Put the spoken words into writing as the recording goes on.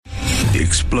The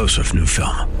explosive new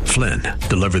film, Flynn,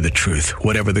 deliver the truth,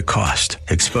 whatever the cost,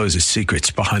 exposes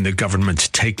secrets behind the government's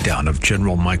takedown of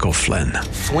General Michael Flynn.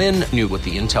 Flynn knew what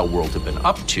the intel world had been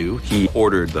up to. He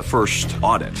ordered the first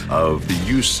audit of the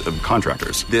use of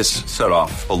contractors. This set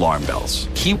off alarm bells.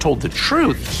 He told the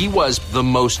truth. He was the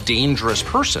most dangerous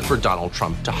person for Donald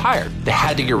Trump to hire. They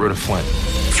had to get rid of Flynn.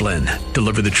 Flynn,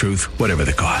 deliver the truth, whatever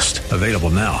the cost. Available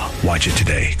now. Watch it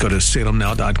today. Go to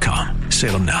salemnow.com.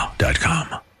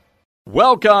 salemnow.com.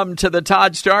 Welcome to the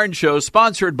Todd Starnes Show,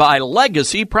 sponsored by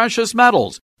Legacy Precious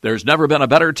Metals. There's never been a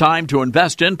better time to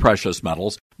invest in precious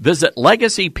metals. Visit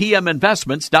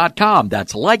LegacyPMInvestments.com.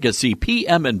 That's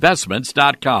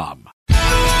LegacyPMInvestments.com.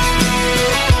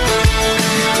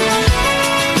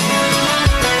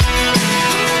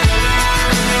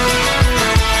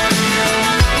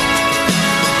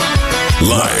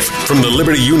 Live from the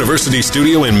Liberty University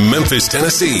studio in Memphis,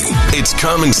 Tennessee, it's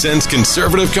common sense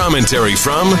conservative commentary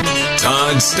from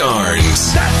Todd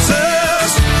Starnes. That's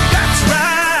us. That's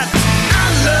right. I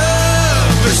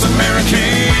love this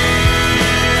American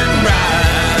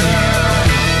ride.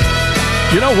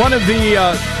 You know, one of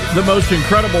the most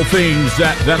incredible things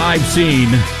that I've seen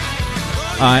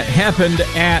happened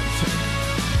at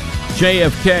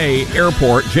JFK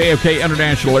Airport, JFK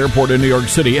International Airport in New York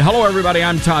City. Hello, everybody.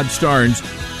 I'm Todd Starnes,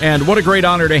 and what a great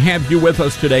honor to have you with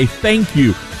us today. Thank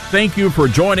you. Thank you for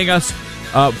joining us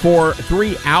for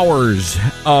 3 hours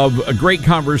of a great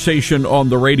conversation on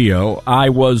the radio. I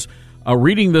was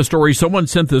reading the story. Someone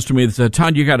sent this to me and said,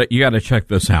 Todd, you got to check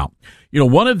this out. You know,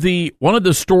 one of the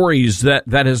stories that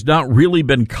has not really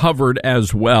been covered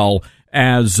as well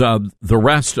as the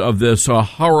rest of this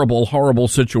horrible, horrible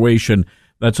situation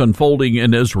that's unfolding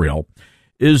in Israel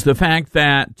is the fact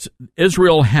that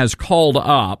Israel has called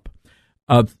up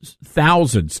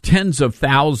thousands, tens of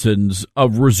thousands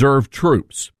of reserve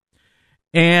troops.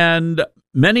 And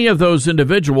many of those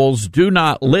individuals do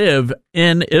not live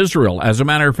in Israel. As a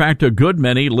matter of fact, a good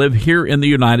many live here in the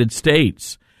United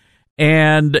States.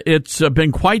 And it's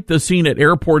been quite the scene at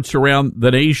airports around the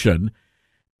nation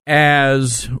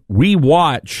as we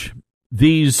watch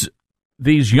these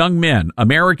young men,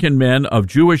 American men of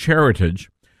Jewish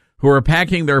heritage, who are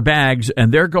packing their bags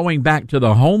and they're going back to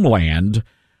the homeland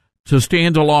to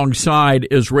stand alongside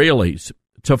Israelis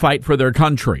to fight for their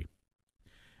country.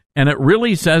 And it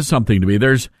really says something to me.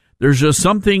 There's just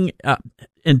something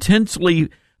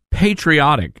intensely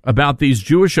patriotic about these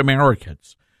Jewish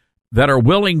Americans that are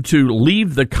willing to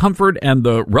leave the comfort and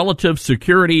the relative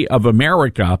security of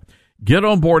America, get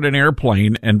on board an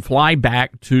airplane, and fly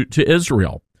back to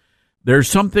Israel. There's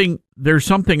something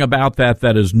about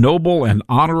that is noble and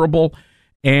honorable.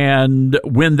 And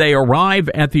when they arrive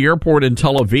at the airport in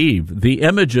Tel Aviv, the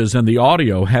images and the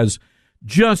audio has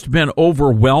just been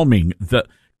overwhelming. The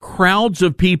crowds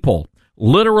of people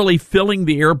literally filling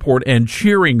the airport and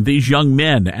cheering these young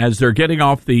men as they're getting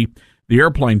off the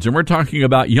airplanes. And we're talking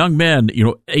about young men,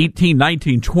 18,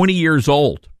 19, 20 years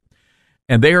old.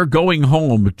 And they are going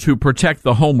home to protect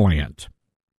the homeland.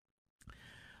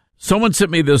 Someone sent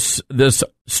me this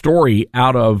story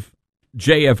out of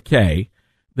JFK.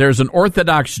 There's an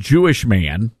Orthodox Jewish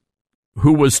man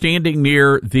who was standing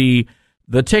near the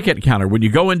ticket counter. When you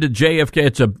go into JFK,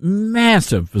 it's a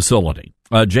massive facility,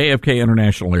 JFK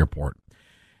International Airport.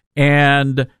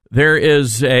 And there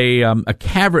is a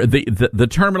cavern. The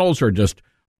terminals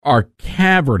are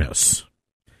cavernous.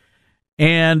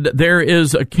 And there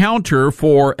is a counter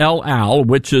for El Al,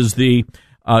 which is the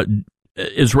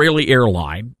Israeli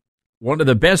airline, one of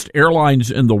the best airlines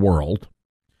in the world.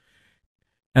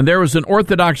 And there was an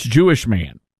Orthodox Jewish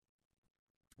man,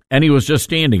 and he was just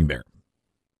standing there.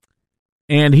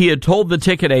 And he had told the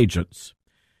ticket agents,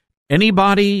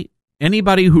 anybody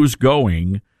who's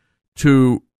going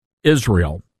to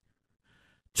Israel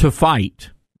to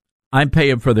fight, I'm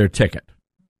paying for their ticket.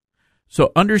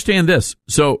 So understand this.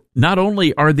 So not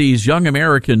only are these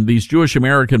these Jewish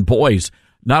American boys,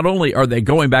 not only are they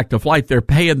going back to flight, they're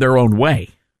paying their own way.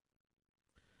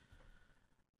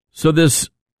 So this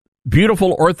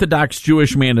beautiful Orthodox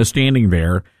Jewish man is standing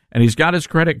there, and he's got his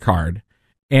credit card,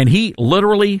 and he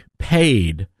literally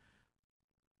paid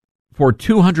for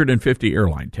 250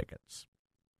 airline tickets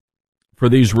for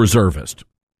these reservists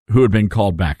who had been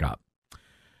called back up.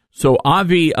 So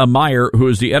Avi Meyer, who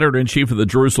is the editor-in-chief of the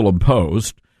Jerusalem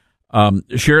Post,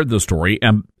 shared the story,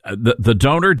 and the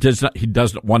donor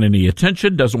doesn't want any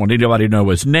attention, doesn't want anybody to know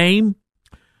his name,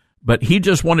 but he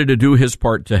just wanted to do his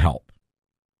part to help.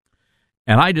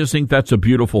 And I just think that's a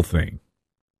beautiful thing.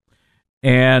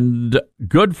 And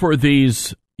good for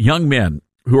these young men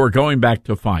who are going back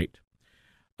to fight.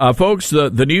 Folks,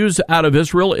 the news out of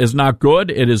Israel is not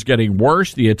good. It is getting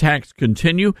worse. The attacks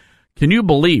continue. Can you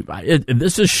believe?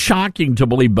 This is shocking to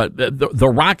believe, but the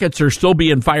rockets are still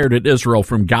being fired at Israel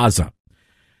from Gaza.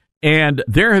 And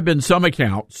there have been some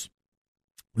accounts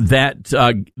that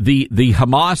the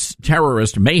Hamas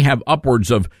terrorists may have upwards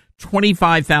of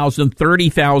 25,000,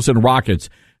 30,000 rockets.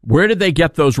 Where did they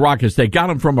get those rockets? They got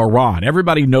them from Iran.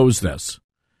 Everybody knows this.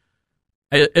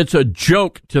 It's a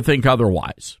joke to think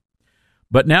otherwise.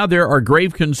 But now there are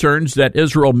grave concerns that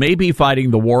Israel may be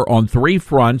fighting the war on three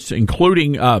fronts,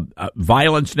 including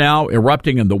violence now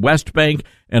erupting in the West Bank,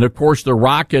 and, of course, the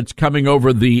rockets coming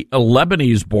over the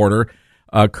Lebanese border,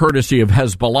 courtesy of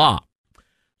Hezbollah.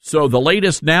 So the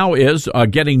latest now is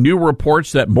getting new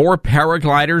reports that more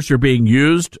paragliders are being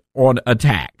used on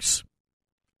attacks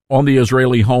on the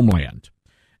Israeli homeland.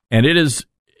 And it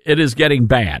is getting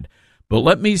bad. But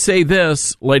let me say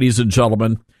this, ladies and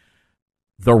gentlemen.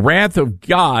 The wrath of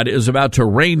God is about to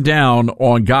rain down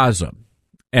on Gaza.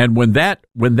 And when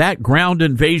that ground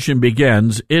invasion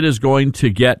begins, it is going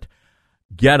to get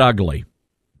ugly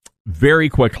very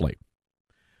quickly.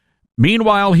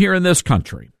 Meanwhile, here in this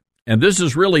country, and this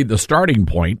is really the starting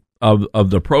point of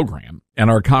the program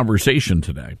and our conversation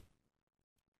today,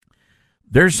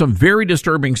 there's some very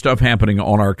disturbing stuff happening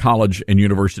on our college and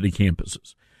university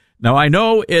campuses. Now, I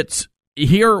know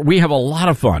here we have a lot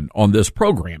of fun on this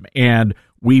program, and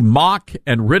we mock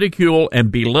and ridicule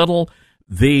and belittle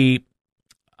the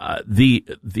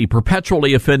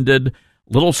perpetually offended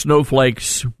little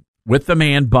snowflakes with the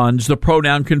man buns, the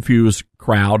pronoun confused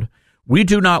crowd. We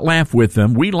do not laugh with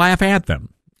them. We laugh at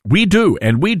them. We do,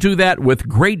 and we do that with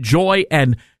great joy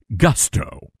and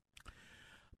gusto.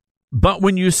 But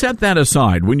when you set that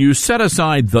aside, when you set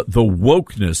aside the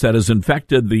wokeness that has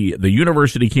infected the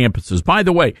university campuses, by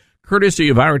the way, courtesy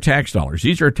of our tax dollars,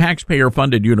 these are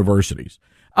taxpayer-funded universities,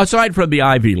 aside from the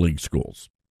Ivy League schools.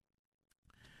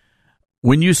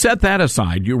 When you set that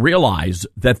aside, you realize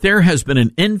that there has been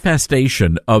an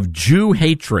infestation of Jew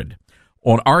hatred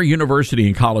on our university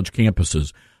and college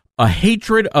campuses, a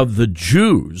hatred of the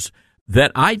Jews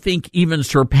that I think even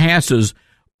surpasses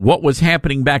what was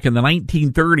happening back in the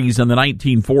 1930s and the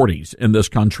 1940s in this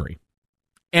country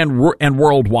and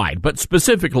worldwide, but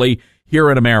specifically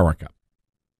here in America.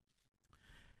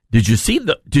 Did you see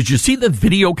the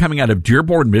video coming out of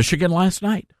Dearborn, Michigan last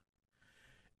night?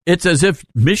 It's as if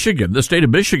Michigan, the state of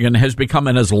Michigan, has become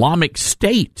an Islamic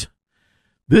state.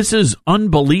 This is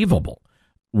unbelievable.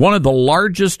 One of the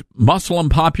largest Muslim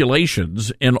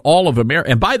populations in all of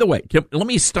America. And by the way, let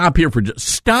me stop here for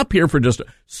just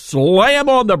slam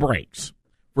on the brakes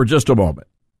for just a moment.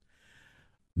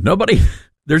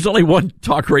 There's only one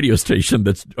talk radio station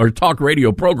talk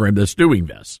radio program that's doing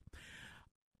this.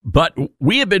 But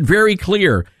we have been very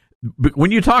clear.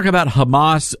 When you talk about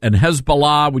Hamas and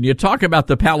Hezbollah, when you talk about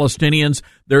the Palestinians,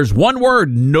 there's one word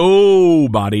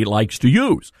nobody likes to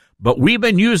use, but we've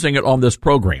been using it on this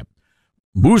program.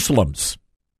 Muslims.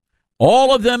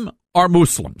 All of them are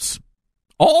Muslims.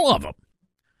 All of them.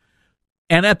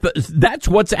 And that's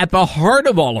what's at the heart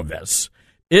of all of this,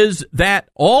 is that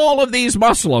all of these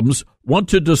Muslims want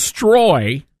to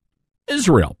destroy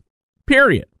Israel,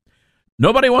 period.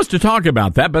 Nobody wants to talk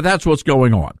about that, but that's what's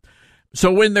going on.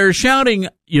 So when they're shouting,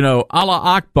 Allah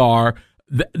Akbar,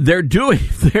 they're doing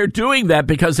that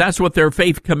because that's what their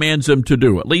faith commands them to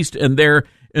do, at least in their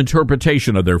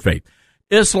interpretation of their faith.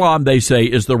 Islam, they say,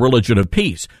 is the religion of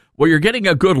peace. Well, you're getting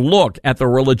a good look at the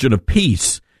religion of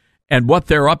peace and what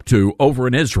they're up to over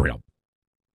in Israel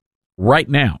right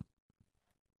now.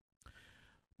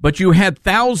 But you had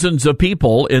thousands of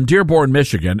people in Dearborn,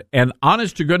 Michigan, and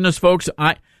honest to goodness, folks,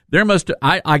 I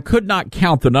could not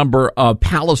count the number of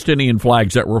Palestinian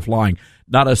flags that were flying.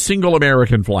 Not a single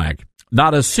American flag.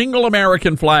 Not a single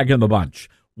American flag in the bunch.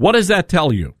 What does that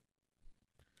tell you?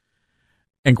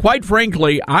 And quite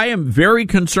frankly, I am very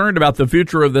concerned about the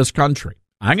future of this country.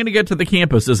 I'm going to get to the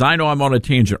campuses. I know I'm on a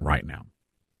tangent right now.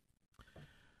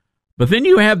 But then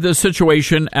you have this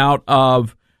situation out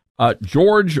of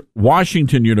George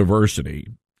Washington University,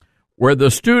 where the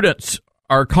students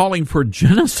are calling for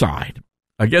genocide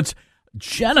against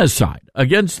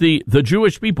the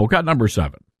Jewish people. Cut number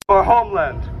 7. Our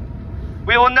homeland.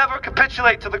 We will never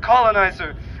capitulate to the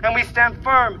colonizer, and we stand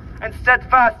firm and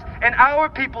steadfast in our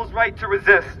people's right to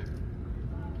resist.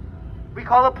 We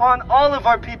call upon all of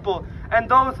our people and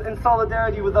those in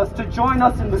solidarity with us to join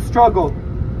us in the struggle.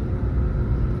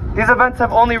 These events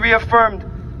have only reaffirmed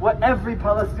what every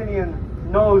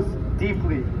Palestinian knows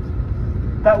deeply,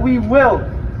 that we will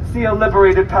see a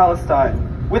liberated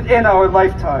Palestine within our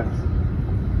lifetimes.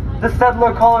 The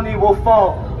settler colony will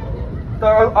fall.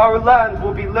 Our land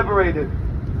will be liberated,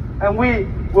 and we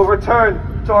will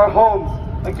return to our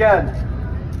homes again.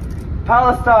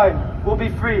 Palestine will be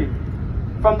free.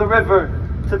 from the river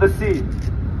to the sea.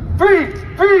 Free,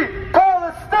 free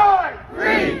Palestine!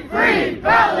 Free, free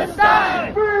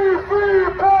Palestine! Free, free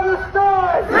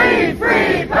Palestine! Free,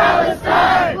 free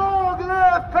Palestine! Long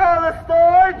live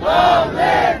Palestine! Long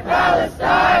live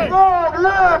Palestine! Long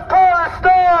live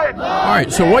Palestine! All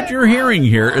right, so what you're hearing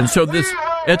here, and so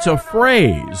it's a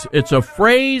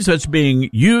phrase that's being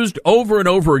used over and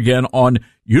over again on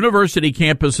university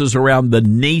campuses around the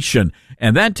nation.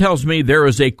 And that tells me there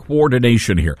is a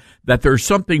coordination here, that there's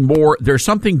something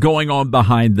going on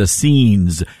behind the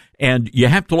scenes. And you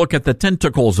have to look at the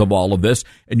tentacles of all of this,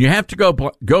 and you have to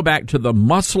go back to the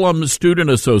Muslim student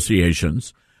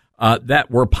associations that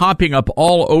were popping up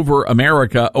all over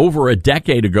America over a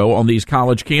decade ago on these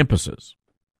college campuses.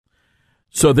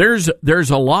 So there's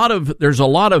a lot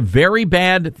of very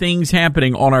bad things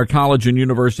happening on our college and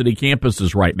university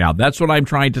campuses right now. That's what I'm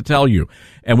trying to tell you.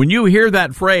 And when you hear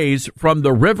that phrase, from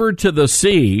the river to the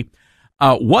sea,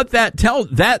 what that tells,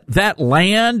 that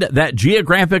land, that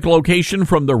geographic location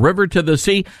from the river to the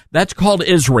sea, that's called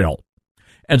Israel.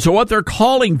 And so what they're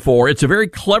calling for, it's a very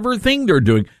clever thing they're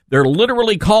doing. They're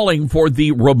literally calling for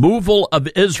the removal of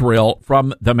Israel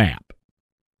from the map.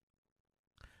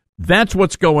 That's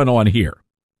what's going on here.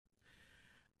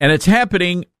 And it's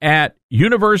happening at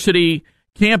university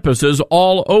campuses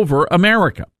all over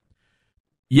America.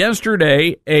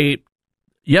 Yesterday, a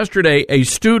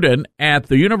student at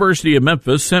the University of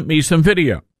Memphis sent me some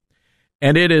video.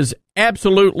 And it is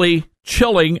absolutely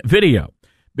chilling video,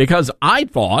 because I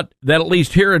thought that at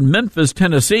least here in Memphis,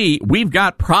 Tennessee, we've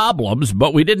got problems,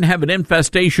 but we didn't have an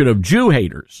infestation of Jew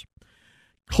haters.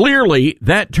 Clearly,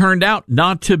 that turned out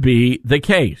not to be the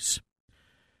case.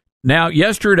 Now,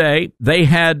 yesterday, they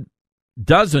had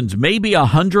dozens, maybe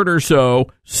 100 or so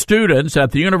students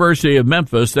at the University of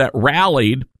Memphis that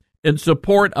rallied in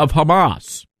support of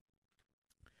Hamas.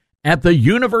 At the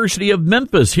University of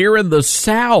Memphis here in the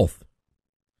South.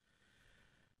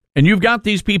 And you've got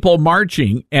these people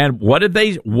marching, and what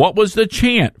was the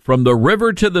chant? From the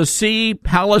river to the sea,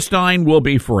 Palestine will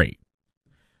be free.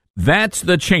 That's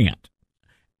the chant.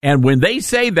 And when they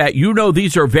say that, you know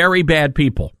these are very bad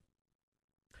people.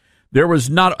 There was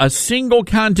not a single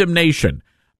condemnation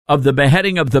of the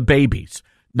beheading of the babies.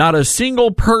 Not a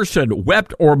single person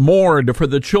wept or mourned for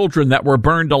the children that were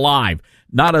burned alive.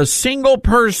 Not a single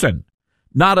person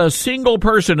at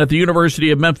the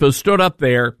University of Memphis stood up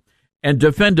there and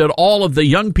defended all of the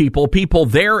young people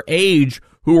their age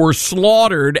who were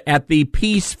slaughtered at the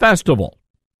Peace Festival.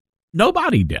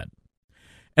 Nobody did.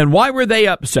 And why were they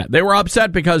upset? They were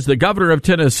upset because the governor of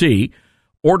Tennessee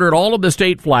ordered all of the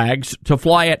state flags to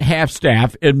fly at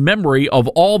half-staff in memory of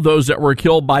all those that were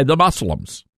killed by the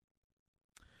Muslims.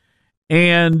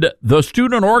 And the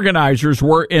student organizers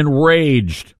were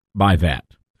enraged by that.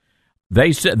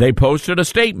 They posted a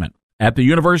statement at the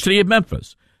University of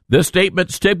Memphis. This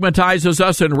statement stigmatizes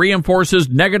us and reinforces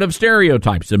negative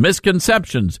stereotypes and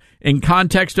misconceptions in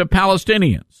context of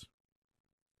Palestinians.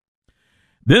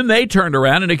 Then they turned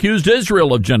around and accused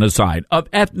Israel of genocide, of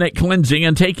ethnic cleansing,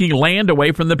 and taking land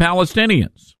away from the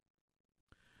Palestinians.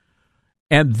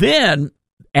 And then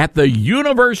at the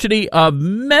University of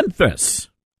Memphis,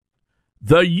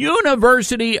 the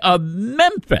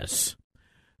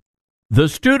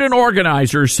student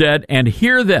organizer said, and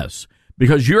hear this,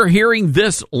 because you're hearing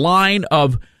this line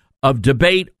of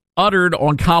debate uttered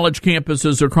on college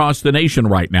campuses across the nation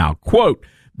right now. Quote,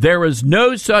 there is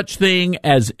no such thing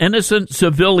as innocent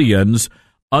civilians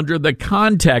under the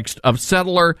context of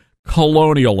settler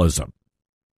colonialism.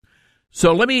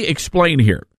 So let me explain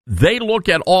here. They look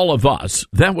at all of us,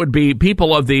 that would be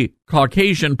people of the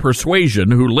Caucasian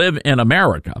persuasion who live in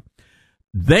America.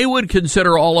 They would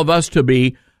consider all of us to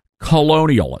be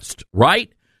colonialist,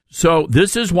 right? So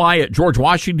this is why at George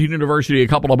Washington University a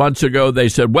couple of months ago, they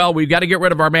said, well, we've got to get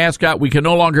rid of our mascot. We can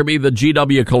no longer be the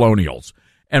GW Colonials.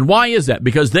 And why is that?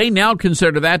 Because they now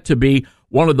consider that to be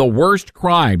one of the worst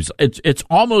crimes. It's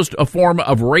almost a form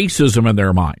of racism in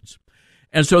their minds.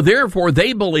 And so therefore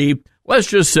they believe, let's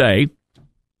just say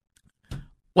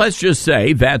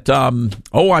that,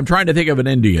 I'm trying to think of an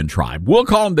Indian tribe. We'll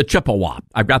call them the Chippewa.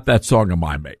 I've got that song in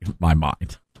my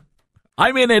mind.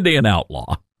 I'm an Indian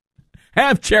outlaw.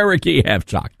 Half Cherokee, half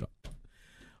Choctaw.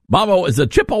 Mama, is a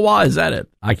Chippewa? Is that it?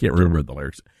 I can't remember the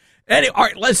lyrics. Anyway, all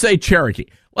right, let's say Cherokee.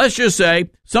 Let's just say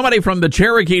somebody from the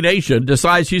Cherokee Nation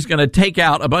decides he's going to take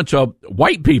out a bunch of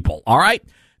white people, all right?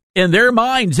 In their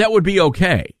minds, that would be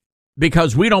okay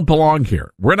because we don't belong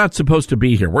here. We're not supposed to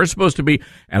be here. We're supposed to be,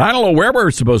 and I don't know where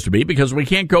we're supposed to be because we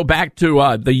can't go back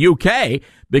to the UK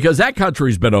because that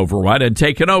country's been overrun and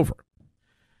taken over.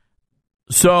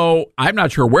 So I'm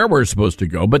not sure where we're supposed to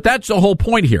go, but that's the whole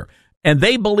point here. And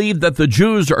they believe that the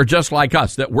Jews are just like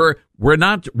us, that we're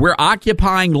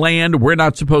occupying land we're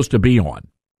not supposed to be on.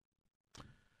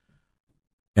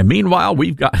 And meanwhile,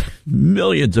 we've got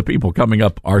millions of people coming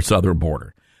up our southern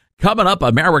border, coming up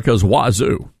America's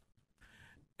wazoo.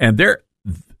 And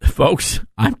folks,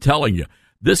 I'm telling you,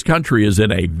 this country is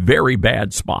in a very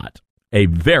bad spot, a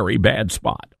very bad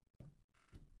spot.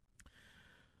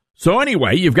 So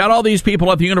anyway, you've got all these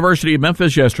people at the University of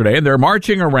Memphis yesterday, and they're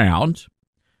marching around.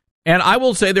 And I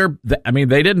will say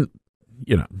they didn't,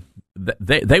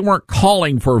 they weren't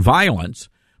calling for violence,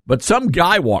 but some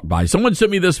guy walked by. Someone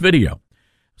sent me this video.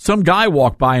 Some guy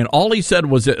walked by, and all he said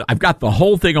was, I've got the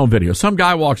whole thing on video. Some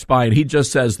guy walks by, and he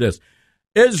just says this,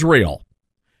 Israel.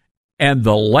 And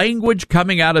the language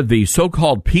coming out of the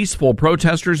so-called peaceful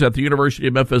protesters at the University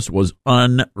of Memphis was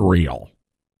unreal.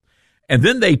 And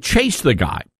then they chased the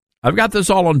guy. I've got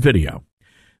this all on video.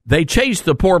 They chased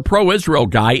the poor pro-Israel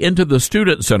guy into the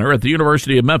student center at the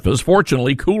University of Memphis.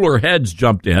 Fortunately, cooler heads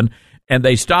jumped in, and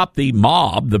they stopped the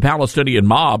mob, the Palestinian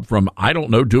mob, from, I don't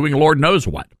know, doing Lord knows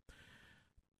what.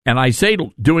 And I say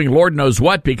doing Lord knows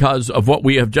what because of what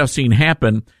we have just seen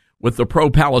happen with the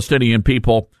pro-Palestinian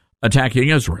people attacking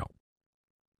Israel.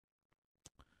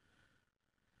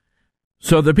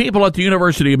 So the people at the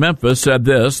University of Memphis said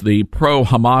this, the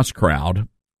pro-Hamas crowd,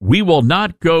 we will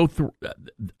not go through,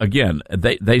 again,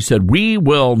 they said, we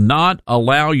will not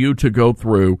allow you to go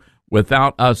through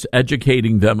without us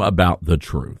educating them about the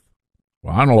truth.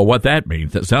 Well, I don't know what that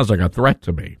means. That sounds like a threat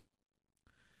to me.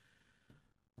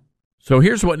 So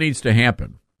here's what needs to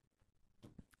happen.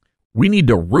 We need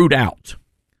to root out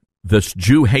this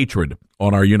Jew hatred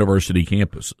on our university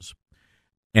campuses.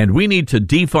 And we need to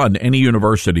defund any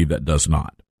university that does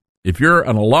not. If you're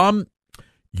an alum,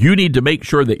 you need to make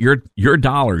sure that your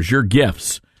dollars, your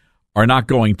gifts, are not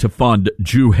going to fund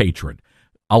Jew hatred.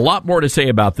 A lot more to say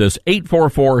about this.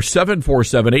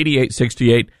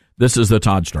 844-747-8868. This is the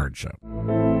Todd Starnes Show.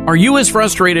 Are you as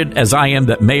frustrated as I am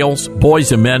that males,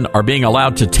 boys, and men are being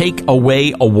allowed to take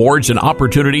away awards and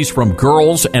opportunities from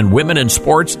girls and women in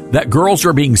sports? That girls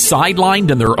are being sidelined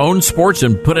in their own sports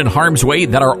and put in harm's way?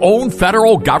 That our own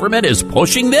federal government is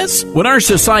pushing this? When our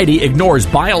society ignores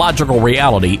biological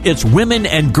reality, it's women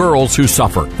and girls who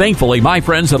suffer. Thankfully, my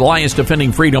friends at Alliance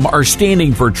Defending Freedom are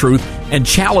standing for truth and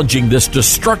challenging this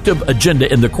destructive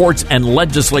agenda in the courts and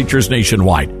legislatures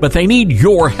nationwide. But they need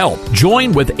your help.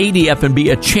 Join with ADF and be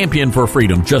a champion for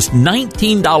freedom. Just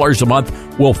 $19 a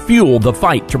month will fuel the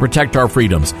fight to protect our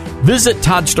freedoms. Visit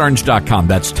ToddStarnes.com.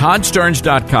 That's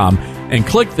ToddStarnes.com and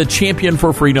click the Champion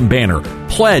for Freedom banner.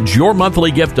 Pledge your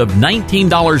monthly gift of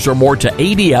 $19 or more to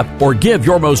ADF or give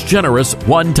your most generous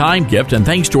one-time gift. And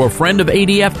thanks to a friend of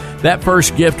ADF, that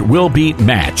first gift will be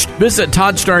matched. Visit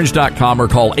ToddStarnes.com or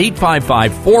call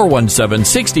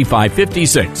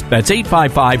 855-417-6556. That's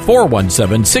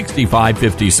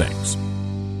 855-417-6556.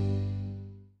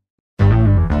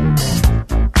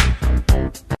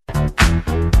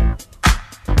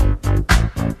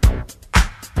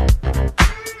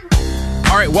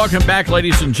 Welcome back,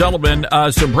 ladies and gentlemen.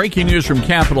 Some breaking news from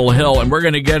Capitol Hill, and we're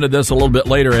going to get into this a little bit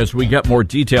later as we get more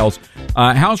details.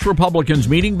 House Republicans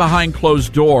meeting behind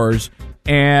closed doors,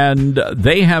 and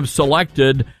they have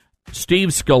selected Steve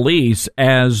Scalise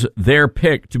as their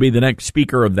pick to be the next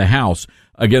Speaker of the House.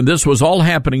 Again, this was all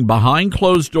happening behind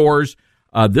closed doors.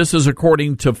 This is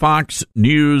according to Fox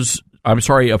News. I'm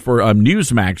sorry, for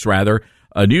Newsmax, rather.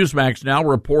 Newsmax now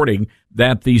reporting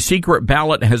that the secret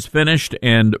ballot has finished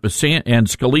and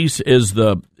Scalise is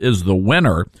the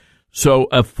winner. So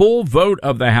a full vote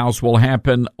of the House will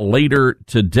happen later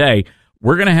today.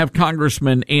 We're going to have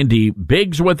Congressman Andy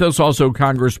Biggs with us. Also,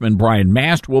 Congressman Brian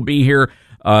Mast will be here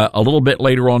a little bit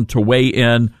later on to weigh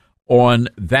in on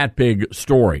that big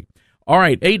story. All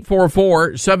right,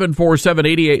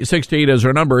 844-747-8868 is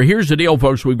our number. Here's the deal,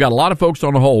 folks. We've got a lot of folks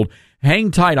on hold.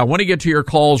 Hang tight. I want to get to your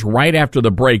calls right after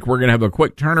the break. We're going to have a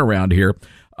quick turnaround here.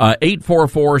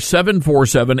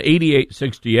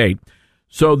 844-747-8868.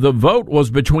 So the vote was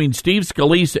between Steve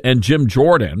Scalise and Jim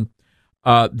Jordan.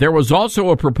 There was also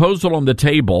a proposal on the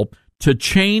table to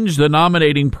change the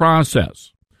nominating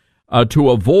process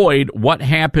to avoid what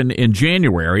happened in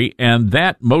January, and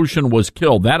that motion was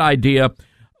killed. That idea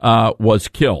was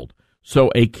killed.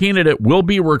 So a candidate will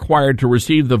be required to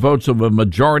receive the votes of a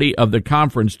majority of the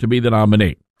conference to be the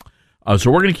nominee.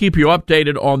 So we're going to keep you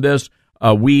updated on this.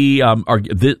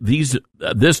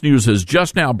 This news is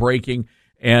just now breaking,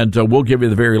 and we'll give you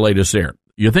the very latest there.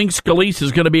 You think Scalise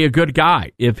is going to be a good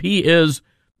guy? If he is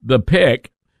the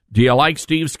pick, do you like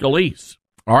Steve Scalise?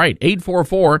 All right,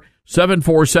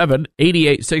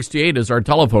 844-747-8868 is our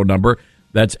telephone number.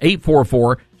 That's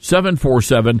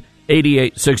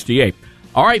 844-747-8868.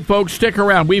 All right, folks, stick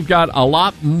around. We've got a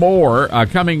lot more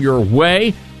coming your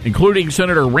way, including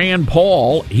Senator Rand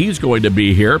Paul. He's going to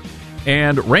be here.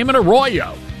 And Raymond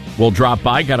Arroyo will drop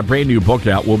by. Got a brand new book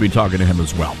out. We'll be talking to him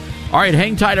as well. All right,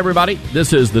 hang tight, everybody.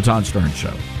 This is the Todd Stern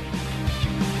Show.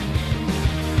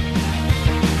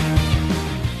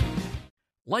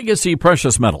 Legacy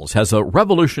Precious Metals has a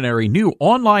revolutionary new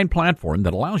online platform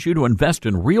that allows you to invest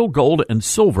in real gold and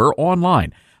silver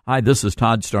online. Hi, this is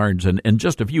Todd Starnes, and in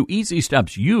just a few easy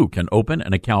steps, you can open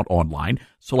an account online,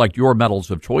 select your metals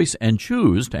of choice, and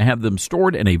choose to have them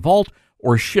stored in a vault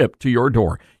or shipped to your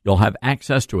door. You'll have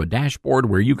access to a dashboard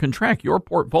where you can track your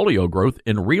portfolio growth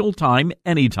in real time,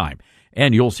 anytime.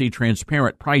 And you'll see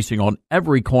transparent pricing on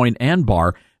every coin and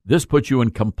bar. This puts you in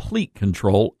complete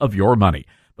control of your money.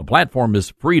 The platform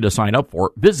is free to sign up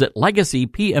for. Visit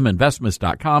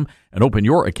LegacyPMInvestments.com and open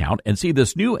your account and see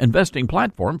this new investing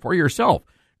platform for yourself.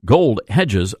 Gold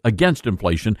hedges against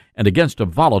inflation and against a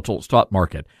volatile stock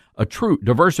market. A true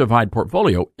diversified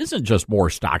portfolio isn't just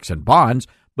more stocks and bonds,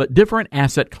 but different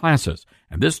asset classes.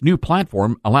 And this new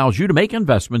platform allows you to make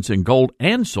investments in gold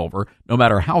and silver, no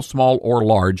matter how small or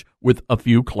large, with a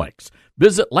few clicks.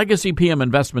 Visit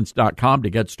LegacyPMInvestments.com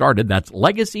to get started. That's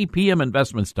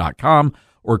LegacyPMInvestments.com.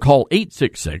 Or call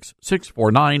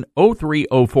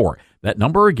 866-649-0304. That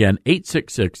number again,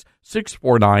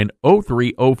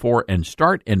 866-649-0304, and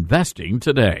start investing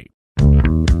today.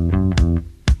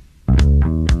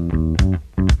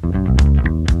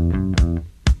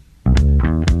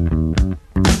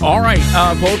 All right,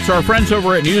 folks, our friends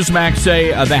over at Newsmax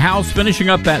say the House finishing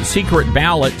up that secret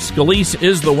ballot. Scalise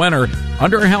is the winner.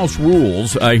 Under House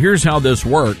rules, here's how this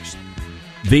works.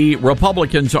 The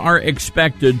Republicans are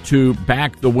expected to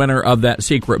back the winner of that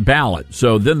secret ballot.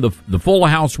 So then the full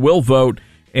House will vote,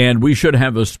 and we should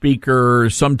have a speaker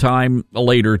sometime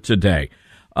later today.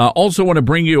 Also want to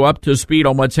bring you up to speed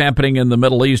on what's happening in the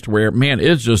Middle East, where, man,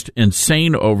 it's just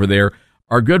insane over there.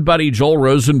 Our good buddy Joel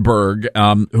Rosenberg,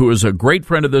 who is a great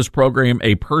friend of this program,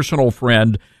 a personal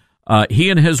friend, he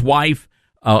and his wife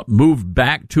moved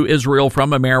back to Israel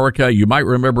from America. You might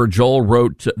remember Joel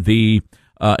wrote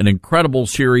an incredible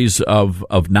series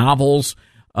of novels,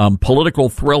 political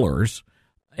thrillers,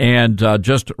 and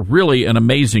just really an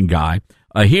amazing guy.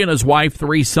 He and his wife,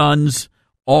 3 sons,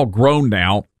 all grown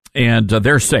now, and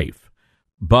they're safe.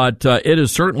 But it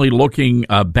is certainly looking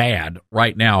bad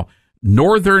right now.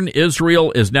 Northern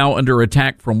Israel is now under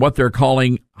attack from what they're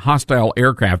calling hostile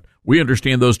aircraft. We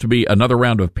understand those to be another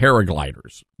round of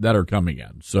paragliders that are coming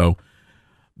in. So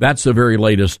that's the very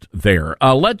latest there.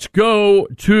 Let's go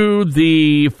to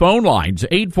the phone lines,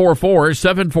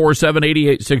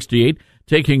 844-747-8868.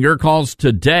 Taking your calls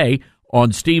today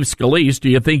on Steve Scalise.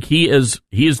 Do you think he is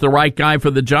the right guy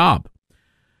for the job?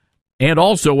 And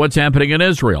also what's happening in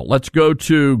Israel. Let's go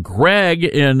to Greg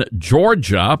in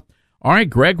Georgia. All right,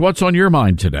 Greg, what's on your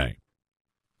mind today?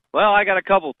 Well, I got a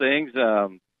couple things.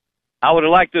 I would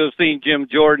have liked to have seen Jim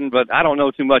Jordan, but I don't know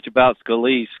too much about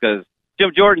Scalise because Jim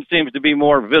Jordan seems to be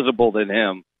more visible than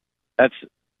him. That's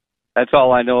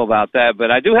all I know about that.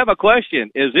 But I do have a question.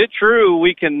 Is it true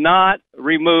we cannot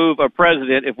remove a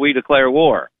president if we declare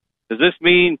war? Does this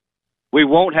mean we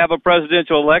won't have a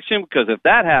presidential election? Because if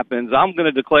that happens, I'm going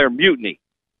to declare mutiny.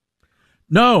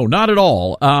 No, not at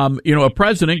all. A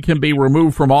president can be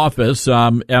removed from office.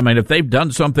 If they've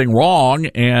done something wrong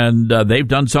and they've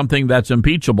done something that's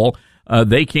impeachable,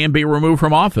 they can be removed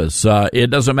from office. It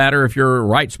doesn't matter if you're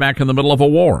right smack in the middle of a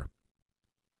war.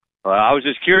 I was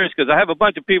just curious because I have a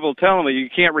bunch of people telling me you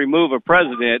can't remove a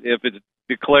president if it's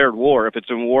declared war, if it's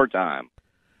in wartime.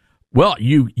 Well,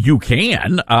 you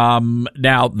can.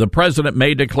 Now, the president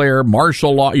may declare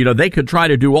martial law. They could try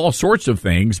to do all sorts of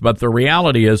things, but the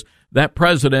reality is that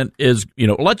president is,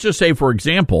 let's just say, for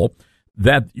example,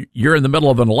 that you're in the middle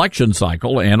of an election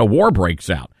cycle and a war breaks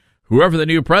out. Whoever the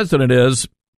new president is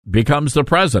becomes the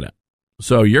president.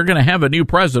 So you're going to have a new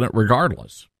president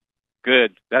regardless.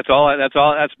 Good. That's all.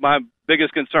 That's my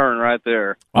biggest concern right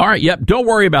there. All right. Yep. Don't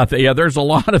worry about that. Yeah, there's a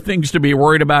lot of things to be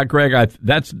worried about, Greg.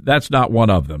 That's not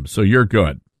one of them. So you're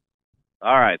good.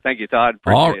 All right. Thank you, Todd.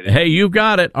 Appreciate it. Hey, you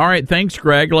got it. All right. Thanks,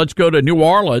 Greg. Let's go to New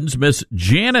Orleans. Miss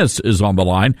Janice is on the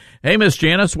line. Hey, Miss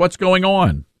Janice, what's going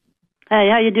on? Hey,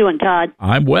 how you doing, Todd?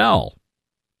 I'm well.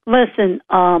 Listen,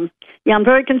 I'm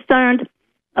very concerned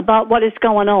about what is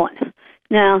going on.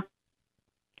 Now,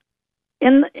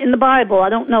 in the Bible, I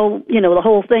don't know, the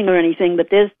whole thing or anything,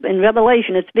 but in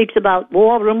Revelation it speaks about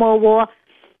war, rumor of war,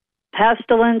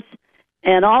 pestilence,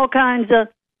 and all kinds of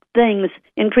things,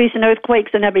 increasing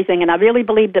earthquakes and everything, and I really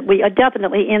believe that we are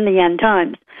definitely in the end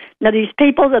times. Now, these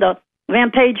people that are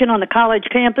rampaging on the college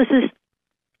campuses,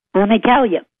 let me tell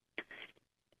you,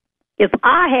 if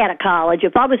I had a college,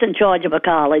 if I was in charge of a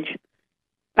college,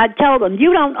 I'd tell them,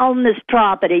 you don't own this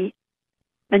property,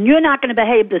 and you're not going to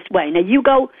behave this way. Now, you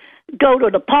go to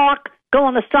the park, go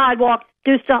on the sidewalk,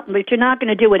 do something, but you're not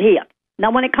going to do it here.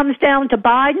 Now, when it comes down to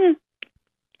Biden,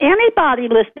 anybody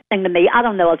listening to me, I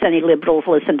don't know if any liberals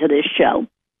listen to this show.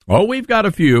 Oh, we've got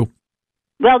a few.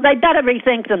 Well, they better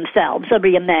rethink themselves or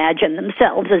reimagine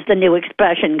themselves, as the new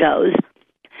expression goes,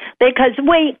 because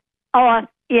we are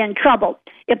in trouble.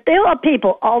 If there are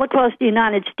people all across the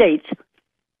United States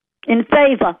in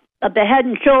favor of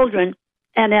beheading children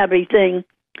and everything,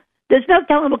 there's no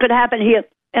telling what could happen here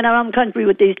in our own country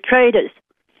with these traitors.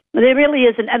 There really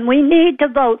isn't, and we need to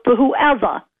vote for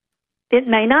whoever. It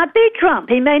may not be Trump.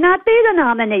 He may not be the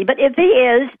nominee, but if he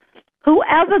is,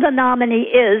 whoever the nominee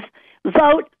is,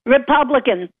 vote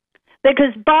Republican,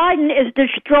 because Biden is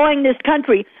destroying this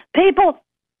country. People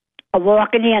are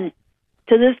walking in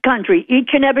to this country each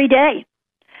and every day,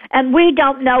 and we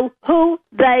don't know who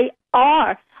they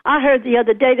are. I heard the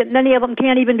other day that many of them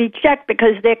can't even be checked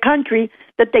because their country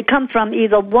that they come from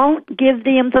either won't give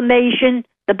the information,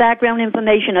 the background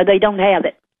information, or they don't have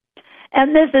it.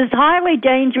 And this is highly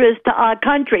dangerous to our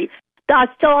country. I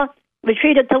saw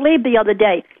Rashida Tlaib the other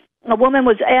day. A woman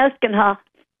was asking her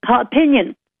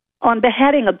opinion on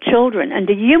beheading of children. And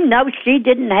do you know she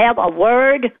didn't have a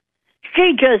word?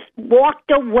 She just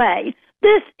walked away.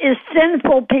 This is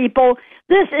sinful, people.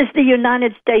 This is the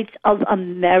United States of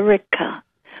America.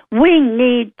 We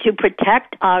need to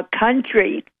protect our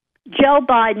country. Joe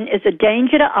Biden is a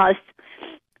danger to us,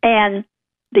 and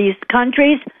these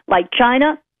countries like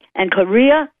China and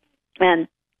Korea and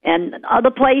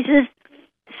other places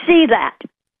see that,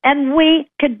 and we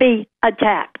could be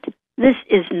attacked. This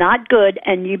is not good,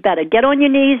 and you better get on your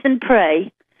knees and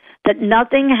pray that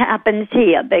nothing happens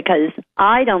here, because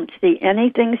I don't see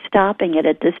anything stopping it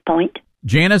at this point.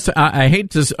 Janice, I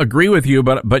hate to agree with you,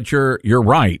 but you're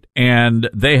right, and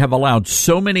they have allowed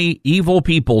so many evil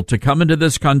people to come into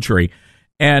this country,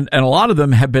 and a lot of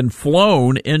them have been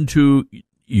flown into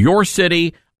your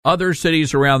city, other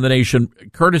cities around the nation,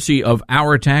 courtesy of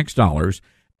our tax dollars.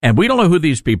 And we don't know who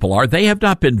these people are. They have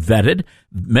not been vetted.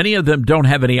 Many of them don't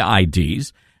have any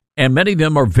IDs, and many of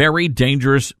them are very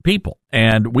dangerous people.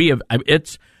 And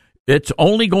it's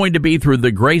only going to be through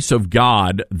the grace of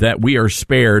God that we are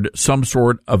spared some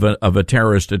sort of a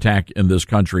terrorist attack in this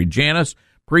country. Janice,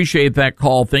 appreciate that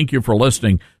call. Thank you for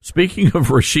listening. Speaking of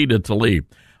Rashida Tlaib,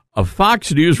 a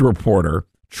Fox News reporter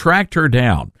tracked her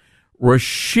down.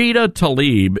 Rashida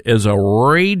Tlaib is a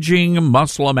raging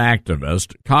Muslim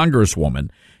activist, congresswoman,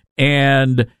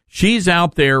 and she's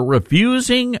out there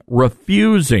refusing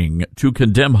to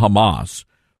condemn Hamas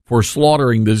for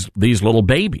slaughtering these little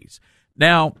babies.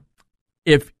 Now,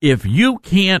 if you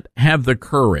can't have the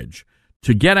courage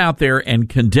to get out there and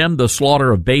condemn the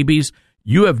slaughter of babies,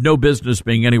 you have no business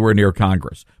being anywhere near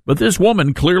Congress. But this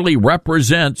woman clearly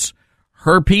represents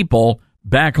her people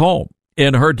back home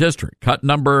in her district. Cut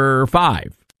number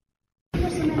 5.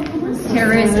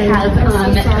 Terrorists have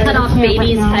cut off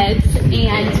babies' heads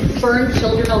and burned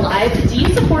children alive. Do you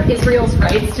support Israel's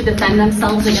rights to defend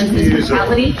themselves against this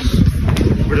brutality?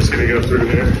 We're just going to go through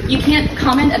here. You can't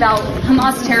comment about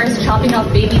Hamas terrorists chopping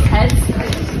off babies' heads?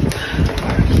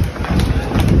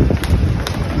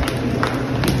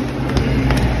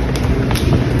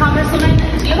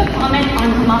 Congresswoman, do you have a comment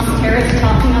on Hamas terrorists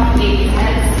chopping off babies'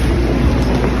 heads?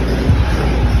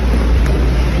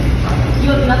 You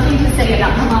have nothing to say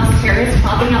about Hamas terrorists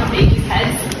chopping off babies'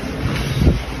 heads?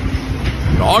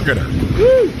 Dogging her.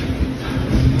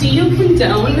 Do you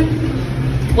condone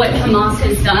what Hamas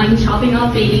has done, chopping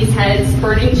off babies' heads,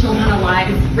 burning children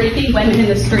alive, raping women in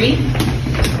the street?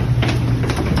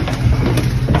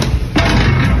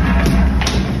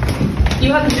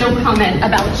 You have no comment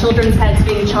about children's heads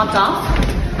being chopped off?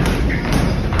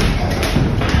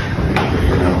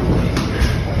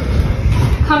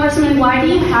 Congressman, why do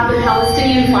you have the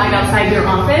Palestinian flag outside your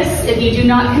office if you do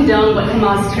not condone what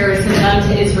Hamas terrorists have done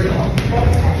to Israel?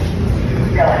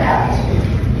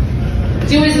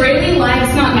 Do Israeli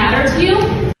lives not matter to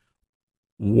you?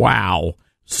 Wow.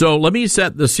 So let me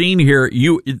set the scene here.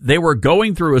 They were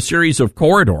going through a series of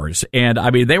corridors, and I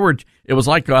mean, it was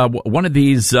like one of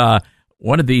these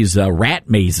rat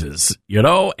mazes, you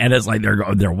know, and it's like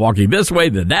they're walking this way,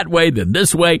 then that way, then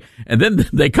this way, and then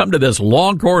they come to this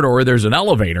long corridor where there's an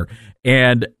elevator,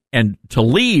 and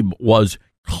Tlaib was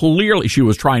clearly, she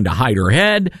was trying to hide her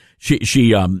head.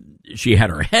 She had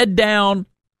her head down.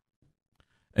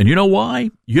 And you know why?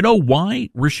 You know why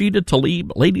Rashida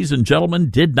Tlaib, ladies and gentlemen,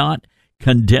 did not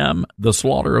condemn the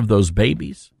slaughter of those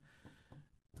babies?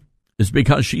 It's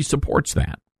because she supports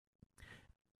that.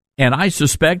 And I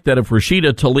suspect that if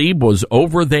Rashida Tlaib was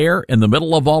over there in the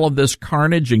middle of all of this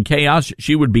carnage and chaos,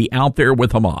 she would be out there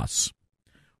with Hamas,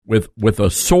 with a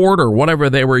sword or whatever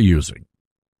they were using.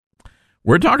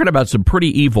 We're talking about some pretty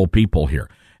evil people here.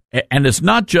 And it's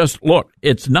not just,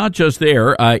 it's not just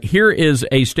there. Here is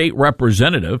a state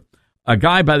representative, a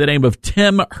guy by the name of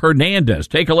Tim Hernandez.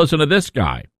 Take a listen to this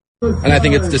guy. And I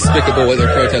think it's despicable what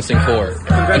they're protesting for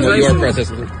and what you're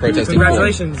protesting for.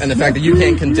 And the fact that you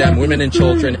can't condemn women and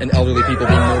children and elderly people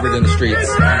being murdered in the streets.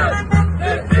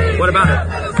 What about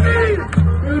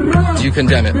it? Do you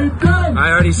condemn it?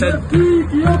 I already said.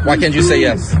 Why can't you say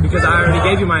yes? Because I already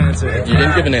gave you my answer. You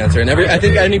didn't give an answer. And I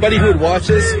think anybody who would watch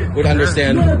this would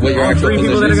understand what your actual position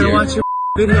is here. 3 people that are going to watch your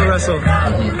video wrestle.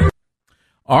 Mm-hmm.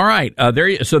 All right.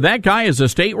 So that guy is a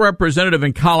state representative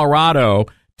in Colorado,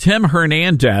 Tim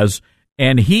Hernandez,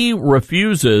 and he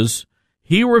refuses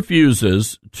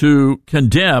to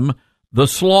condemn the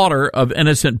slaughter of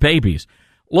innocent babies.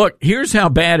 Look, here's how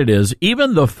bad it is.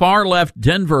 Even the far-left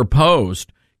Denver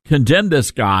Post condemned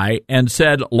this guy and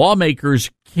said elected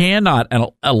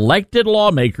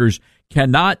lawmakers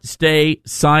cannot stay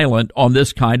silent on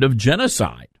this kind of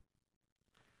genocide.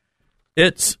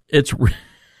 It's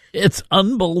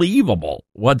unbelievable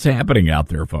what's happening out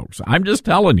there, folks. I'm just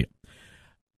telling you.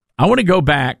 I want to go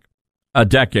back a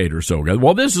decade or so ago.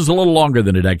 Well, this is a little longer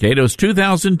than a decade. It was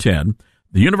 2010,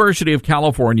 the University of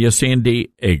California, San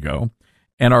Diego,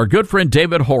 and our good friend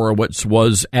David Horowitz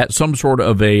was at some sort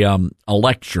of a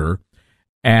lecture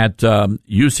at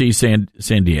UC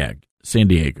San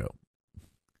Diego.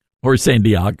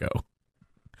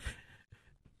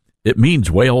 It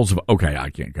means Wales. Okay, I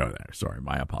can't go there. Sorry,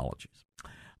 my apologies.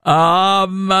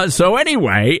 So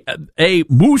anyway, a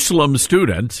Muslim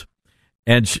student,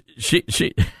 and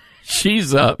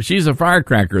she's a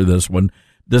firecracker, this one,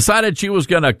 decided she was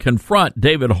going to confront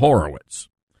David Horowitz.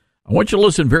 I want you to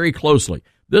listen very closely.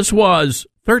 This was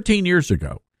 13 years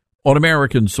ago on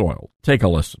American soil. Take a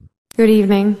listen. Good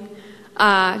evening.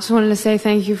 Just wanted to say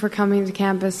thank you for coming to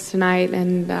campus tonight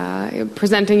and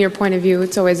presenting your point of view.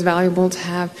 It's always valuable to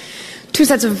have two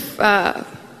sets of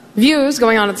views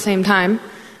going on at the same time.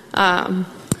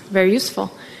 Very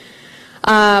useful.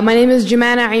 My name is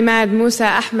Jumana Imad Musa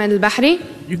Ahmed Al-Bahri.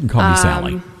 You can call me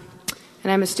Sally.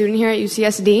 And I'm a student here at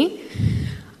UCSD.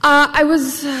 I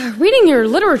was reading your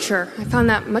literature. I found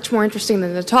that much more interesting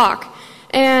than the talk.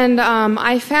 And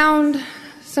I found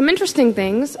some interesting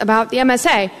things about the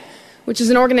MSA, which is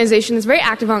an organization that's very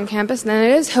active on campus, and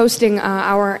it is hosting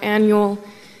our annual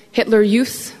Hitler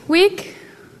Youth Week.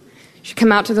 You should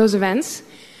come out to those events.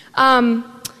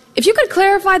 If you could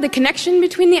clarify the connection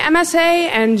between the MSA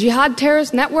and jihad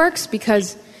terrorist networks,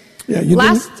 because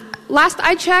last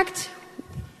I checked,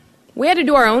 we had to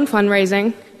do our own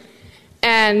fundraising,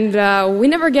 and we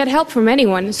never get help from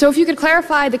anyone. So if you could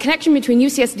clarify the connection between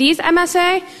UCSD's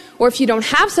MSA, or if you don't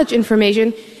have such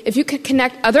information, if you could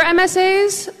connect other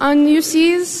MSAs on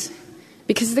UC's,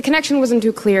 because the connection wasn't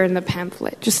too clear in the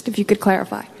pamphlet. Just if you could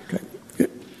clarify. Okay.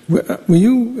 Will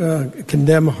you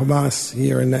condemn Hamas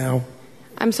here and now?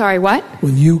 I'm sorry, what? Will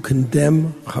you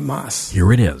condemn Hamas?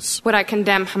 Here it is. Would I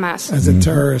condemn Hamas? As a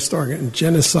terrorist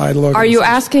genocidal organization. Are you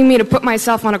asking me to put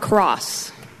myself on a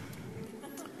cross?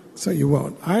 So you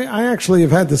won't. I actually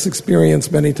have had this experience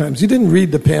many times. You didn't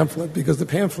read the pamphlet because the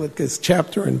pamphlet is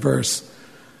chapter and verse.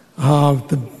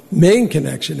 The main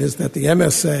connection is that the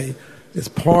MSA is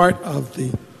part of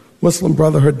the Muslim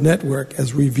Brotherhood Network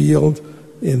as revealed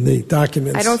in the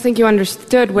documents. I don't think you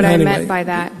understood what I meant by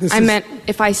that. I meant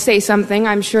if I say something,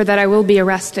 I'm sure that I will be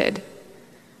arrested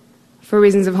for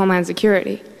reasons of Homeland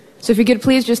Security. So if you could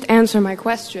please just answer my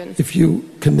question. If you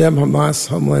condemn Hamas,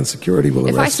 Homeland Security will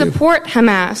arrest you. If I support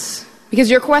Hamas, because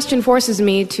your question forces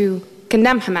me to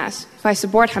condemn Hamas. If I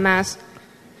support Hamas,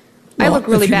 I look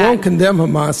really bad. If you won't condemn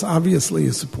Hamas, obviously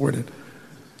you support it.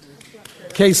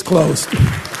 Case closed.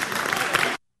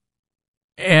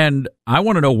 And I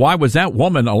want to know, why was that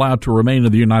woman allowed to remain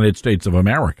in the United States of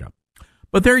America?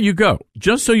 But there you go.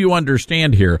 Just so you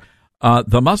understand here,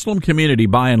 the Muslim community,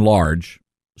 by and large,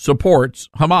 supports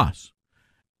Hamas.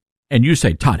 And you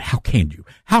say, Todd, how can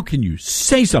you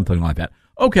say something like that?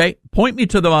 Okay, point me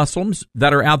to the Muslims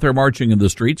that are out there marching in the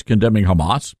streets condemning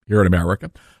Hamas here in America.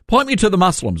 Point me to the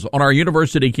Muslims on our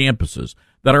university campuses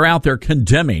that are out there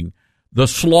condemning the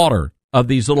slaughter of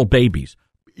these little babies.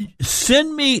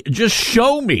 Just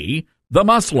show me the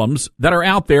Muslims that are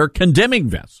out there condemning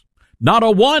this. Not a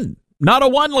one,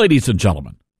 ladies and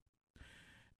gentlemen.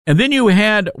 And then you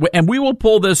had, and we will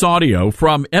pull this audio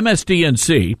from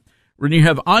MSDNC, when you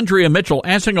have Andrea Mitchell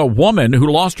asking a woman who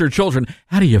lost her children,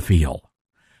 how do you feel?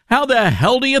 How the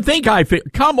hell do you think I feel?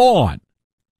 Come on.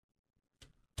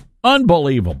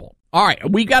 Unbelievable. All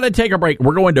right, we got to take a break.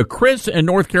 We're going to Chris in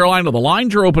North Carolina. The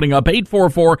lines are opening up,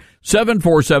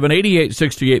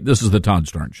 844-747-8868. This is the Todd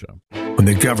Starnes Show. When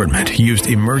the government used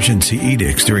emergency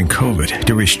edicts during COVID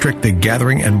to restrict the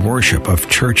gathering and worship of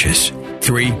churches,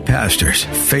 3 pastors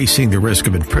facing the risk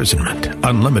of imprisonment,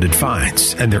 unlimited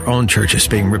fines, and their own churches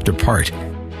being ripped apart,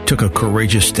 took a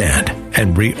courageous stand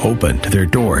and reopened their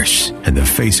doors in the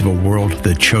face of a world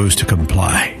that chose to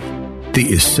comply.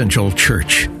 The Essential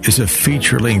Church is a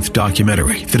feature-length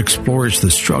documentary that explores the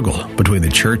struggle between the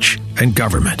church and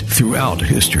government throughout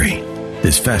history.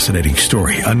 This fascinating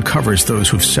story uncovers those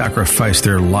who've sacrificed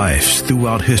their lives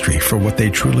throughout history for what they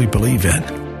truly believe in.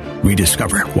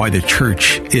 Rediscover why the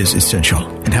church is essential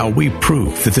and how we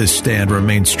prove that this stand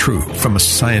remains true from a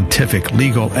scientific,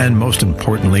 legal, and most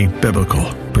importantly,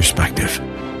 biblical perspective.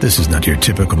 This is not your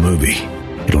typical movie.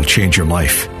 It'll change your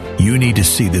life. You need to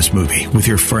see this movie with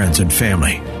your friends and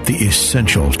family. The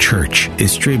Essential Church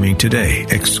is streaming today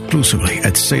exclusively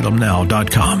at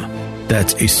salemnow.com.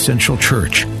 That's Essential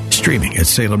Church, streaming at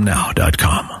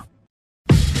salemnow.com.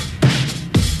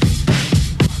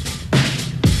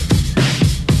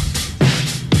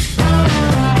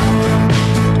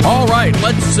 All right,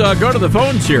 let's go to the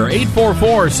phones here.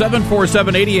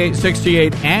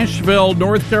 844-747-8868, Asheville,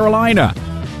 North Carolina.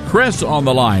 Chris on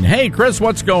the line. Hey, Chris,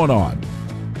 what's going on?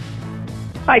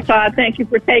 Hi, Todd. Thank you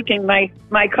for taking my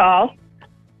call.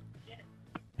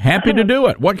 Happy to do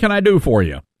it. What can I do for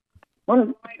you?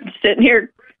 I'm sitting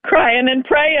here crying and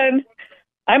praying.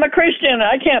 I'm a Christian.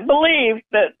 I can't believe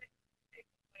that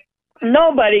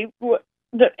anybody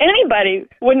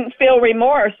wouldn't feel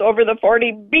remorse over the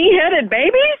 40 beheaded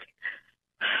babies.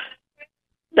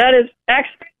 That is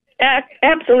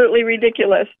absolutely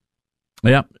ridiculous.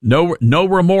 Yeah, no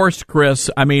remorse, Chris.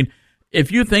 I mean, if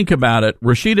you think about it,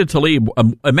 Rashida Tlaib,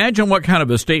 imagine what kind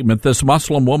of a statement this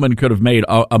Muslim woman could have made,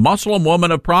 a Muslim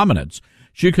woman of prominence.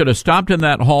 She could have stopped in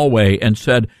that hallway and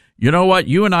said, you know what,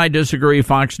 you and I disagree,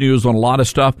 Fox News, on a lot of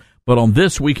stuff, but on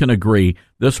this we can agree.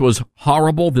 This was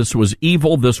horrible, this was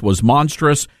evil, this was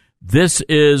monstrous, this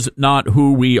is not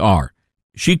who we are.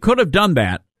 She could have done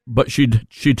that, but she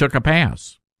took a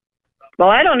pass. Well,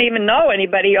 I don't even know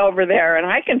anybody over there, and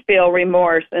I can feel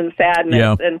remorse and sadness.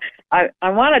 Yeah. And I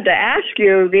wanted to ask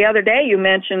you, the other day you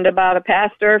mentioned about a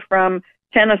pastor from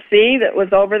Tennessee that was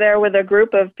over there with a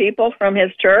group of people from his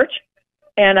church,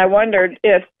 and I wondered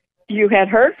if you had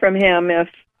heard from him, if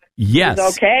yes.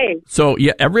 he's okay. So,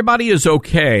 yeah, everybody is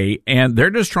okay, and they're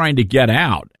just trying to get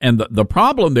out. And the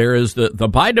problem there is that the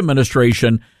Biden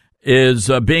administration is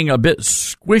being a bit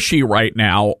squishy right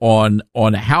now on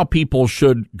how people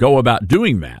should go about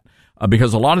doing that,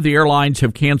 because a lot of the airlines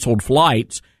have canceled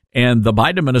flights, and the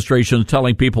Biden administration is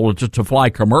telling people to fly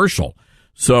commercial.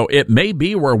 So it may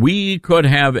be where we could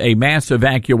have a mass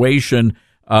evacuation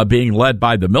being led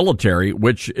by the military,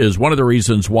 which is one of the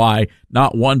reasons why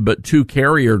not one but 2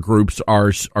 carrier groups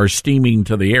are steaming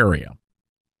to the area.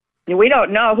 We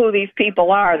don't know who these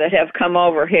people are that have come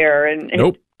over here, and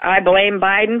nope. I blame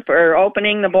Biden for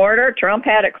opening the border. Trump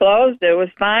had it closed. It was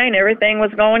fine. Everything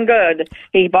was going good.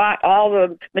 He bought all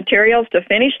the materials to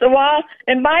finish the wall,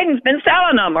 and Biden's been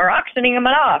selling them or auctioning them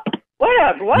off.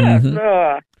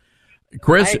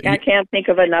 Chris, I can't think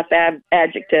of enough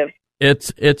adjectives.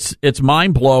 It's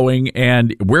mind blowing,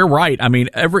 and we're right. I mean,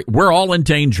 we're all in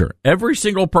danger. Every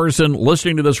single person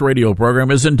listening to this radio program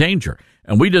is in danger,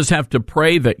 and we just have to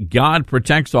pray that God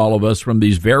protects all of us from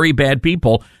these very bad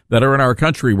people that are in our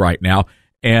country right now,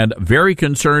 and very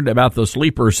concerned about the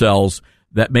sleeper cells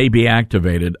that may be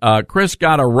activated. Chris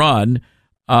got a run.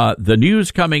 The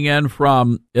news coming in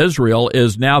from Israel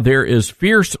is now there is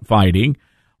fierce fighting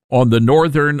on the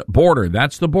northern border.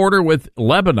 That's the border with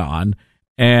Lebanon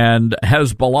and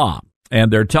Hezbollah,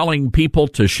 and they're telling people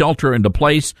to shelter into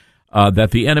place,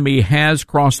 that the enemy has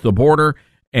crossed the border,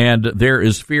 and there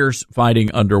is fierce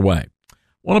fighting underway. I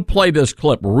want to play this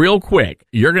clip real quick.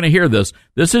 You're going to hear this.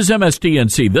 This is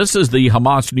MSDNC. This is the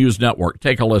Hamas News Network.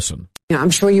 Take a listen. I'm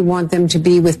sure you want them to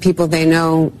be with people they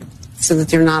know so that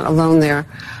they're not alone there.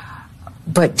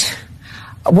 But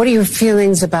what are your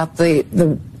feelings about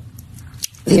the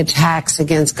attacks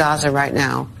against Gaza right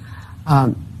now?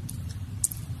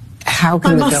 How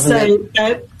can the government...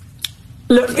 say,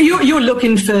 look, you're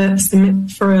looking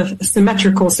for a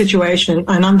symmetrical situation,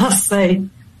 and I must say,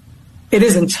 it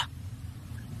isn't.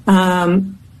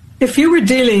 If you were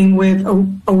dealing with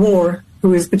a war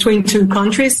who is between 2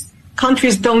 countries,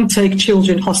 countries don't take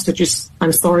children hostages.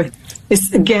 I'm sorry.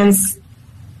 It's against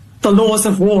the laws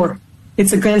of war.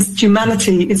 It's against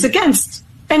humanity. It's against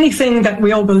anything that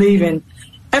we all believe in.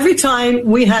 Every time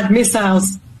we had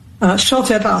missiles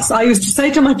shot at us, I used to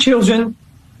say to my children,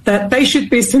 that they should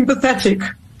be sympathetic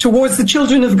towards the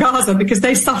children of Gaza because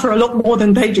they suffer a lot more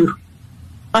than they do.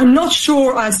 I'm not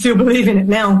sure I still believe in it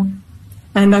now.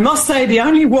 And I must say the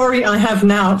only worry I have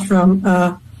now from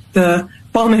the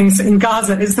bombings in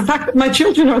Gaza is the fact that my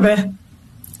children are there.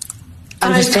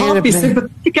 And I can't be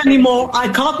sympathetic anymore. I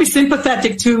can't be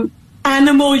sympathetic to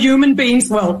animal human beings.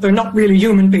 Well, they're not really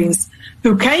human beings,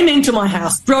 who came into my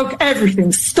house, broke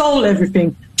everything, stole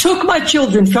everything, took my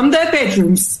children from their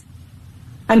bedrooms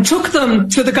and took them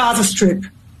to the Gaza Strip.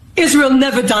 Israel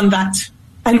never done that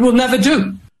and will never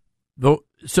do.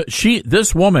 So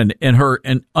this woman, in her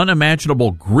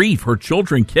unimaginable grief, her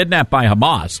children kidnapped by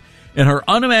Hamas, in her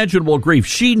unimaginable grief,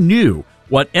 she knew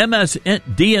what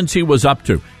MSDNC was up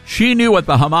to. She knew what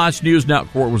the Hamas News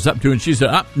Network was up to, and she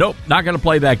said, nope, not going to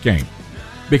play that game.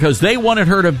 Because they wanted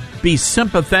her to be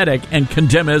sympathetic and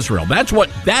condemn Israel. That's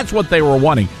what they were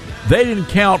wanting. They didn't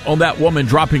count on that woman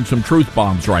dropping some truth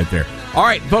bombs right there. All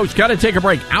right, folks, got to take a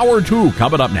break. Hour 2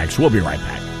 coming up next. We'll be right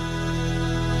back.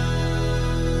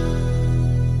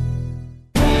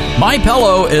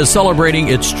 MyPillow is celebrating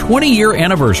its 20-year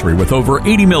anniversary with over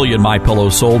 80 million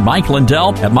MyPillows sold. Mike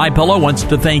Lindell at MyPillow wants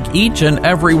to thank each and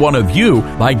every one of you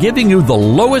by giving you the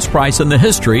lowest price in the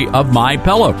history of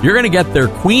MyPillow. You're going to get their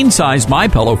queen-size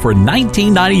MyPillow for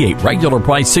 $19.98, regular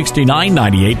price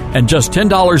 $69.98, and just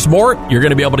 $10 more, you're going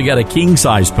to be able to get a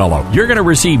king-size pillow. You're going to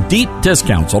receive deep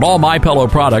discounts on all MyPillow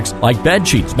products like bed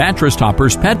sheets, mattress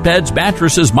toppers, pet beds,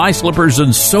 mattresses, my slippers,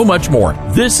 and so much more.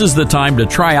 This is the time to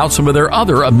try out some of their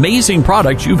other amazing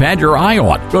products you've had your eye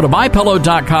on. Go to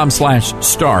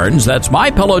mypillow.com/Starnes. That's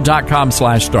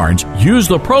mypillow.com/Starnes. Use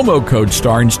the promo code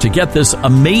Starnes to get this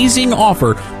amazing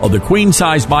offer of the queen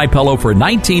size MyPillow for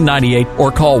 $19.98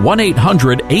 or call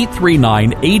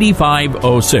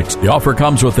 1-800-839-8506. The offer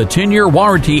comes with a 10-year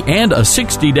warranty and a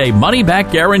 60-day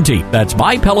money-back guarantee. That's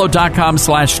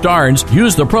mypillow.com/Starnes.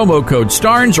 Use the promo code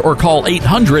Starnes or call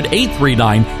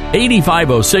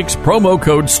 800-839-8506. Promo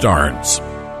code Starnes.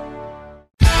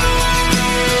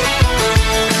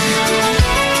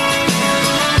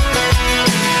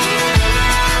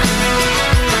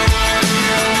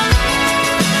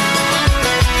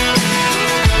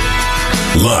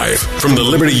 Live from the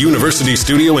Liberty University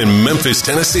studio in Memphis,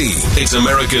 Tennessee, it's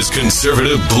America's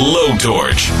conservative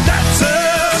blowtorch. That's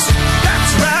us.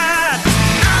 That's right.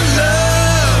 I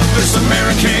love this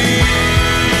American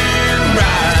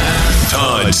ride.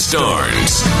 Todd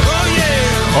Starnes.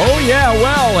 Oh, yeah.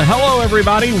 Well, hello,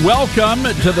 everybody. Welcome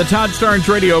to the Todd Starnes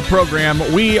radio program.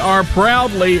 We are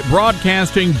proudly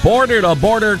broadcasting border to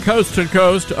border, coast to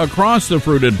coast, across the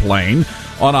fruited plain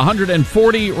on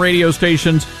 140 radio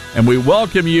stations, and we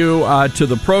welcome you to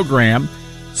the program.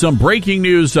 Some breaking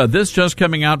news, this just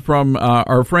coming out from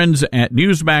our friends at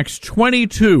Newsmax.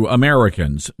 22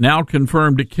 Americans now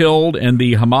confirmed killed in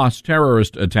the Hamas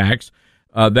terrorist attacks.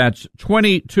 That's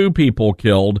 22 people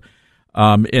killed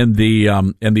in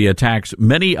the attacks.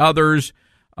 Many others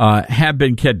have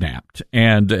been kidnapped,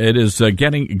 and it is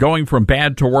going from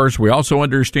bad to worse. We also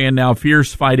understand now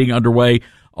fierce fighting underway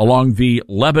along the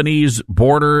Lebanese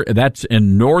border. That's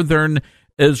in northern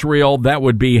Israel. That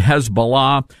would be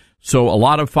Hezbollah. So a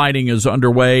lot of fighting is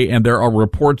underway, and there are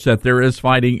reports that there is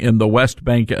fighting in the West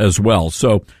Bank as well.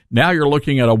 So now you're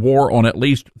looking at a war on at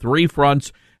least 3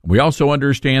 fronts. We also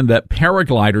understand that terrorist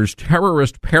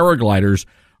paragliders,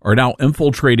 are now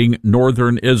infiltrating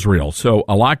northern Israel. So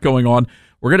a lot going on.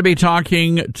 We're going to be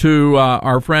talking to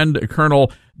our friend Colonel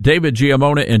David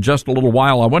Giammona in just a little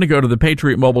while. I want to go to the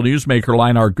Patriot Mobile Newsmaker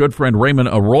line, our good friend Raymond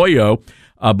Arroyo.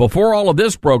 Before all of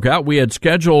this broke out, we had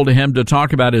scheduled him to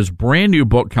talk about his brand new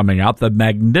book coming out, The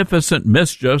Magnificent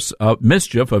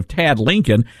Mischief of Tad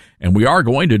Lincoln, and we are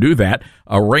going to do that.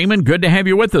 Raymond, good to have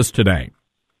you with us today.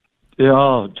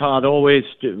 Oh, Todd, always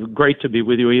great to be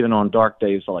with you, even on dark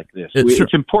days like this.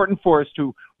 It's important for us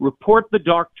to report the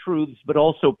dark truths, but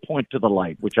also point to the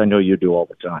light, which I know you do all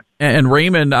the time. And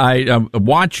Raymond, I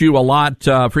watch you a lot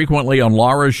frequently on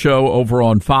Laura's show over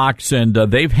on Fox, and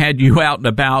they've had you out and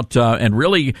about and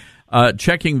really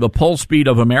checking the pulse beat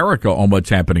of America on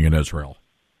what's happening in Israel.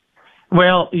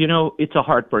 Well, it's a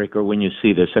heartbreaker when you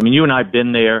see this. I mean, you and I have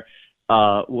been there.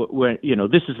 Where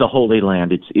this is the Holy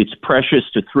Land. It's precious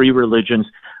to 3 religions,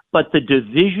 but the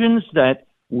divisions that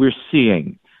we're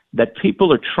seeing, that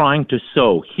people are trying to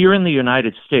sow here in the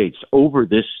United States over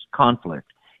this conflict,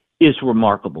 is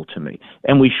remarkable to me,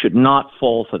 and we should not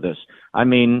fall for this. I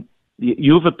mean,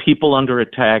 you have a people under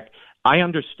attack. I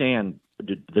understand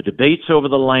the debates over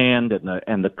the land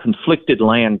and the conflicted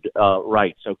land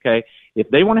rights. Okay, if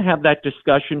they want to have that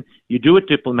discussion, you do it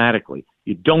diplomatically.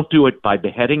 You don't do it by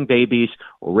beheading babies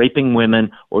or raping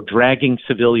women or dragging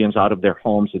civilians out of their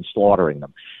homes and slaughtering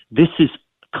them. This is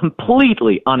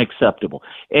completely unacceptable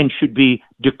and should be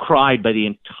decried by the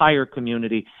entire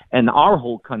community and our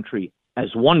whole country as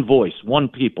one voice, one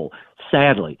people.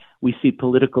 Sadly, we see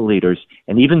political leaders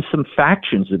and even some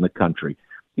factions in the country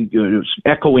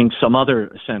echoing some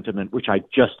other sentiment, which I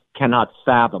just cannot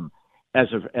fathom as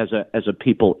a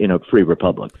people in a free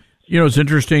republic. You know, it's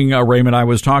interesting, Raymond. I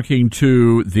was talking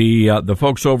to the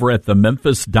folks over at the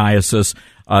Memphis Diocese.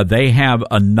 They have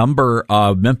a number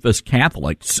of Memphis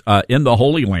Catholics in the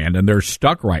Holy Land, and they're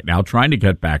stuck right now trying to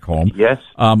get back home. Yes.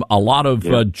 A lot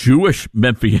of Jewish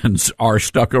Memphians are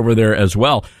stuck over there as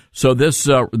well. So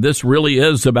this really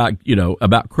is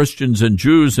about Christians and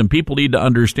Jews, and people need to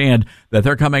understand that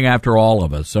they're coming after all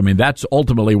of us. I mean, that's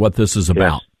ultimately what this is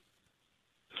about.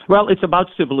 Yes. Well, it's about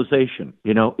civilization.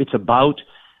 It's about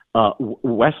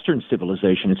Western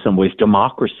civilization in some ways,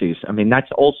 democracies. I mean, that's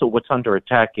also what's under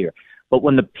attack here. But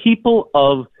when the people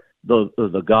of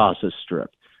the Gaza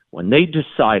Strip, when they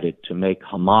decided to make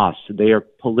Hamas their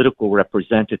political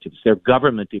representatives, their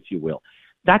government, if you will,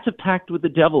 that's a pact with the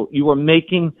devil. You are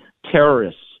making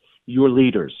terrorists your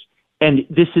leaders. And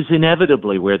this is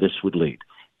inevitably where this would lead.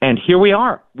 And here we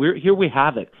are. Here we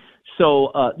have it.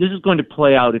 So this is going to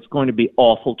play out. It's going to be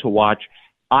awful to watch.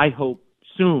 I hope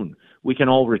soon we can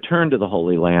all return to the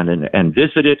Holy Land and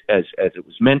visit it as it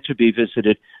was meant to be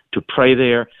visited, to pray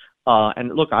there.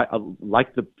 And look, I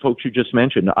like the folks you just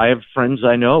mentioned. I have friends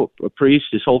I know, a priest,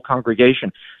 his whole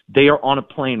congregation. They are on a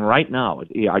plane right now.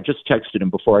 I just texted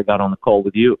him before I got on the call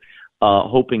with you,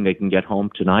 hoping they can get home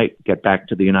tonight, get back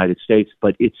to the United States.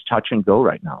 But it's touch and go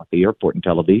right now at the airport in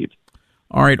Tel Aviv.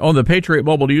 All right, on the Patriot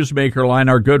Mobile Newsmaker line,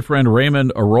 our good friend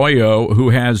Raymond Arroyo, who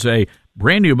has a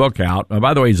brand new book out.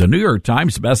 By the way, he's a New York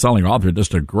Times bestselling author,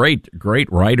 just a great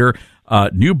writer.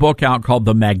 New book out called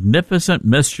The Magnificent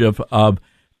Mischief of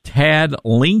Tad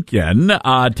Lincoln.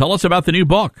 Tell us about the new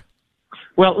book.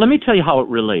 Well, let me tell you how it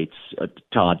relates,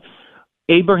 Todd.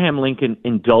 Abraham Lincoln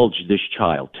indulged this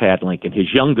child, Tad Lincoln,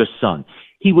 his youngest son.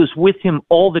 He was with him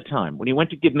all the time when he went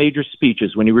to give major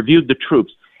speeches, when he reviewed the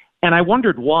troops. And I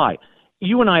wondered why.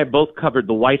 You and I have both covered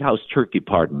the White House turkey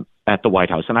pardon at the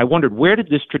White House, and I wondered, where did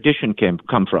this tradition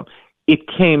come from? It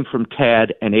came from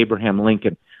Tad and Abraham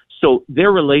Lincoln. So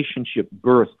their relationship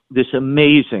birthed this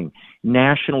amazing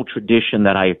national tradition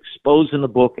that I expose in the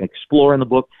book, explore in the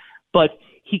book. But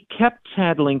he kept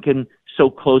Tad Lincoln so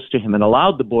close to him and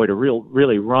allowed the boy to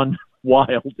really run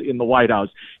wild in the White House.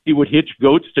 He would hitch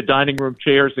goats to dining room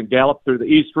chairs and gallop through the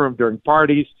East Room during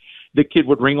parties. The kid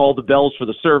would ring all the bells for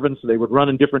the servants. They would run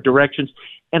in different directions.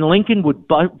 And Lincoln would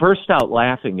burst out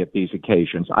laughing at these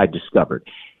occasions, I discovered.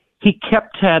 He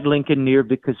kept Tad Lincoln near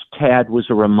because Tad was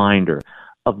a reminder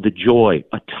of the joy,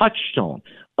 a touchstone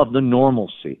of the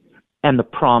normalcy and the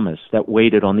promise that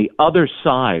waited on the other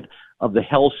side of the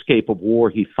hellscape of war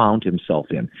he found himself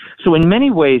in. So in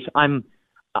many ways,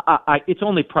 it's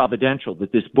only providential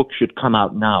that this book should come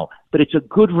out now, but it's a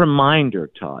good reminder,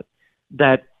 Todd,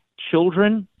 that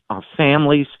children, our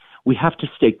families, we have to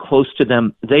stay close to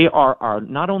them. They are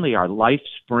not only our life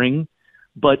spring,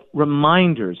 but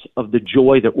reminders of the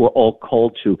joy that we're all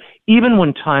called to, even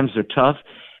when times are tough.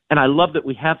 And I love that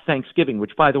we have Thanksgiving,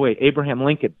 which, by the way, Abraham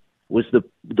Lincoln was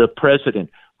the president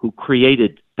who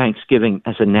created Thanksgiving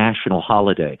as a national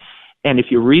holiday. And if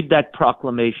you read that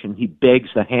proclamation, he begs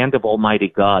the hand of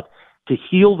Almighty God to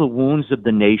heal the wounds of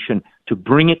the nation, to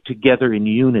bring it together in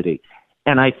unity.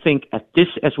 And I think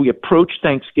as we approach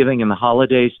Thanksgiving and the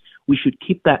holidays, we should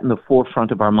keep that in the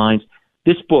forefront of our minds.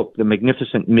 This book, The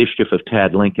Magnificent Mischief of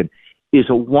Tad Lincoln, is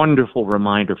a wonderful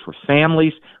reminder for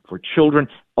families, for children,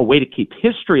 a way to keep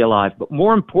history alive, but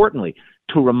more importantly,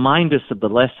 to remind us of the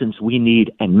lessons we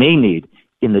need and may need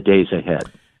in the days ahead.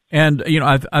 And,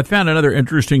 I've found another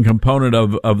interesting component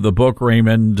of the book,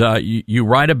 Raymond. You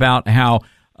write about how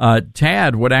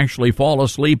Tad would actually fall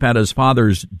asleep at his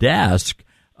father's desk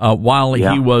while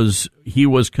he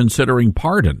was considering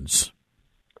pardons.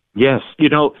 Yes.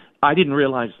 I didn't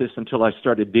realize this until I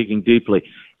started digging deeply.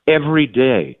 Every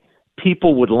day,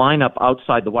 people would line up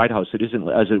outside the White House. It isn't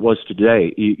as it was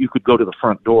today. You could go to the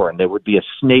front door, and there would be a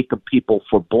snake of people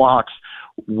for blocks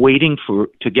waiting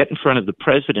to get in front of the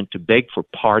president to beg for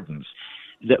pardons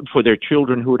for their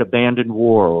children who had abandoned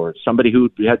war or somebody who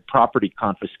had property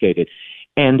confiscated.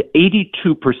 And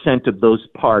 82% of those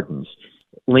pardons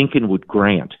Lincoln would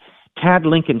grant. Tad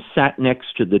Lincoln sat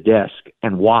next to the desk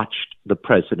and watched the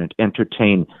president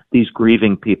entertain these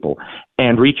grieving people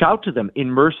and reach out to them in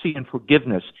mercy and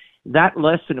forgiveness. That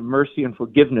lesson of mercy and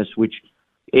forgiveness, which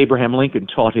Abraham Lincoln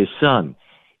taught his son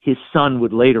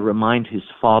would later remind his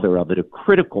father of at a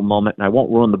critical moment. And I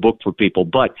won't ruin the book for people,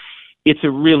 but it's a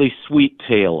really sweet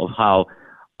tale of how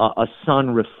a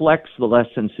son reflects the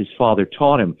lessons his father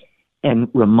taught him and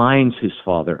reminds his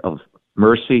father of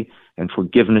mercy and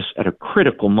forgiveness at a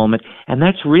critical moment. And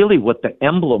that's really what the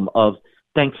emblem of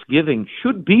Thanksgiving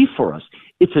should be for us.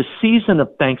 It's a season of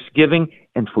thanksgiving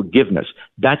and forgiveness.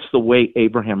 That's the way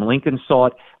Abraham Lincoln saw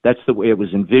it. That's the way it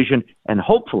was envisioned. And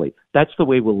hopefully that's the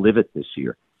way we'll live it this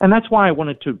year. And that's why I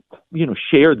wanted to,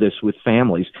 share this with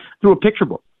families through a picture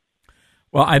book.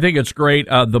 Well, I think it's great.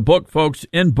 The book, folks,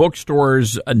 in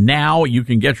bookstores now. You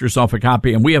can get yourself a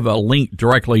copy, and we have a link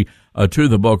directly to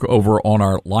the book over on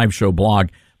our live show blog,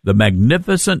 The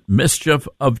Magnificent Mischief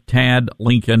of Tad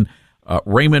Lincoln.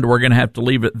 Raymond, we're going to have to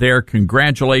leave it there.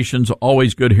 Congratulations.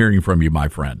 Always good hearing from you, my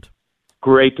friend.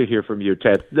 Great to hear from you,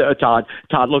 Ted. Todd,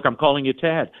 look, I'm calling you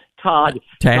Tad. Todd,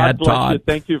 God bless Todd. you.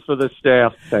 Thank you for the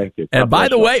staff. Thank you. And by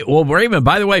the way, Raymond,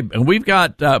 we've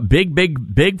got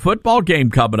big football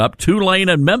game coming up, Tulane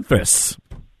and Memphis.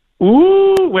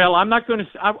 Ooh, well, I'm not going to.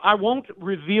 I won't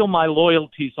reveal my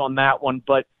loyalties on that one,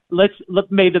 but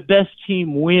may the best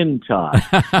team win, Todd.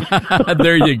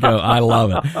 There you go. I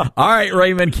love it. All right,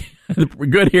 Raymond.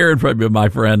 Good hearing from you, my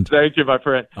friend. Thank you, my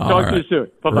friend. Talk to you soon.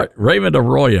 Bye-bye. Raymond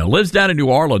Arroyo lives down in New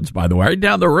Orleans, by the way, right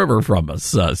down the river from us.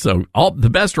 So all the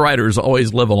best writers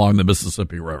always live along the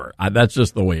Mississippi River. That's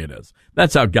just the way it is.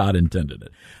 That's how God intended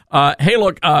it. Hey,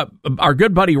 look, our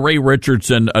good buddy Ray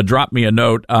Richardson dropped me a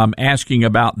note asking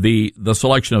about the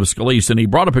selection of Scalise, and he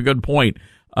brought up a good point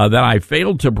that I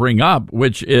failed to bring up,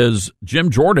 which is Jim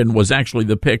Jordan was actually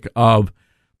the pick of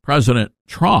President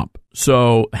Trump.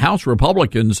 So House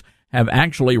Republicans have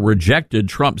actually rejected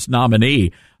Trump's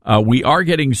nominee. We are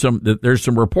getting there's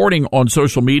some reporting on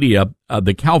social media,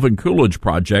 the Calvin Coolidge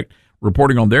Project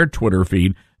reporting on their Twitter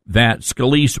feed that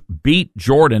Scalise beat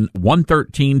Jordan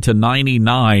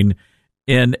 113-99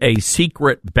 in a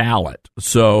secret ballot.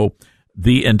 So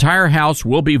the entire House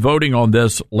will be voting on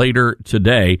this later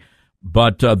today.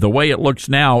 But the way it looks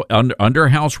now, under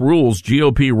House rules,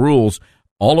 GOP rules,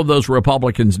 all of those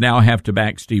Republicans now have to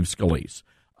back Steve Scalise.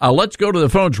 Let's go to the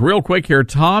phones real quick here.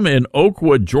 Tom in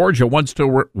Oakwood, Georgia, wants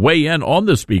to weigh in on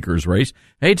the speaker's race.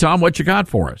 Hey, Tom, what you got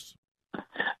for us?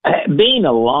 Being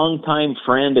a longtime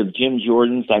friend of Jim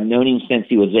Jordan's, I've known him since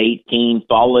he was 18,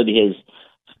 followed his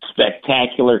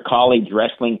spectacular college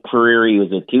wrestling career. He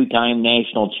was a two-time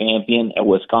national champion at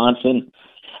Wisconsin.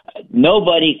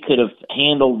 Nobody could have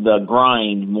handled the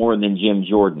grind more than Jim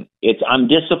Jordan. I'm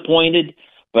disappointed,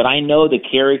 but I know the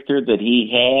character that he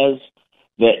has,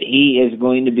 that he is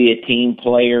going to be a team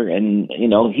player, and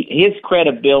his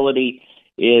credibility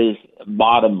is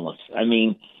bottomless. I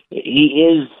mean, he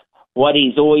is what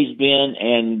he's always been,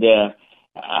 and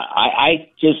I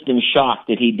just am shocked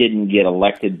that he didn't get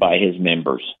elected by his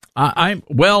members.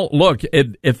 Look,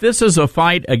 if this is a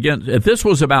fight if this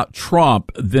was about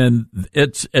Trump, then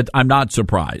I'm not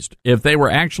surprised. If they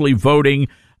were actually voting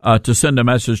to send a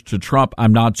message to Trump,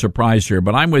 I'm not surprised here.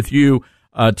 But I'm with you,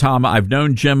 Tom. I've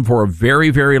known Jim for a very,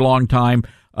 very long time.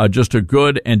 Just a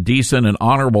good and decent and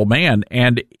honorable man.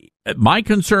 And my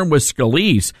concern with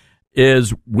Scalise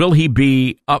is, will he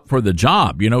be up for the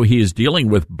job? He is dealing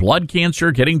with blood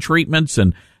cancer, getting treatments,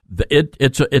 and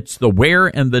it's the wear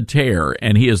and the tear,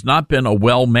 and he has not been a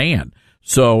well man.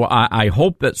 So I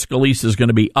hope that Scalise is going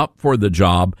to be up for the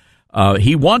job.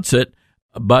 He wants it,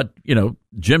 but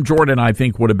Jim Jordan, I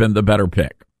think, would have been the better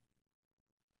pick.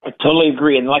 I totally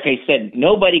agree, and like I said,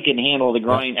 nobody can handle the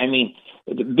grind. I mean,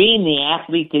 being the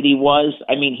athlete that he was,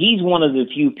 he's one of the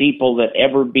few people that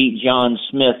ever beat John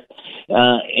Smith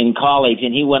in college,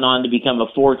 and he went on to become a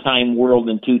 4-time world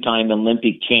and 2-time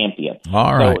Olympic champion.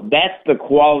 All right. So that's the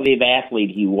quality of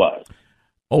athlete he was.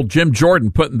 Old Jim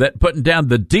Jordan putting down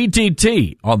the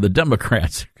DDT on the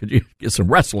Democrats. Could you get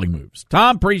some wrestling moves?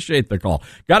 Tom, appreciate the call.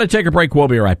 Got to take a break. We'll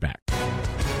be right back.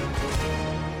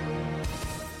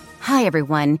 Hi,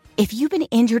 everyone. If you've been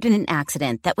injured in an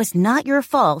accident that was not your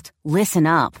fault, listen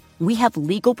up. We have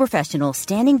legal professionals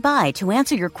standing by to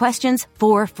answer your questions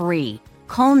for free.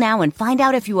 Call now and find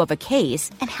out if you have a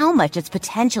case and how much it's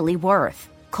potentially worth.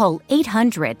 Call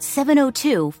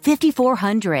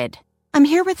 800-702-5400. I'm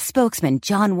here with spokesman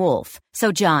John Wolf.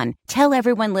 So, John, tell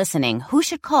everyone listening who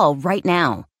should call right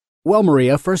now. Well,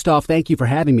 Maria, first off, thank you for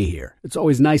having me here. It's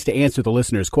always nice to answer the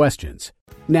listeners' questions.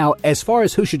 Now, as far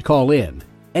as who should call in,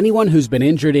 anyone who's been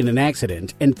injured in an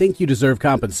accident and think you deserve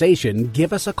compensation,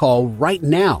 give us a call right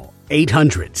now.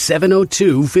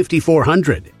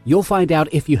 800-702-5400. You'll find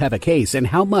out if you have a case and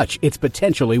how much it's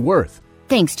potentially worth.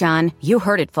 Thanks, John. You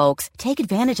heard it, folks. Take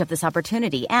advantage of this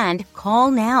opportunity and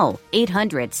call now.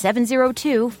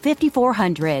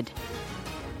 800-702-5400.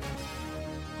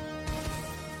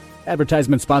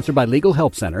 Advertisement sponsored by Legal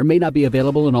Help Center. May not be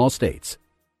available in all states.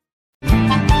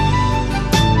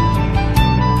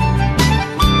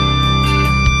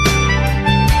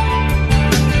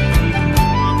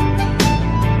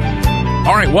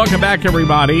 All right, welcome back,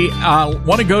 everybody.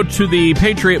 Want to go to the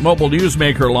Patriot Mobile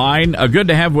Newsmaker line. Good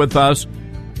to have with us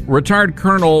retired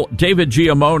Colonel David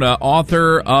Giammona,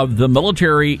 author of The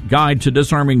Military Guide to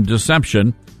Disarming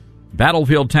Deception,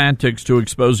 Battlefield Tactics to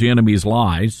Expose the Enemy's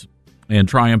Lies and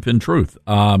Triumph in Truth.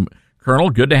 Colonel,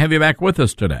 good to have you back with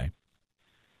us today.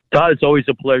 Todd, it's always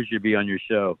a pleasure to be on your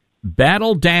show.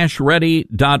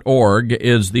 Battle-ready.org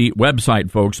is the website,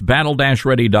 folks,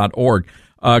 battle-ready.org.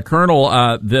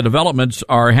 Colonel, the developments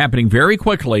are happening very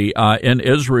quickly in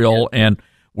Israel, and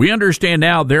we understand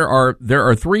now there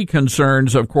are three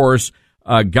concerns, of course,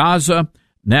 Gaza.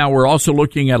 Now we're also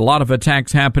looking at a lot of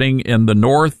attacks happening in the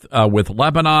north with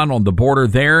Lebanon on the border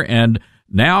there, and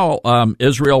now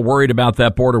Israel worried about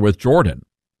that border with Jordan.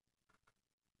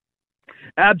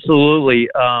 Absolutely.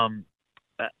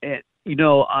 You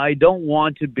know, I don't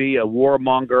want to be a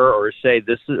warmonger or say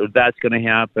that's going to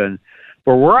happen.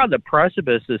 But we're on the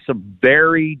precipice of some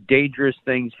very dangerous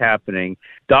things happening.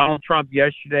 Donald Trump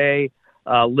yesterday,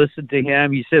 listened to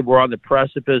him. He said we're on the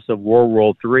precipice of World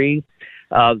War III.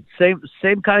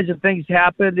 Same kinds of things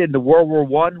happened in the World War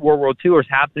I. World War II is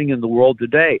happening in the world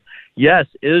today. Yes,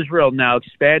 Israel now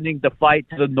expanding the fight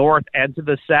to the north and to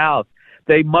the south.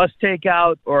 They must take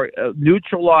out or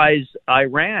neutralize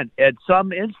Iran at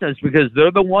some instance because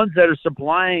they're the ones that are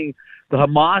supplying the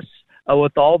Hamas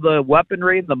with all the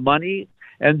weaponry and the money.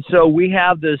 And so we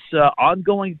have this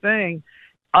ongoing thing.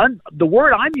 The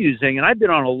word I'm using, and I've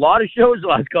been on a lot of shows the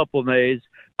last couple of days,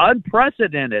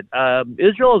 unprecedented.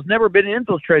 Israel has never been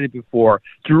infiltrated before.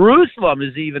 Jerusalem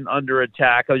is even under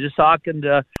attack. I was just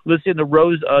listening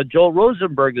to Joel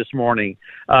Rosenberg this morning.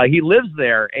 He lives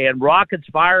there, and rockets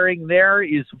firing there.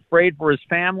 He's afraid for his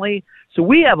family. So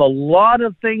we have a lot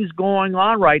of things going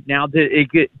on right now that it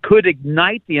could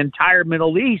ignite the entire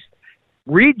Middle East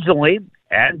regionally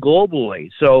and globally.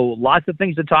 So lots of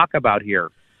things to talk about here.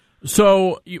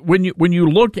 So when you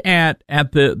look at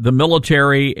the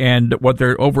military and what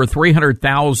they're over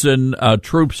 300,000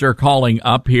 troops are calling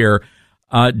up here,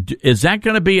 is that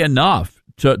going to be enough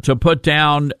to put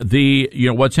down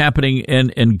what's happening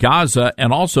in Gaza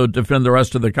and also defend the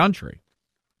rest of the country?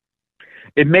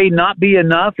 It may not be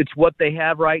enough. It's what they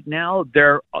have right now.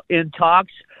 They're in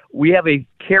talks. We have a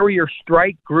carrier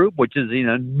strike group, which is an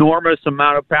enormous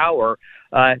amount of power,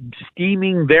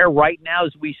 steaming there right now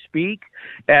as we speak.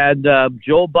 And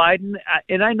Joe Biden,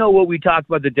 and I know what we talk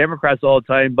about the Democrats all the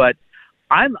time, but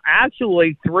I'm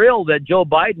actually thrilled that Joe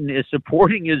Biden is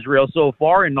supporting Israel so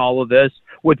far in all of this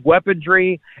with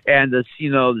weaponry and the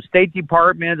State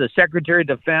Department, the Secretary of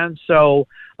Defense. So,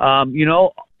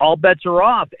 all bets are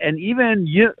off. And even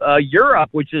Europe,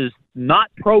 which is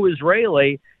not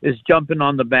pro-Israeli, is jumping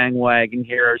on the bandwagon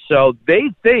here. So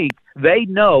they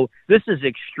know this is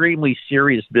extremely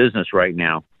serious business right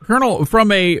now. Colonel,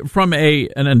 from an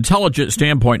intelligence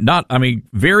standpoint,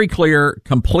 very clear,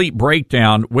 complete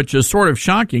breakdown, which is sort of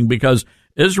shocking because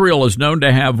Israel is known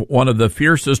to have one of the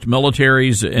fiercest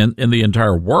militaries in the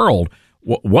entire world.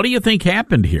 What do you think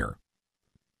happened here?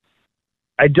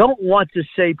 I don't want to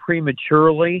say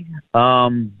prematurely,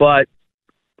 but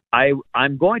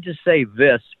I'm going to say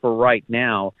this for right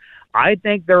now. I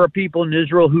think there are people in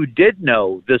Israel who did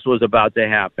know this was about to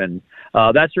happen.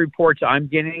 That's the reports I'm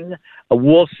getting.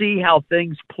 We'll see how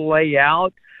things play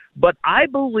out. But I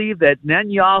believe that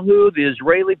Netanyahu, the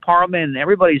Israeli parliament, and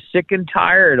everybody's sick and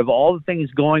tired of all the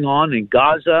things going on in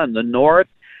Gaza and the north.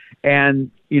 And,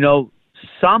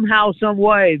 somehow, some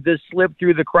way, this slipped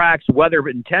through the cracks, whether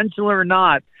intentional or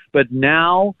not. But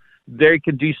now they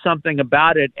can do something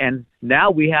about it. And now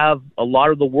we have a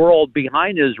lot of the world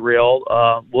behind Israel.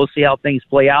 We'll see how things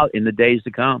play out in the days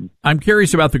to come. I'm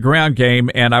curious about the ground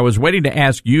game, and I was waiting to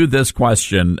ask you this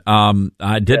question.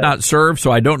 I did not serve,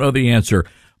 so I don't know the answer.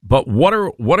 But what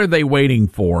are they waiting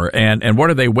for, and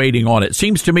what are they waiting on? It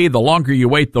seems to me the longer you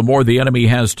wait, the more the enemy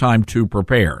has time to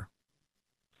prepare.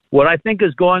 What I think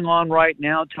is going on right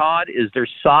now, Todd, is they're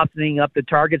softening up the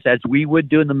targets as we would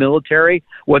do in the military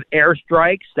with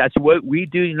airstrikes. That's what we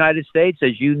do in the United States,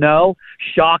 as you know,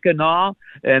 shock and awe,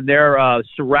 and they're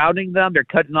surrounding them. They're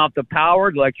cutting off the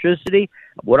power, the electricity.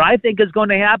 What I think is going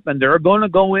to happen, they're going to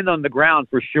go in on the ground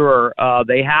for sure.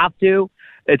 They have to.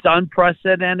 It's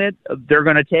unprecedented. They're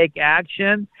going to take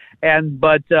action.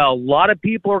 But a lot of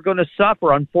people are going to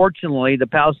suffer. Unfortunately, the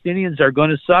Palestinians are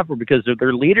going to suffer because of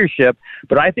their leadership.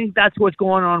 But I think that's what's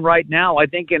going on right now. I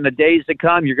think in the days to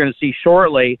come, you're going to see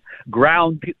shortly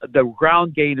the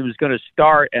ground game is going to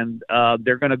start, and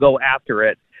they're going to go after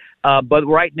it. But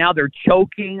right now, they're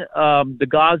choking the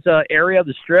Gaza area,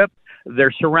 the Strip.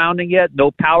 They're surrounding it. No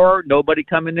power, nobody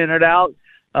coming in and out.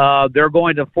 they're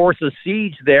going to force a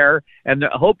siege there, and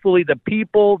hopefully the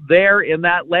people there in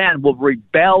that land will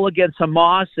rebel against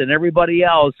Hamas and everybody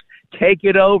else, take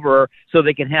it over so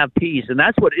they can have peace. And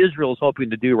that's what Israel's hoping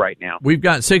to do right now. We've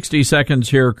got 60 seconds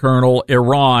here, Colonel.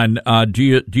 Iran, do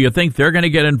you think they're going to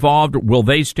get involved? Will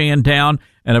they stand down?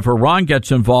 And if Iran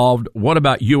gets involved, what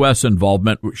about U.S.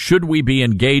 involvement? Should we be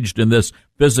engaged in this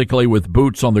physically with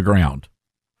boots on the ground?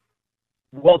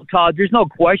 Well, Todd, there's no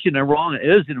question Iran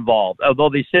is involved, although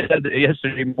they said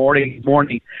yesterday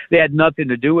morning they had nothing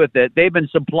to do with it. They've been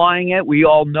supplying it. We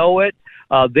all know it.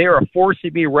 They are a force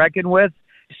to be reckoned with.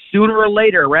 Sooner or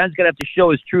later, Iran's going to have to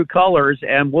show his true colors,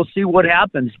 and we'll see what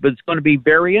happens. But it's going to be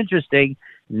very interesting.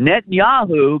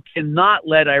 Netanyahu cannot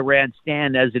let Iran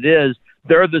stand as it is.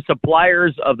 They're the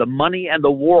suppliers of the money and the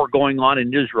war going on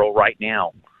in Israel right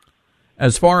now.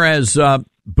 As far as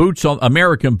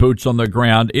American boots on the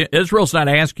ground, Israel's not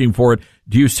asking for it.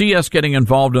 Do you see us getting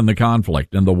involved in the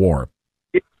conflict, in the war?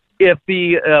 If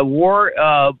the war,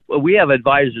 we have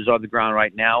advisors on the ground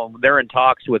right now. They're in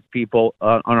talks with people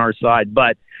on our side.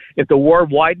 But if the war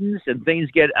widens and things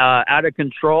get out of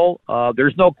control,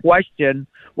 there's no question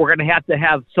we're going to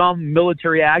have some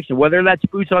military action, whether that's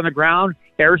boots on the ground,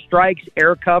 airstrikes,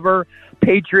 air cover,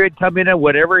 Patriot coming in,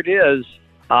 whatever it is.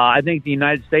 I think the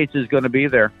United States is going to be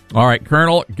there. All right,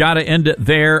 Colonel, got to end it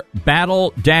there.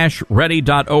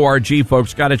 Battle-ready.org,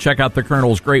 folks. Got to check out the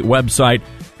Colonel's great website.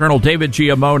 Colonel David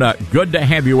Giammona, good to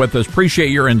have you with us.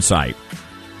 Appreciate your insight.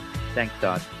 Thanks,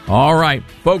 Todd. All right,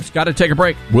 folks, got to take a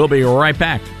break. We'll be right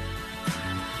back.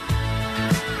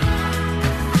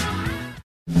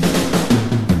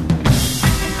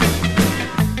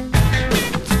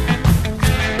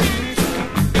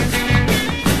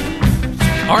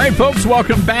 All right, folks,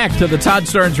 welcome back to the Todd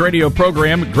Starnes radio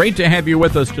program. Great to have you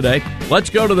with us today. Let's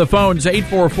go to the phones,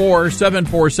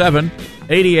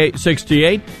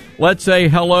 844-747-8868. Let's say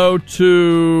hello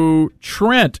to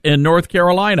Trent in North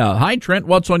Carolina. Hi, Trent.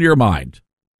 What's on your mind?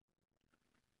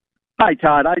 Hi,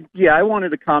 Todd. I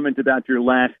wanted to comment about your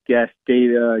last guest,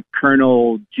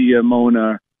 Colonel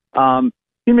Giammona.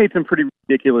 He made some pretty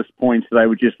ridiculous points that I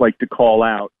would just like to call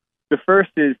out. The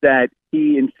first is that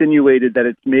he insinuated that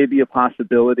it's maybe a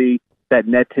possibility that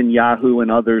Netanyahu and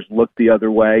others look the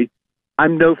other way.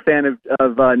 I'm no fan of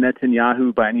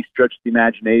Netanyahu by any stretch of the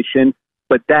imagination,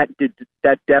 but that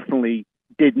definitely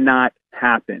did not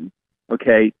happen.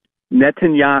 Okay,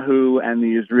 Netanyahu and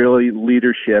the Israeli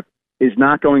leadership is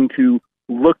not going to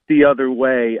look the other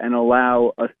way and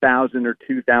allow 1,000 or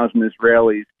 2,000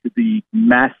 Israelis to be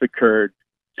massacred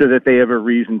so that they have a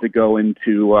reason to go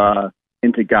into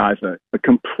Gaza. A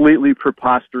completely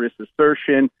preposterous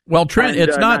assertion. Well, Trent,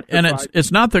 it's not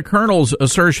the Colonel's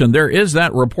assertion. There is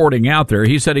that reporting out there.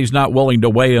 He said he's not willing to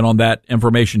weigh in on that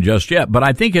information just yet. But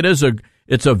I think it's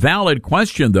a valid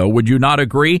question, though. Would you not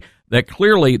agree that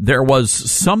clearly there was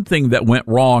something that went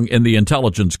wrong in the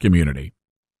intelligence community?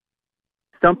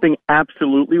 Something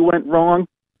absolutely went wrong,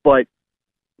 but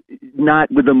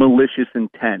not with a malicious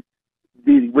intent.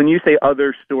 When you say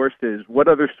other sources, what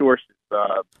other sources?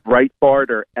 Breitbart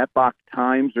or Epoch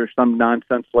Times or some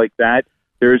nonsense like that?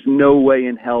 There's no way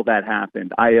in hell that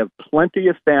happened. I have plenty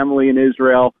of family in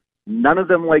Israel. None of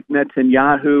them like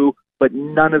Netanyahu, but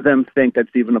none of them think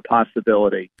that's even a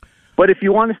possibility. But if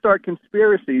you want to start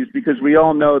conspiracies, because we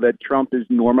all know that Trump is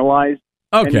normalized.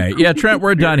 Okay, yeah, Trent,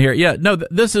 we're done here. Yeah, no,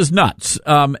 this is nuts.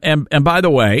 And by the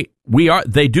way,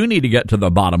 they do need to get to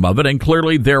the bottom of it, and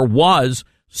clearly there was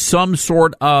some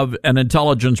sort of an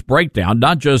intelligence breakdown,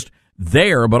 not just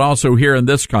there, but also here in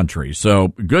this country. So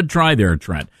good try there,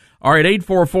 Trent. All right,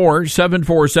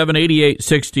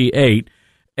 844-747-8868.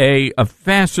 A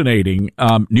fascinating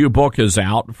new book is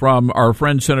out from our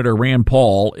friend Senator Rand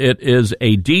Paul. It is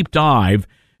a deep dive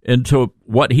into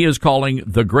what he is calling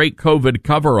the Great COVID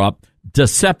Cover-Up.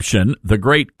 Deception, the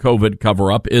Great COVID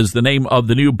Cover-Up, is the name of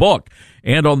the new book.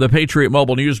 And on the Patriot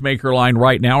Mobile Newsmaker line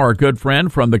right now, our good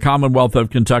friend from the Commonwealth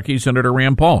of Kentucky, Senator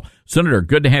Rand Paul. Senator,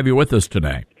 good to have you with us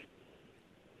today.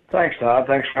 Thanks, Todd.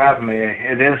 Thanks for having me.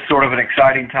 It is sort of an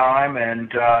exciting time,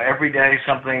 and every day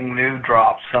something new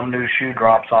drops, some new shoe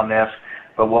drops on this.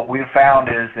 But what we've found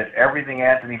is that everything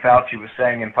Anthony Fauci was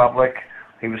saying in public,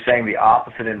 he was saying the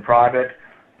opposite in private,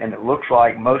 and it looks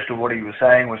like most of what he was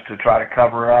saying was to try to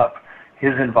cover up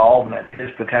his involvement, his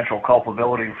potential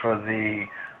culpability for the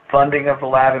funding of the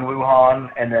lab in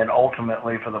Wuhan, and then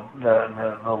ultimately for the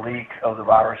leak of the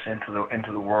virus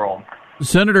into the world.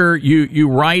 Senator, you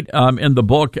write in the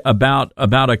book about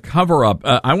a cover-up.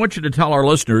 I want you to tell our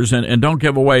listeners, and don't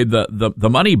give away the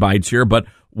money bites here, but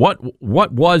what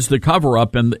was the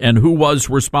cover-up and who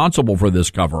was responsible for this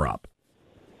cover-up?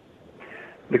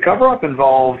 The cover-up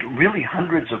involved really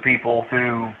hundreds of people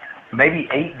through maybe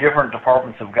 8 different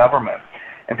departments of government.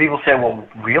 And people say, well,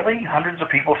 really? Hundreds of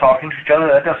people talking to each other?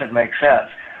 That doesn't make sense.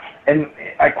 And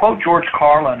I quote George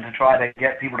Carlin to try to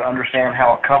get people to understand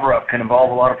how a cover-up can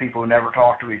involve a lot of people who never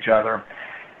talk to each other.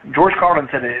 George Carlin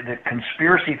said that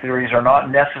conspiracy theories are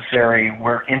not necessary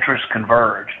where interests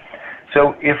converge.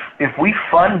 So if we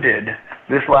funded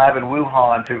this lab in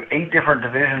Wuhan through 8 different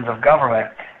divisions of government,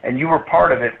 and you were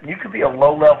part of it, you could be a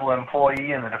low-level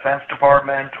employee in the Defense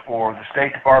Department or the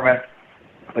State Department.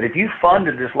 But if you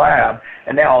funded this lab,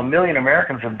 and now 1 million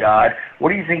Americans have died, what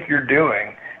do you think you're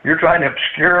doing? You're trying to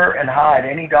obscure and hide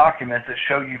any documents that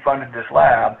show you funded this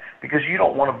lab because you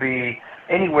don't want to be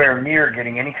anywhere near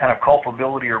getting any kind of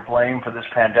culpability or blame for this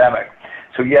pandemic.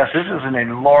 So yes, this is an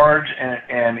enlarged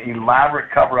and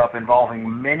elaborate cover-up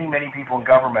involving many, many people in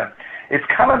government. It's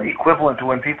kind of the equivalent to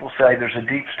when people say there's a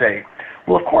deep state.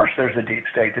 Well, of course there's a deep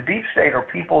state. The deep state are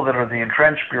people that are the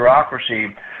entrenched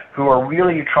bureaucracy who are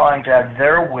really trying to have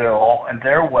their will and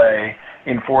their way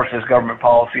enforced as government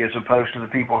policy as opposed to the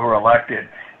people who are elected.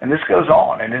 And this goes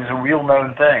on, and it is a real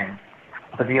known thing.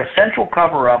 But the essential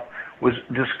cover-up was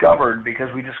discovered because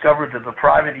we discovered that the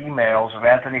private emails of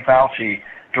Anthony Fauci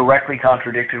directly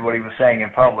contradicted what he was saying in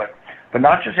public. But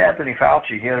not just Anthony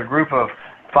Fauci. He had a group of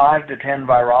 5 to 10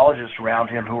 virologists around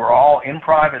him who were all in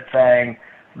private saying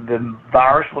the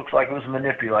virus looks like it was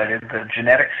manipulated, the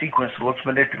genetic sequence looks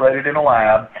manipulated in a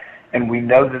lab, and we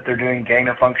know that they're doing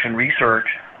gain-of-function research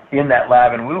in that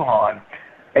lab in Wuhan.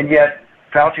 And yet,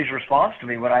 Fauci's response to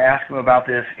me when I asked him about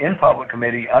this in public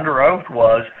committee under oath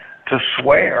was to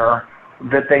swear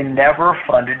that they never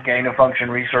funded gain-of-function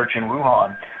research in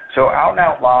Wuhan. So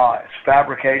out-and-out lies,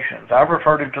 fabrications. I've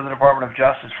referred him to the Department of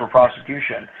Justice for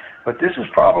prosecution, but this is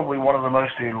probably one of the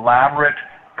most elaborate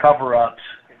cover-ups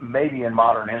maybe in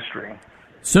modern history.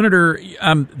 Senator,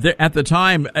 at the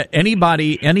time, any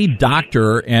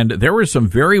doctor, and there were some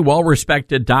very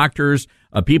well-respected doctors,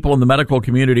 people in the medical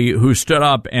community who stood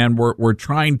up and were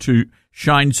trying to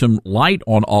shine some light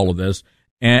on all of this,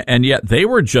 and yet they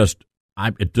were just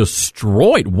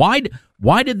destroyed.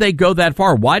 Why did they go that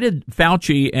far? Why did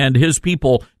Fauci and his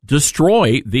people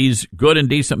destroy these good and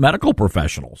decent medical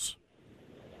professionals?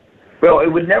 Well,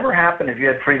 it would never happen if you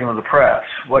had freedom of the press.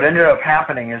 What ended up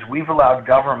happening is we've allowed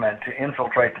government to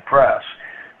infiltrate the press.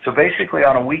 So basically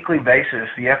on a weekly basis,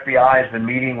 the FBI has been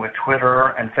meeting with Twitter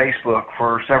and Facebook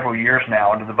for several years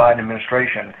now under the Biden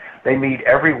administration. They meet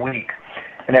every week.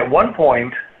 And at one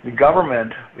point, the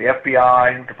government, the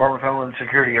FBI, Department of Homeland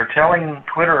Security, are telling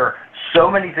Twitter so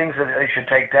many things that they should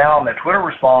take down that Twitter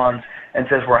responds and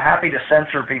says, we're happy to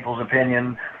censor people's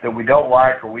opinion that we don't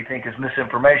like or we think is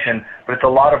misinformation, but it's a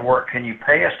lot of work. Can you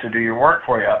pay us to do your work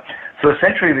for you? So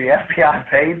essentially the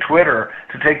FBI paid Twitter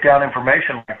to take down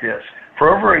information like this.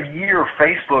 For over a year,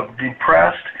 Facebook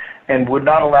depressed and would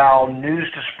not allow news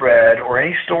to spread or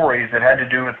any stories that had to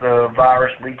do with the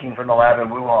virus leaking from the lab in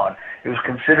Wuhan. It was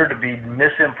considered to be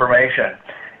misinformation.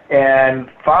 And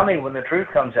finally, when the truth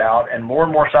comes out and more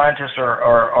scientists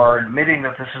are admitting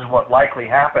that this is what likely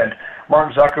happened,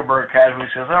 Mark Zuckerberg casually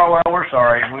says, oh, well, we're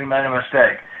sorry, we made a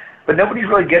mistake. But nobody's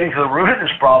really getting to the root of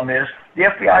this problem is the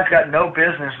FBI's got no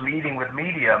business meeting with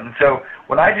media. And so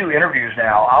when I do interviews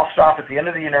now, I'll stop at the end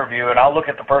of the interview and I'll look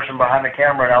at the person behind the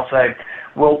camera and I'll say,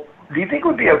 well, do you think it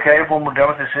would be okay if when we're done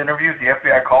with this interview, if the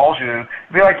FBI calls you,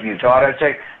 it'd be like you, Todd, I'd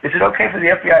say, is it okay for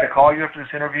the FBI to call you after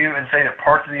this interview and say that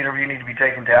parts of the interview need to be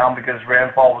taken down because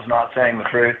Rand Paul was not saying the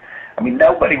truth? I mean,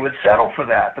 nobody would settle for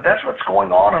that, but that's what's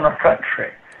going on in our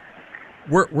country.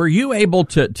 Were you able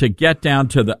to get down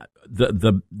to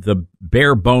the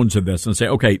bare bones of this and say,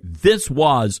 okay, this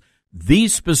was the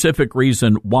specific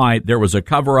reason why there was a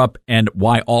cover-up and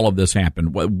why all of this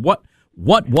happened? What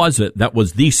was it that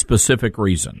was the specific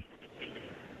reason?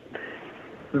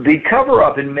 The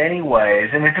cover-up in many ways,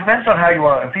 and it depends on how you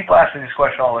want to, and people ask me this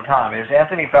question all the time, is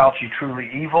Anthony Fauci truly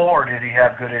evil or did he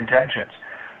have good intentions?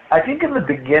 I think in the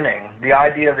beginning, the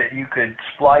idea that you could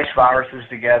splice viruses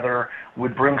together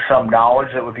would bring some knowledge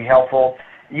that would be helpful.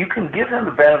 You can give him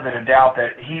the benefit of doubt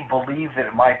that he believed that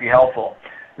it might be helpful.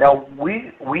 Now,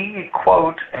 we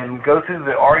quote and go through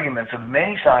the arguments of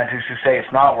many scientists who say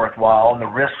it's not worthwhile and the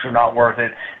risks are not worth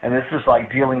it, and this is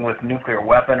like dealing with nuclear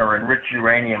weapon or enriched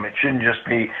uranium. It shouldn't just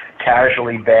be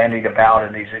casually bandied about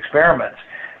in these experiments.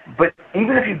 But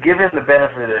even if you give him the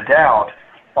benefit of the doubt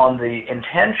on the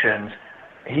intentions,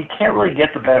 he can't really get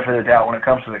the benefit of the doubt when it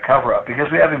comes to the cover-up because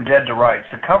we have him dead to rights.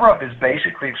 The cover-up is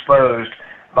basically exposed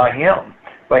by him,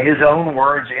 by his own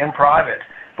words in private.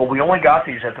 But we only got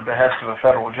these at the behest of a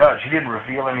federal judge. He didn't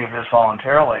reveal any of this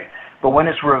voluntarily. But when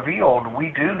it's revealed,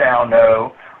 we do now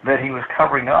know that he was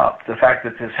covering up the fact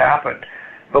that this happened.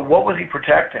 But what was he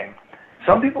protecting?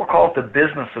 Some people call it the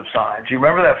business of science. You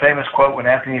remember that famous quote when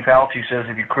Anthony Fauci says,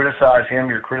 if you criticize him,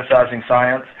 you're criticizing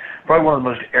science? Probably one of the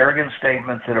most arrogant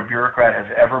statements that a bureaucrat has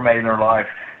ever made in their life,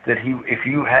 that if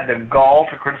you had the gall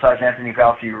to criticize Anthony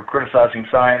Fauci, you were criticizing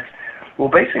science. Well,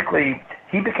 basically,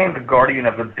 he became the guardian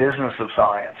of the business of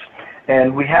science.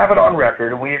 And we have it on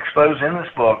record, and we expose in this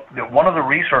book that one of the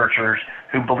researchers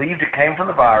who believed it came from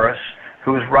the virus,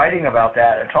 who was writing about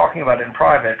that and talking about it in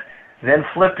private, then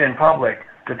flipped in public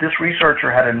that this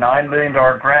researcher had a $9 million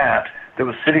grant that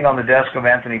was sitting on the desk of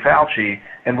Anthony Fauci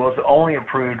and was only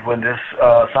approved when this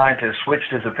scientist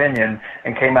switched his opinion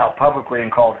and came out publicly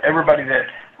and called everybody that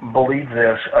believed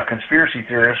this a conspiracy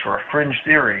theorist or a fringe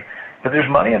theory. But there's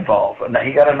money involved.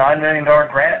 He got a $9 million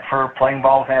grant for playing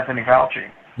ball with Anthony Fauci.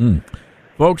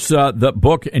 Folks, the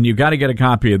book, and you've got to get a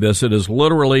copy of this, it is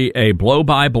literally a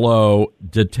blow-by-blow,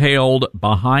 detailed,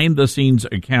 behind-the-scenes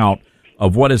account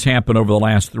of what has happened over the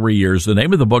last 3 years. The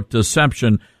name of the book,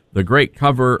 Deception, the Great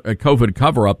COVID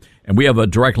Cover-Up, and we have a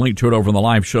direct link to it over on the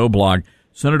live show blog.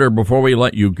 Senator, before we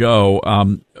let you go,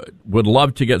 would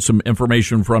love to get some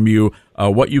information from you.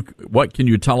 What can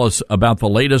you tell us about the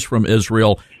latest from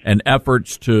Israel and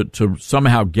efforts to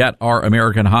somehow get our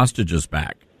American hostages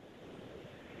back?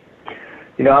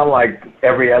 You know, I'm like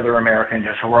every other American,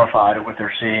 just horrified at what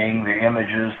they're seeing, the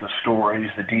images, the stories,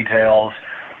 the details,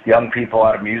 young people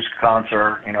at a music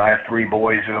concert. You know, I have 3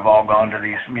 boys who have all gone to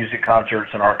these music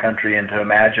concerts in our country, and to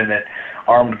imagine that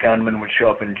armed gunmen would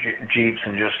show up in Jeeps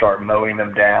and just start mowing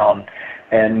them down.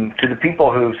 And to the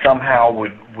people who somehow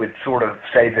would sort of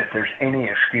say that there's any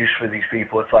excuse for these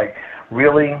people, it's like,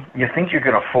 really? You think you're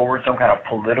going to forward some kind of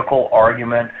political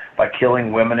argument by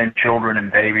killing women and children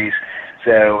and babies?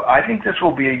 So I think this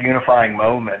will be a unifying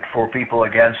moment for people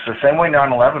against, the same way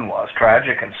 9/11 was,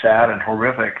 tragic and sad and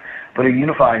horrific, but a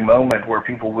unifying moment where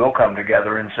people will come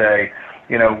together and say,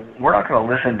 you know, we're not going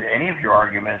to listen to any of your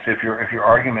arguments if your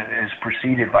argument is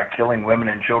preceded by killing women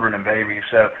and children and babies.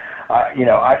 So, you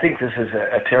know, I think this is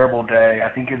a terrible day. I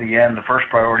think in the end, the first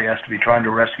priority has to be trying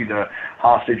to rescue the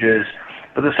hostages.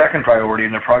 But the second priority,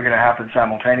 and they're probably going to happen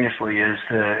simultaneously,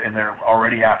 and they're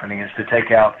already happening, is to take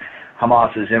out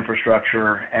Hamas's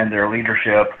infrastructure and their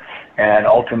leadership, and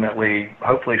ultimately,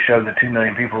 hopefully, show the 2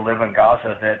 million people who live in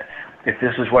Gaza that if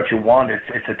this is what you want,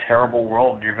 it's a terrible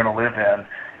world you're going to live in.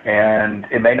 And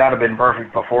it may not have been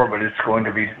perfect before, but it's going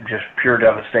to be just pure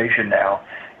devastation now.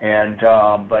 And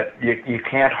but you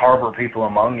can't harbor people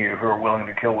among you who are willing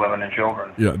to kill women and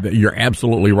children. Yeah, you're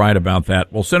absolutely right about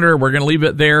that. Well, Senator, we're going to leave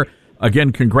it there.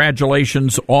 Again,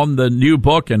 congratulations on the new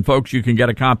book, and folks, you can get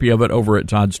a copy of it over at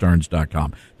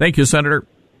ToddStarnes.com. Thank you, Senator.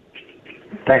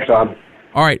 Thanks, Todd.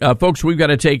 All right, folks, we've got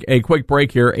to take a quick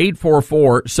break here.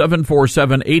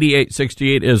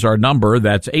 844-747-8868 is our number.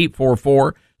 That's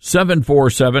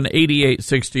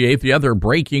 844-747-8868. The other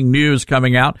breaking news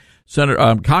coming out,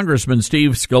 Congressman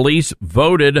Steve Scalise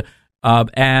voted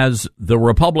as the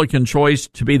Republican choice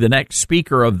to be the next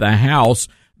Speaker of the House.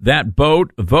 That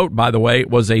vote, by the way,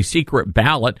 was a secret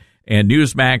ballot, and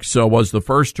Newsmax was the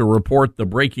first to report the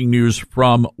breaking news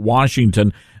from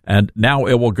Washington, and now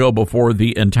it will go before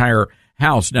the entire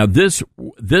House. Now, this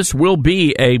will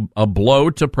be a blow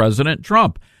to President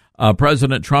Trump.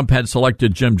 President Trump had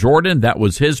selected Jim Jordan. That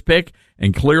was his pick,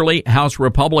 and clearly House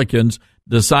Republicans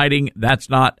deciding that's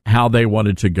not how they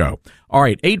wanted to go. All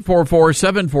right,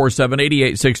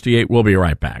 844-747-8868. We'll be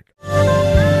right back.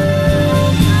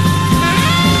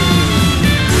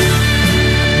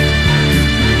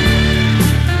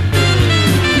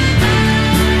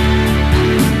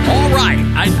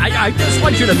 I just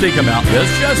want you to think about this.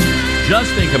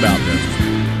 Just think about this.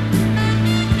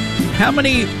 How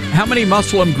many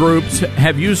Muslim groups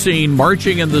have you seen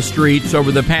marching in the streets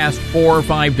over the past 4 or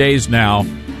 5 days now,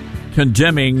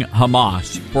 condemning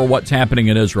Hamas for what's happening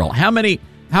in Israel? How many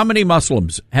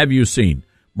Muslims have you seen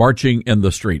marching in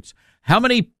the streets? How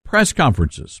many press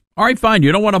conferences? All right, fine.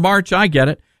 You don't want to march. I get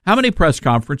it. How many press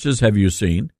conferences have you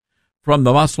seen from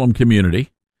the Muslim community?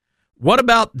 What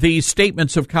about the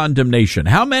statements of condemnation?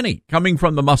 How many coming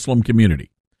from the Muslim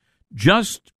community?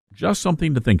 Just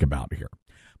something to think about here.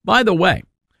 By the way,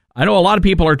 I know a lot of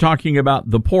people are talking about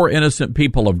the poor innocent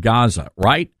people of Gaza,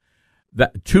 right?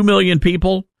 That 2 million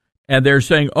people, and they're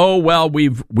saying, "Oh well,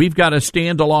 we've got to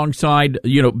stand alongside,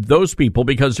 those people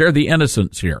because they're the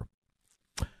innocents here."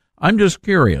 I'm just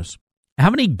curious, how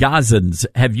many Gazans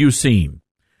have you seen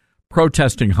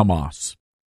protesting Hamas?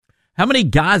 How many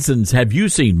Gazans have you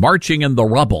seen marching in the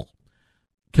rubble,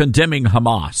 condemning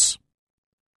Hamas?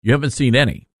 You haven't seen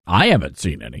any. I haven't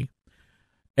seen any.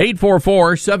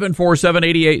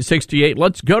 844-747-8868.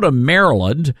 Let's go to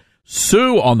Maryland.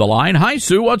 Sue on the line. Hi,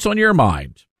 Sue. What's on your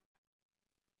mind?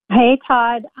 Hey,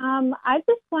 Todd. I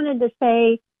just wanted to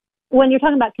say, when you're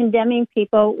talking about condemning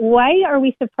people, why are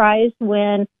we surprised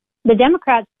when the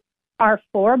Democrats are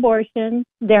for abortion?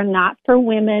 They're not for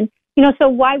women. So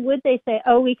why would they say,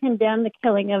 oh, we condemn the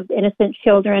killing of innocent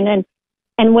children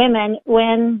and women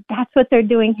when that's what they're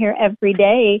doing here every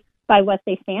day by what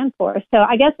they stand for? So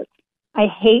I guess I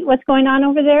hate what's going on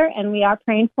over there, and we are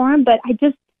praying for them, but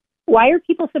why are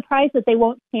people surprised that they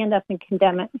won't stand up and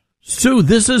condemn it? Sue,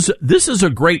 this is a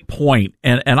great point,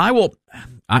 and I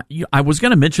was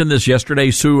going to mention this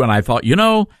yesterday, Sue, and I thought,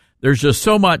 there's just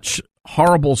so much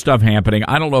horrible stuff happening.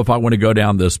 I don't know if I want to go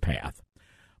down this path.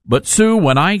 But Sue,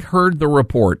 when I heard the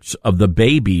reports of the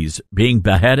babies being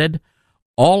beheaded,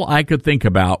 all I could think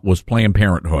about was Planned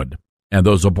Parenthood and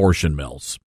those abortion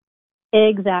mills.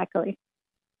 Exactly.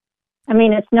 I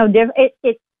mean, it's no different.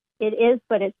 It is,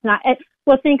 but it's not.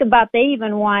 Well, think about, they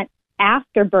even want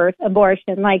after birth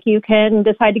abortion. Like, you can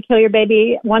decide to kill your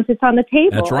baby once it's on the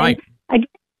table. That's right.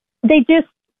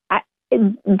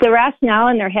 The rationale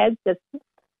in their heads,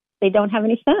 they don't have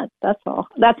any sense. That's all.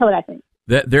 That's what I think.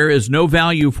 There is no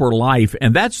value for life.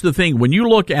 And that's the thing. When you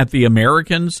look at the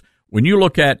Americans, when you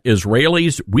look at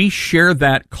Israelis, we share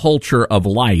that culture of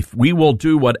life. We will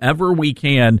do whatever we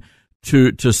can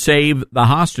to save the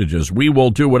hostages. We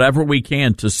will do whatever we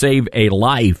can to save a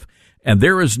life. And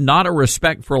there is not a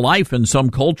respect for life in some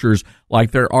cultures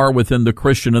like there are within the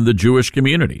Christian and the Jewish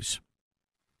communities.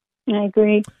 I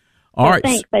agree. All right,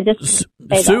 thanks.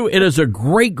 Sue, it is a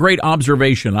great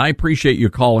observation. I appreciate you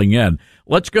calling in.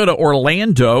 Let's go to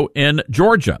Orlando in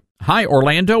Georgia. Hi,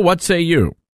 Orlando. What say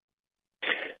you?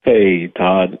 Hey,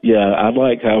 Todd. Yeah, I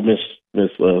like how Miss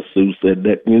Sue said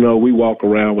that, we walk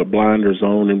around with blinders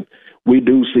on and we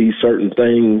do see certain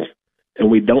things and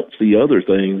we don't see other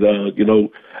things.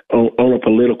 On a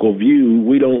political view,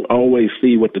 we don't always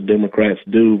see what the Democrats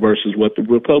do versus what the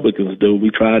Republicans do. We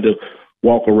try to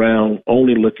walk around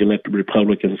only looking at the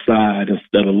Republican side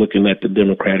instead of looking at the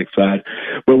Democratic side.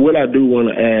 But what I do want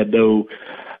to add, though,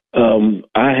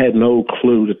 I had no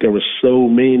clue that there were so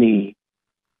many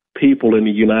people in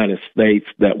the United States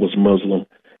that was Muslim.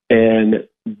 And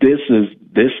this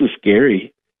is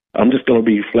scary. I'm just going to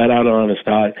be flat out honest,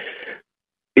 Todd.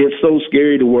 It's so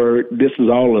scary to where this is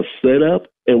all a setup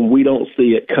and we don't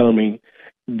see it coming.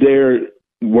 They're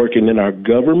working in our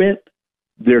government.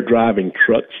 They're driving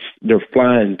trucks. They're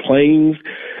flying planes.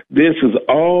 This is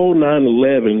all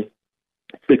 9/11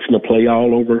 fixing to play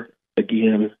all over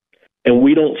again. And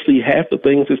we don't see half the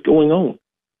things that's going on.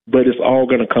 But it's all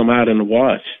going to come out in the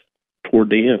wash toward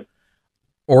the end.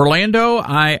 Orlando,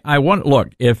 I want, look,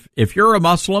 if you're a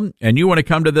Muslim and you want to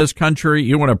come to this country,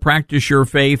 you want to practice your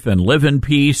faith and live in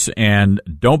peace and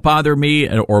don't bother me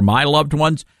or my loved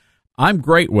ones, I'm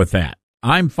great with that.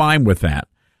 I'm fine with that.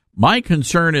 My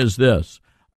concern is this.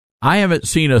 I haven't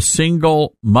seen a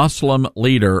single Muslim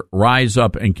leader rise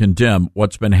up and condemn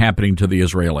what's been happening to the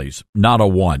Israelis. Not a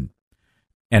one.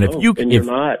 And if you're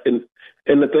not, and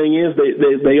the thing is,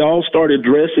 they all started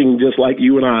dressing just like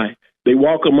you and I. They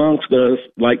walk amongst us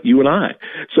like you and I.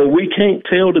 So we can't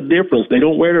tell the difference. They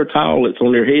don't wear their towelettes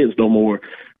on their heads no more,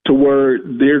 to where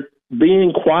they're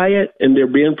being quiet and they're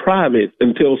being private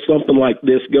until something like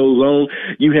this goes on.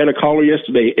 You had a caller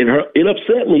yesterday, and it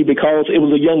upset me because it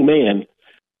was a young man.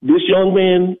 This young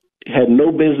man had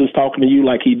no business talking to you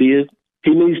like he did.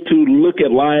 He needs to look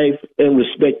at life and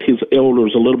respect his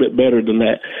elders a little bit better than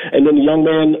that. And then the young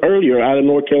man earlier out of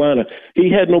North Carolina,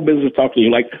 he had no business talking to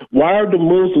you. Like, why are the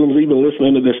Muslims even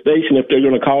listening to this station if they're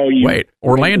going to call you? Wait,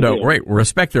 Orlando,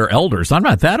 respect their elders. I'm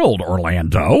not that old,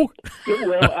 Orlando.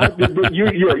 Well,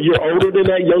 you're older than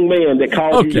that young man that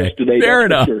called you yesterday. Fair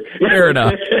enough. Sure. Fair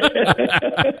enough.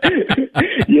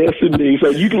 Yes, indeed. So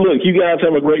you guys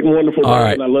have a great and wonderful day,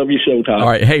 right. And I love your show, Tom. All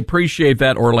right. Hey, appreciate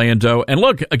that, Orlando. And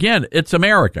look, again, it's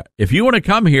America. If you want to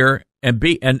come here and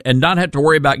be and not have to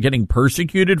worry about getting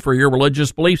persecuted for your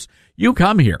religious beliefs, you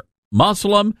come here.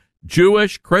 Muslim,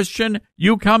 Jewish, Christian,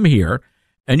 you come here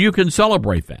and you can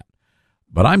celebrate that.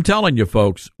 But I'm telling you,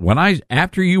 folks,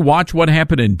 after you watch what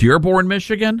happened in Dearborn,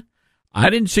 Michigan, I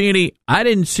didn't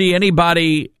see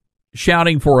anybody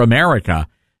shouting for America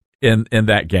in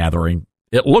that gathering.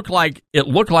 It looked like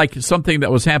something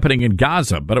that was happening in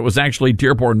Gaza, but it was actually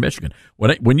Dearborn, Michigan.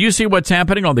 When you see what's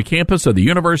happening on the campus of the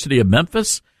University of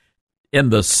Memphis in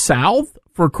the South,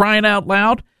 for crying out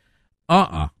loud,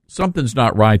 something's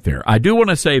not right there. I do want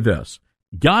to say this.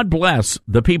 God bless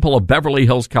the people of Beverly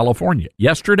Hills, California.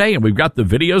 Yesterday, and we've got the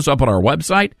videos up on our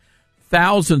website,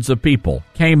 thousands of people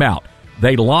came out.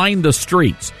 They lined the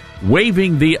streets,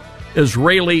 waving the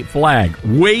Israeli flag,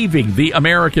 waving the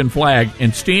American flag,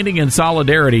 and standing in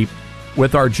solidarity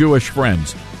with our Jewish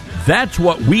friends. That's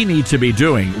what we need to be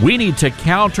doing. We need to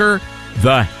counter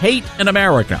the hate in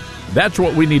America. That's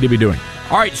what we need to be doing.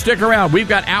 All right, stick around. We've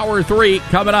got Hour 3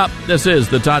 coming up. This is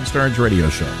the Todd Stearns Radio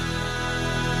Show.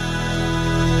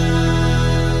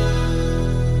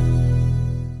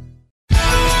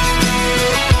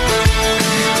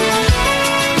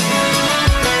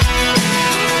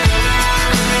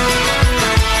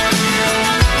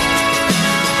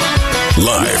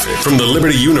 Live from the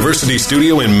Liberty University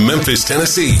studio in Memphis,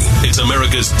 Tennessee, it's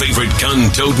America's favorite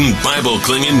gun-toting,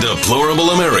 Bible-clinging,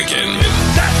 deplorable American.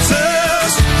 That's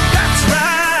us. That's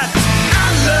right. I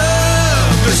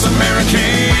love this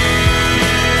American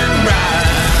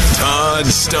ride. Todd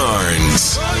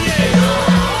Stearns. Oh, yeah.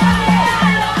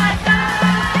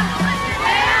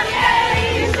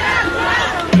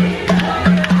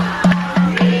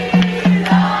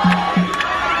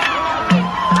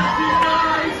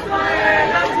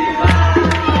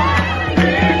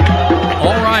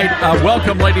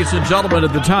 Welcome, ladies and gentlemen, to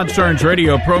the Todd Stearns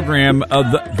radio program.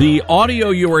 The audio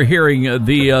you are hearing,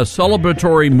 the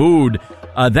celebratory mood,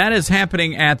 that is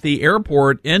happening at the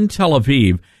airport in Tel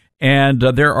Aviv. And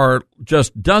there are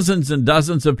just dozens and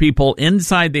dozens of people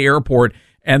inside the airport,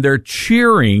 and they're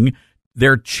cheering.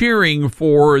 They're cheering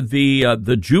for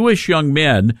the Jewish young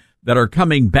men that are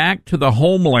coming back to the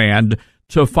homeland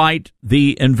to fight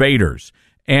the invaders.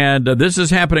 And this is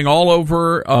happening all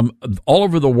over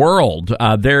the world.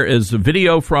 There is a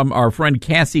video from our friend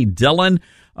Cassie Dillon,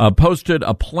 posted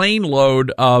a plane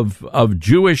load of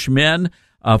Jewish men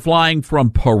flying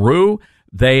from Peru.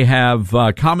 They have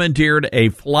commandeered a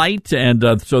flight,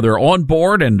 and so they're on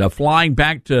board and flying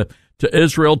back to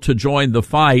Israel to join the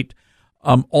fight.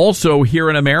 Also here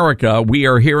in America, we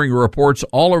are hearing reports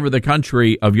all over the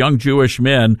country of young Jewish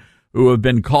men who have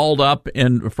been called up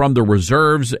from the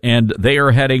reserves, and they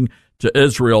are heading to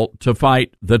Israel to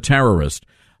fight the terrorists.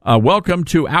 Welcome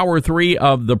to Hour 3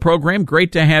 of the program.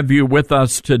 Great to have you with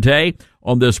us today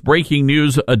on this breaking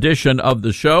news edition of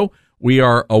the show. We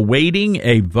are awaiting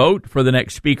a vote for the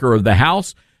next Speaker of the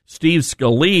House. Steve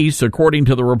Scalise, according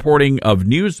to the reporting of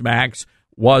Newsmax,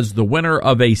 was the winner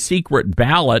of a secret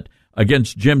ballot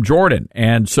against Jim Jordan.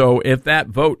 And so if that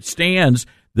vote stands,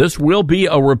 this will be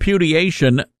a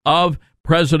repudiation of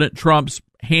President Trump's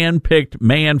hand-picked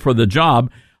man for the job,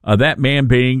 that man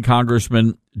being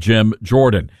Congressman Jim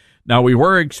Jordan. Now, we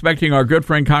were expecting our good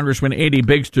friend Congressman Andy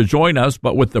Biggs to join us,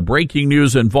 but with the breaking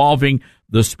news involving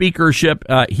the speakership,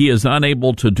 he is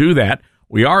unable to do that.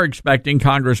 We are expecting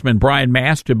Congressman Brian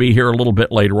Mast to be here a little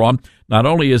bit later on. Not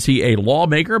only is he a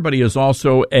lawmaker, but he is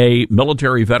also a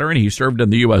military veteran. He served in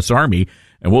the U.S. Army,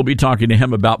 and we'll be talking to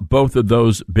him about both of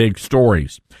those big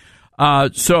stories.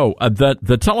 So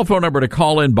the telephone number to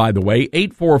call in, by the way,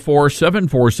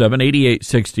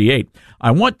 844-747-8868.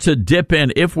 I want to dip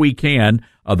in, if we can,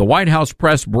 the White House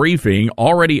press briefing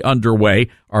already underway.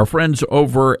 Our friends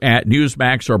over at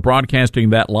Newsmax are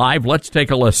broadcasting that live. Let's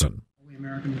take a listen.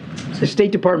 The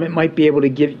State Department might be able to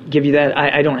give you that.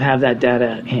 I don't have that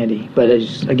data handy. But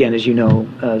as you know,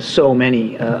 so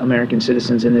many American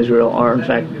citizens in Israel are, in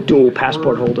fact, dual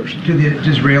passport holders. Do the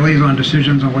Israelis on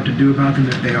decisions on what to do about them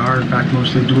if they are, in fact,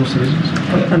 mostly dual citizens?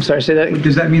 I'm sorry, say that?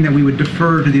 Does that mean that we would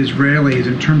defer to the Israelis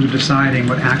in terms of deciding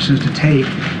what actions to take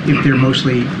if they're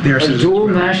mostly their citizens? A dual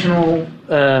national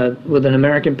with an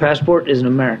American passport is an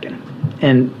American.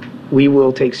 And we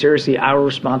will take seriously our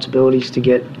responsibilities to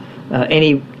get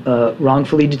any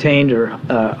wrongfully detained or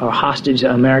hostage,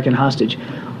 American hostage,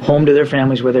 home to their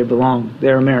families where they belong.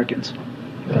 They're Americans.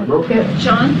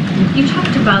 John, you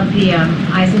talked about the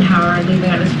Eisenhower leaving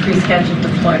on his pre-scheduled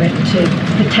deployment to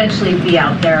potentially be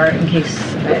out there in case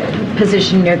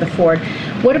positioned near the ford.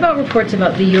 What about reports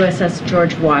about the USS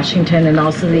George Washington and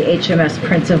also the HMS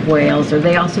Prince of Wales? Are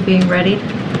they also being readied?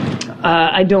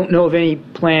 I don't know of any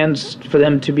plans for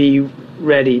them to be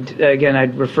readied. Again,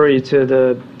 I'd refer you to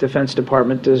the Defense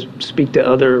Department to speak to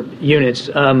other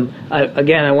units. I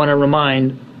want to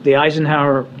remind the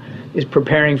Eisenhower is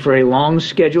preparing for a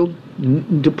long-scheduled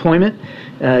deployment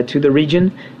to the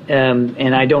region,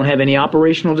 and I don't have any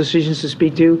operational decisions to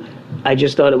speak to. I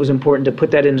just thought it was important to put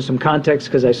that into some context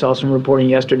because I saw some reporting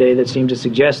yesterday that seemed to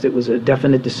suggest it was a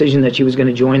definite decision that she was going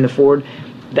to join the ford.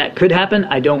 That could happen.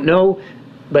 I don't know.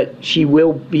 But she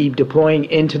will be deploying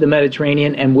into the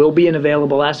Mediterranean and will be an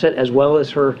available asset as well as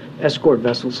her escort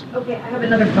vessels. Okay, I have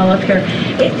another follow-up here.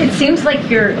 It seems like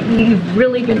you've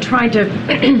really been trying to,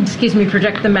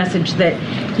 project the message that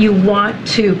you want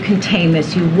to contain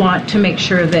this. You want to make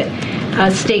sure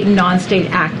that state and non-state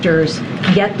actors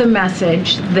get the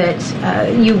message that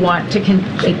you want to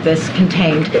keep this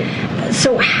contained.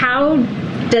 So how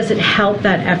does it help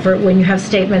that effort when you have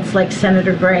statements like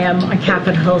Senator Graham on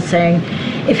Capitol Hill saying,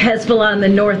 if Hezbollah in the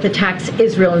north attacks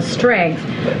Israel in strength,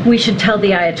 we should tell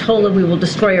the Ayatollah we will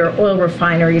destroy your oil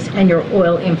refineries and your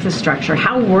oil infrastructure?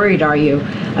 How worried are you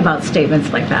about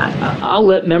statements like that? I'll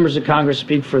let members of Congress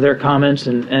speak for their comments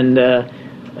and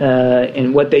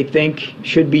what they think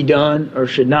should be done or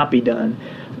should not be done.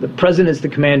 The president is the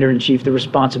commander-in-chief. The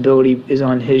responsibility is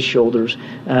on his shoulders.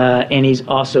 And he's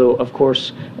also, of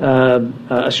course,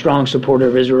 a strong supporter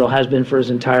of Israel, has been for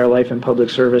his entire life in public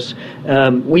service.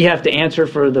 We have to answer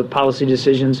for the policy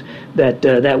decisions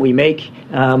that we make,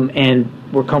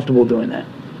 and we're comfortable doing that.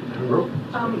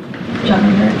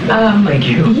 John, thank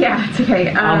you. Yeah, it's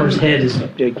okay. Almer's head is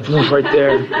big, right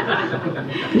there.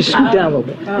 You scoot down a little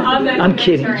bit. I'm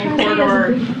kidding. On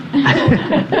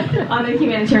the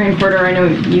humanitarian corridor, I know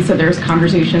you said there's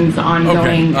conversations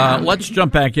ongoing. Okay, let's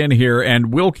jump back in here,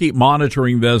 and we'll keep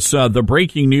monitoring this. The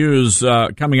breaking news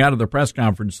coming out of the press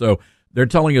conference, though, they're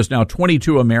telling us now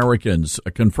 22 Americans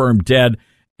confirmed dead,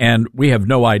 and we have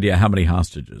no idea how many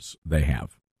hostages they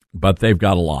have, but they've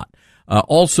got a lot.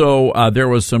 Also, there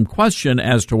was some question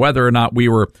as to whether or not we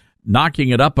were knocking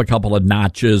it up a couple of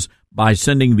notches by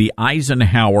sending the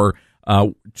Eisenhower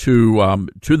to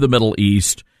the Middle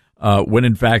East when,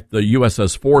 in fact, the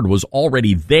USS Ford was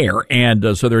already there.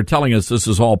 And so they're telling us this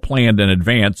is all planned in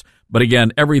advance. But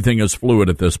again, everything is fluid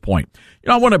at this point.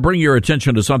 I want to bring your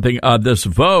attention to something. This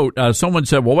vote, someone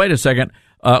said, well, wait a second.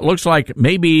 Looks like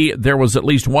maybe there was at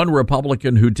least one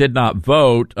Republican who did not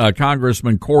vote,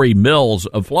 Congressman Corey Mills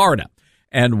of Florida.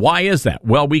 And why is that?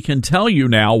 Well, we can tell you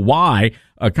now why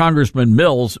Congressman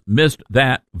Mills missed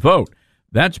that vote.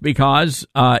 That's because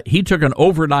he took an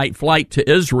overnight flight to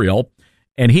Israel,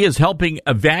 and he is helping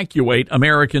evacuate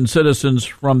American citizens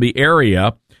from the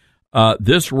area.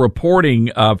 This reporting,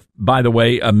 by the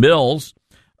way, Mills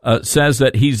says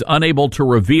that he's unable to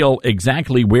reveal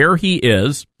exactly where he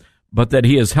is, but that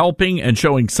he is helping and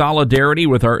showing solidarity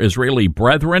with our Israeli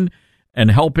brethren and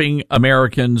helping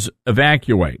Americans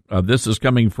evacuate. This is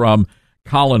coming from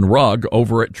Colin Rugg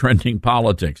over at Trending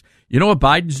Politics. You know what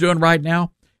Biden's doing right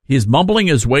now? He's mumbling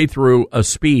his way through a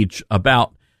speech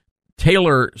about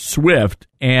Taylor Swift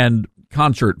and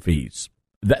concert fees.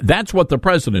 That's what the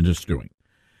president is doing.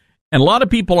 And a lot of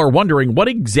people are wondering, what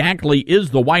exactly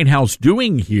is the White House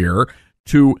doing here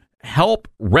to help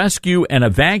rescue and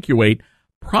evacuate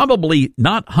probably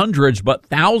not hundreds, but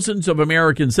thousands of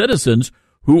American citizens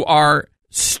who are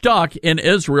stuck in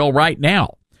Israel right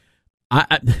now.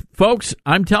 Folks,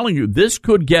 I'm telling you, this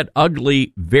could get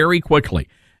ugly very quickly.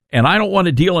 And I don't want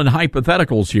to deal in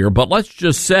hypotheticals here, but let's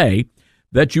just say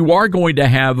that you are going to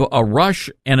have a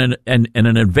rush and an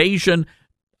invasion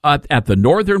at the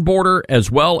northern border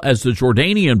as well as the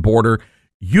Jordanian border.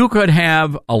 You could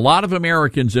have a lot of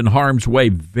Americans in harm's way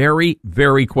very,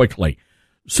 very quickly.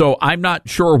 So I'm not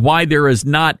sure why there is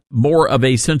not more of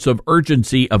a sense of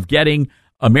urgency of getting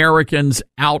Americans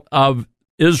out of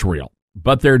Israel.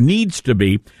 But there needs to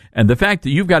be. And the fact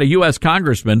that you've got a U.S.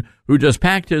 congressman who just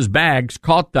packed his bags,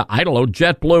 caught the,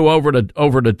 JetBlue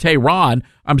over to Tehran,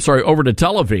 over to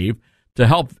Tel Aviv to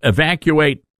help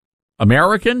evacuate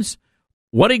Americans.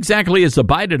 What exactly is the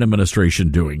Biden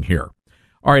administration doing here?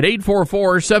 All right,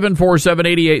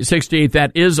 844-747-8868.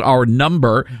 That is our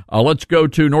number. Let's go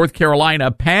to North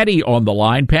Carolina. Patty on the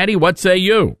line. Patty, what say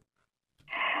you?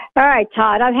 All right,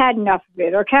 Todd, I've had enough of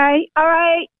it, okay? All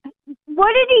right.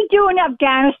 What did he do in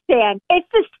Afghanistan? It's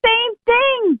the same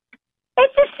thing.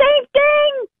 It's the same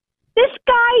thing. This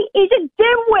guy is a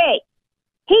dimwit.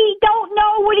 He don't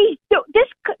know what he's doing.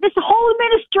 This whole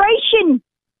administration,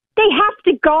 they have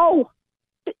to go.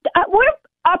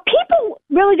 Are people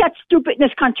really that stupid in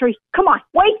this country? Come on,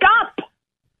 wake up.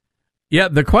 Yeah,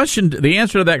 the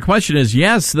answer to that question is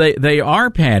yes, they are,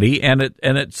 Patty, and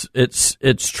it's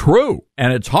true,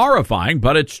 and it's horrifying,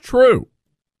 but it's true.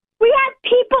 We have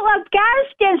people in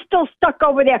Afghanistan still stuck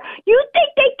over there. You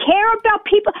think they care about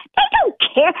people? They don't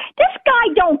care. This guy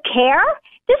don't care.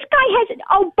 This guy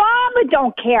Obama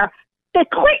don't care. The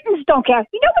Clintons don't care.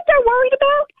 You know what they're worried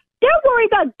about? They're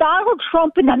worried about Donald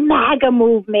Trump and the MAGA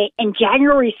movement and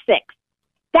January 6th.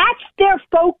 That's their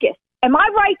focus. Am I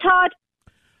right, Todd?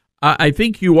 I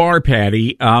think you are,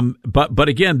 Patty. But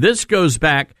again, this goes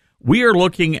back. We are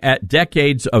looking at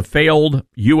decades of failed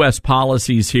U.S.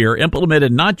 policies here,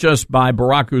 implemented not just by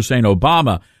Barack Hussein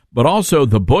Obama, but also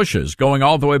the Bushes, going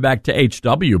all the way back to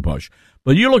H.W. Bush.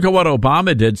 But you look at what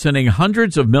Obama did, sending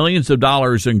hundreds of millions of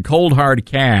dollars in cold, hard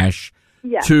cash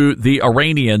to the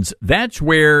Iranians. That's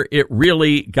where it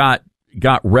really got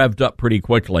revved up pretty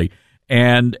quickly.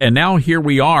 And now here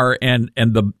we are, and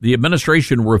the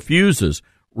administration refuses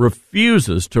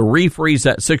refuses to refreeze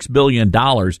that $6 billion.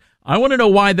 I want to know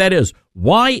why that is.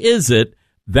 Why is it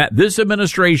that this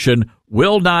administration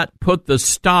will not put the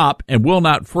stop and will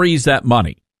not freeze that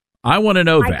money? I want to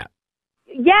know that.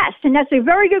 Yes, and that's a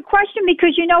very good question,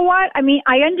 because you know what? I mean,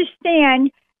 I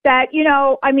understand that,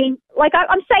 like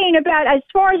I'm saying about as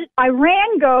far as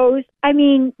Iran goes, I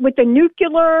mean, with the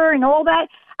nuclear and all that,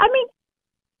 4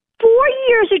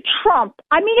 years of Trump.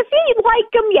 I mean, if you like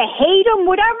him, you hate him,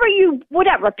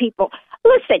 whatever, people.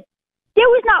 Listen, there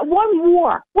was not one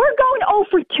war. We're going 0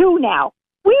 for 2 now.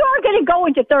 We are going to go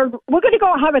into we're going to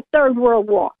go have a third world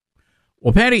war.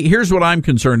 Well, Patty, here's what I'm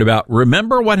concerned about.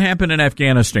 Remember what happened in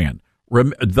Afghanistan.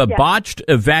 The botched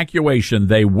evacuation.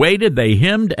 They waited, they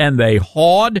hemmed, and they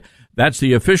hawed. That's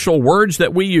the official words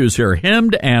that we use here.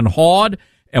 Hemmed and hawed.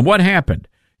 And what happened?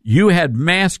 You had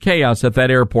mass chaos at that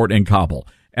airport in Kabul.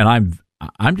 And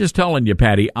I'm just telling you,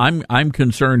 Patty, I'm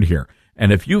concerned here.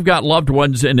 And if you've got loved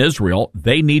ones in Israel,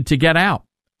 they need to get out.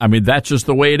 I mean, that's just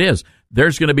the way it is.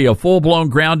 There's going to be a full-blown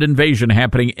ground invasion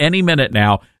happening any minute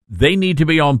now. They need to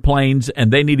be on planes,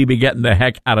 and they need to be getting the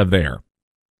heck out of there.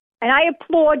 And I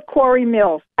applaud Corey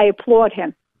Mills. I applaud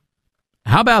him.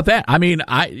 How about that? I mean,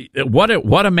 what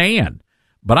a man.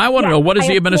 But I want to know, what is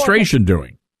the administration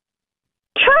doing?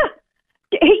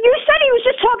 You said he was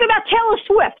just talking about Taylor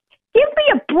Swift. Give me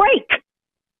a break.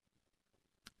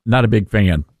 Not a big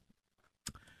fan.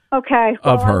 Okay.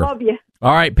 Of her. I love you.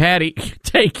 All right, Patty,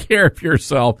 take care of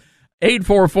yourself.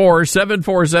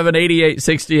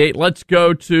 844-747-8868. Let's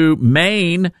go to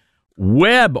Maine.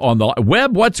 Webb on the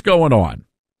Webb, what's going on?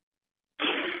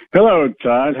 Hello,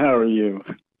 Todd. How are you?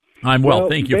 I'm well.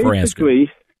 Thank you for asking.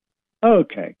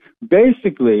 Okay.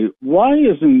 Basically, why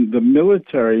isn't the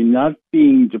military not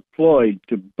being deployed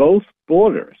to both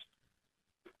borders?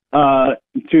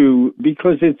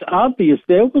 Because it's obvious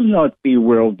there will not be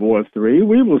World War III.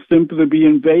 We will simply be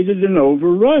invaded and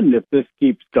overrun if this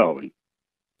keeps going.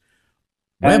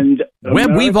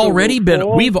 Webb, we've already been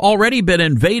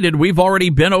invaded. We've already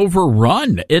been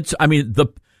overrun.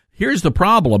 Here's the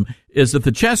problem is that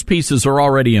the chess pieces are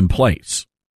already in place.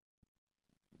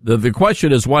 The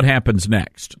question is what happens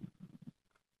next?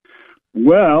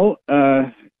 Well,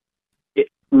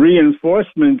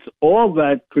 reinforcements, all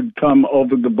that could come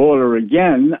over the border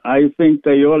again. I think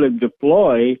they ought to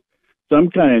deploy some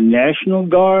kind of National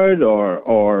Guard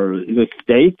or the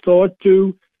states ought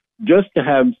to, just to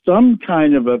have some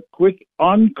kind of a quick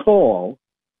on-call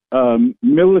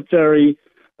military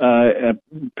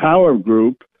power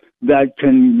group that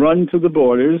can run to the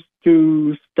borders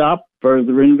to stop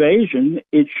further invasion.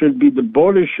 The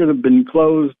borders should have been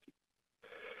closed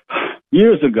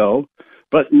years ago.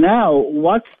 But now,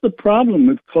 what's the problem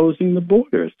with closing the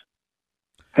borders?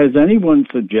 Has anyone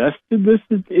suggested this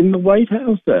in the White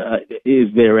House?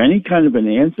 Is there any kind of an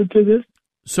answer to this?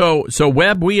 So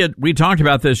Webb, we talked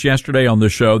about this yesterday on the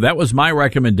show. That was my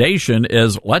recommendation: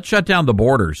 is let's shut down the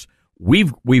borders.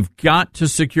 We've got to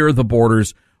secure the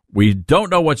borders. We don't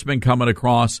know what's been coming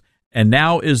across, and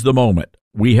now is the moment.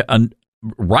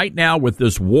 Right now with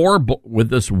this war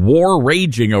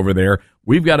raging over there,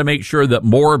 we've got to make sure that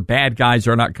more bad guys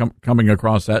are not coming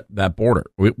across that border.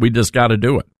 We just got to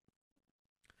do it.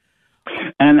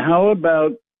 And how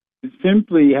about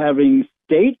simply having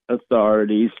state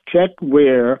authorities check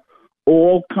where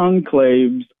all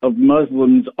conclaves of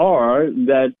Muslims are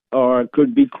that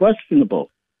could be questionable?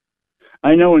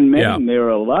 I know in Maine there are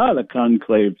a lot of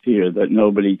conclaves here that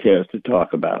nobody cares to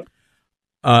talk about.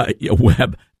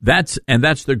 Webb, that's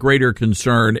the greater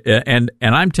concern, and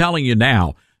I'm telling you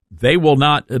now,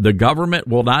 the government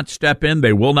will not step in,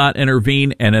 they will not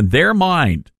intervene, and in their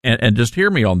mind, and just hear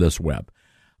me on this, Webb,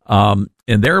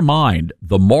 in their mind,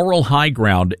 the moral high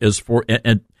ground is for,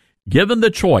 and given the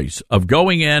choice of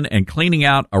going in and cleaning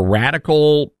out a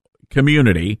radical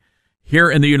community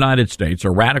here in the United States, a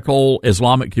radical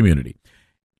Islamic community,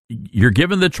 you're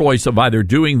given the choice of either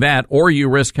doing that or you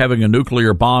risk having a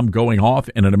nuclear bomb going off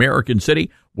in an American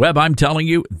city. Webb, I'm telling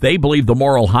you, they believe the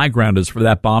moral high ground is for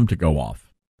that bomb to go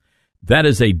off. That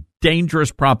is a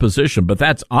dangerous proposition, but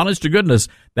that's, honest to goodness,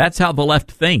 that's how the left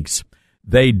thinks.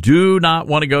 They do not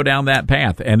want to go down that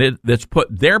path, and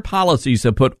their policies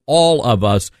have put all of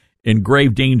us in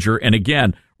grave danger. And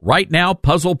again, right now,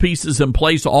 puzzle pieces in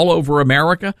place all over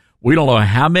America. We don't know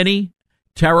how many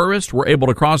terrorists were able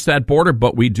to cross that border,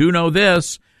 but we do know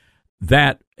this,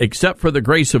 that except for the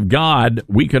grace of God,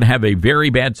 we could have a very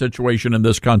bad situation in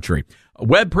this country.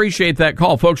 Webb, appreciate that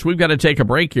call. Folks, we've got to take a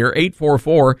break here.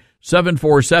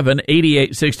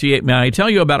 844-747-8868. May I tell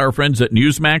you about our friends at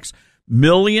Newsmax?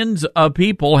 millions of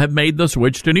people have made the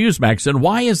switch to Newsmax. And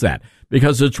why is that?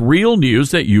 Because it's real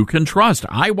news that you can trust.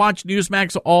 I watch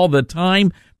Newsmax all the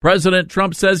time. President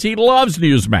Trump says he loves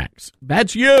Newsmax.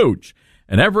 That's huge.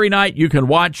 And every night you can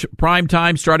watch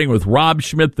primetime, starting with Rob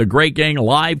Schmidt, The Great Gang,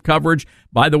 live coverage.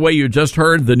 By the way, you just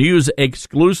heard the news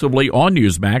exclusively on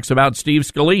Newsmax about Steve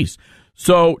Scalise.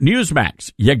 So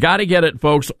Newsmax, you got to get it,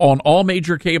 folks, on all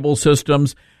major cable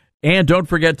systems. And don't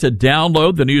forget to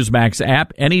download the Newsmax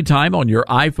app anytime on your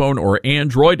iPhone or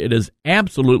Android. It is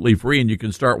absolutely free, and you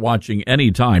can start watching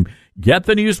anytime. Get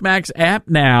the Newsmax app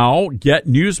now. Get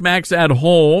Newsmax at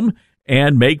home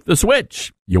and make the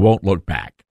switch. You won't look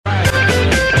back.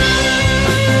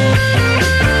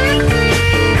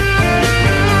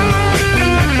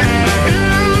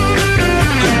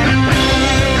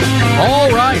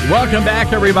 All right, welcome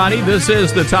back, everybody. This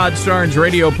is the Todd Starnes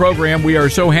radio program. We are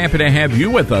so happy to have you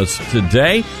with us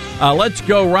today. Let's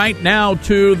go right now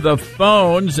to the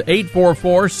phones,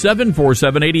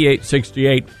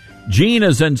 844-747-8868. Gene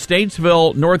is in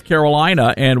Statesville, North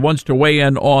Carolina, and wants to weigh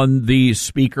in on the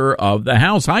Speaker of the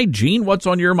House. Hi, Gene. What's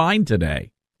on your mind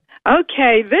today?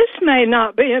 Okay, this may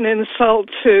not be an insult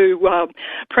to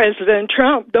President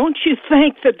Trump. Don't you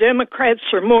think the Democrats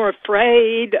are more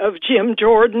afraid of Jim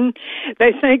Jordan?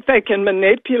 They think they can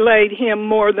manipulate him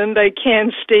more than they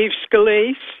can Steve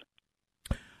Scalise?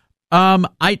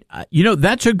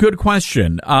 That's a good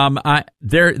question.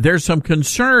 There's some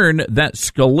concern that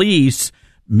Scalise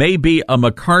may be a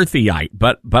McCarthyite,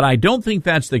 but I don't think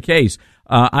that's the case.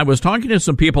 I was talking to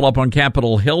some people up on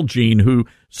Capitol Hill, Gene, who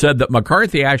said that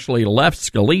McCarthy actually left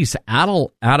Scalise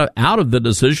out of the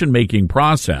decision-making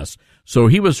process. So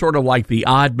he was sort of like the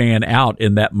odd man out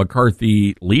in that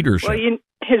McCarthy leadership. Well,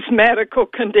 his medical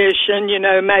condition,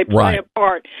 may play a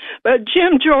part. But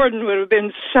Jim Jordan would have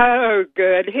been so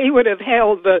good. He would have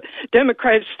held the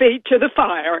Democrats' feet to the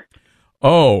fire.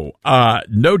 Oh,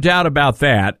 no doubt about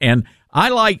that. And I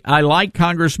like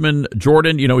Congressman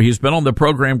Jordan. He's been on the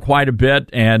program quite a bit,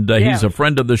 and he's a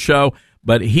friend of the show.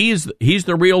 But he's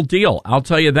the real deal. I'll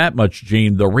tell you that much,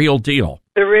 Gene. The real deal.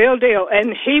 The real deal.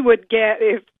 And he would get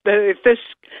if this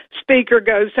speaker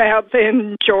goes out,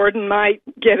 then Jordan might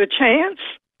get a chance.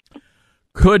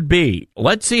 Could be.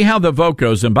 Let's see how the vote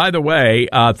goes. And by the way,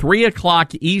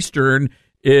 3:00 Eastern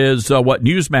is what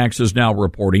Newsmax is now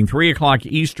reporting. 3:00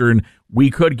 Eastern,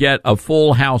 we could get a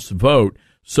full House vote.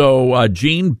 So,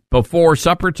 Gene, before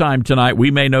supper time tonight, we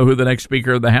may know who the next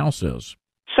Speaker of the House is.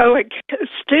 So it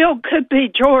still could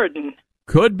be Jordan.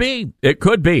 Could be. It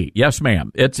could be. Yes,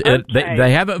 ma'am.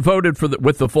 They haven't voted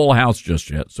with the full House just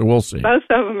yet, so we'll see. Both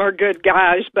of them are good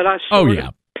guys, but I sort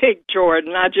of picked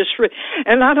Jordan.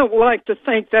 And I don't like to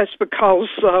think that's because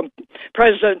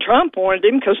President Trump wanted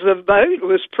him, because the vote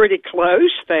was pretty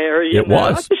close there. It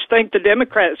was. I just think the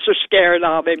Democrats are scared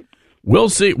of him. We'll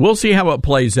see. We'll see how it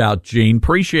plays out, Gene.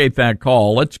 Appreciate that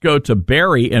call. Let's go to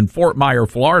Barry in Fort Myers,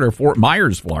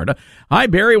 Florida. Hi,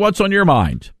 Barry. What's on your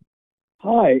mind?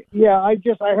 Hi. Yeah, I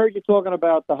heard you talking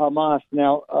about the Hamas.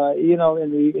 Now, in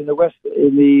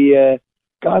the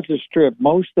Gaza Strip,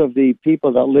 most of the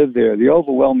people that live there, the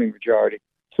overwhelming majority,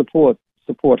 support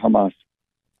Hamas.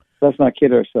 Let's not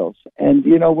kid ourselves. And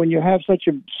when you have such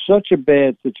a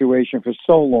bad situation for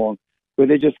so long, where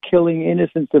they're just killing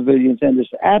innocent civilians, and this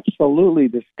absolutely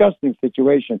disgusting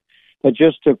situation that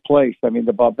just took place. I mean,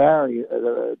 the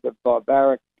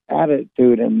barbaric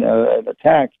attitude and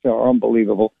attacks are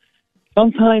unbelievable.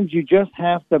 Sometimes you just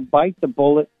have to bite the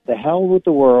bullet, the hell with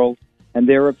the world and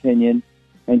their opinion,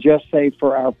 and just say,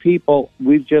 for our people,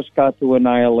 we've just got to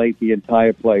annihilate the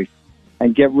entire place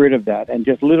and get rid of that, and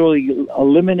just literally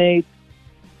eliminate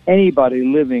anybody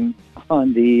living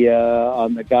on the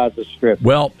Gaza Strip.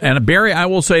 Well, and Barry, I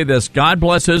will say this: God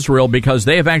bless Israel, because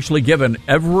they have actually given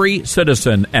every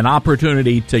citizen an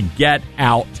opportunity to get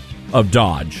out of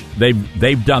Dodge.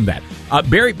 They've done that.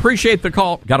 Barry, appreciate the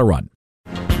call. Got to run.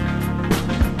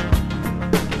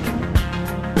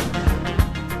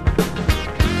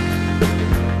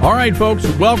 All right, folks,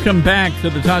 welcome back to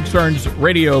the Todd Starnes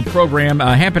radio program.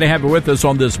 Happy to have you with us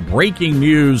on this breaking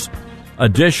news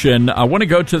edition. I want to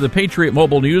go to the Patriot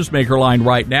Mobile Newsmaker line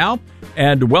right now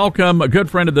and welcome a good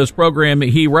friend of this program.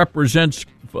 He represents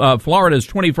Florida's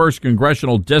 21st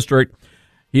Congressional District.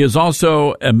 He is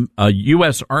also a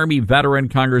U.S. Army veteran,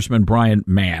 Congressman Brian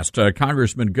Mast.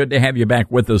 Congressman, good to have you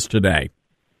back with us today.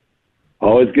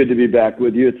 Always good to be back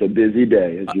with you. It's a busy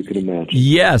day, as you can imagine.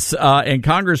 Yes, and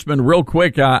Congressman, real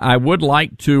quick, I would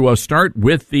like to start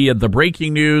with the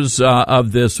breaking news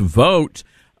of this vote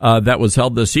that was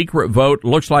held, the secret vote.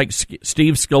 Looks like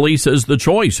Steve Scalise is the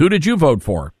choice. Who did you vote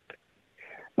for?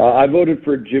 I voted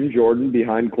for Jim Jordan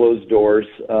behind closed doors.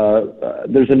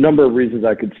 There's a number of reasons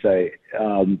I could say.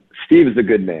 Steve is a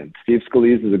good man. Steve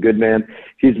Scalise is a good man.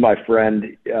 He's my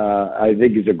friend. I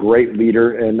think he's a great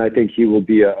leader, and I think he will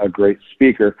be a great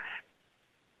speaker.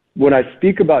 When I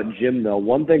speak about Jim, though,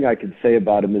 one thing I can say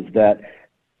about him is that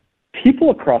people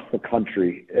across the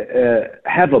country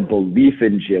have a belief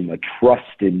in Jim, a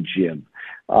trust in Jim.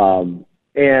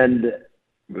 And,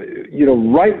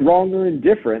 right, wrong, or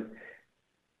indifferent,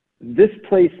 this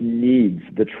place needs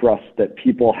the trust that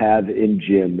people have in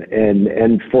Jim.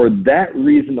 And for that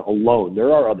reason alone,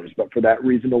 there are others, but for that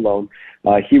reason alone,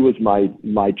 he was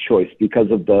my choice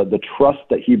because of the trust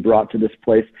that he brought to this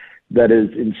place that is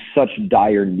in such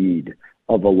dire need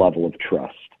of a level of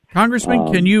trust.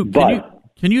 Congressman, can you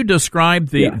describe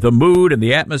the mood and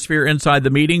the atmosphere inside the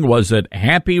meeting? Was it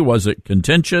happy? Was it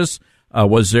contentious?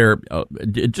 Was there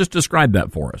just describe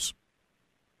that for us?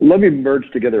 Let me merge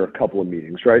together a couple of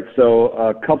meetings, right? So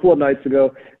a couple of nights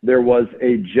ago, there was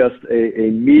a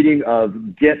meeting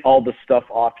of get all the stuff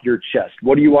off your chest.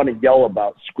 What do you want to yell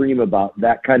about, scream about,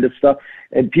 that kind of stuff?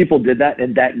 And people did that,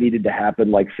 and that needed to happen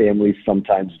like families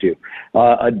sometimes do.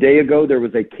 A day ago, there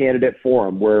was a candidate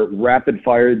forum where rapid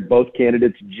fire, both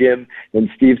candidates, Jim and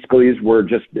Steve Scalise, were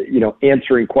just,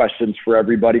 answering questions for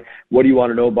everybody. What do you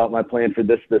want to know about my plan for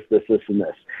this, and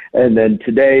this? And then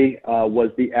today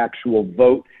was the actual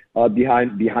vote.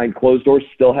 Behind closed doors,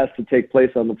 still has to take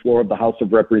place on the floor of the House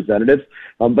of Representatives.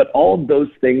 But all of those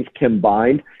things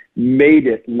combined made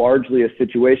it largely a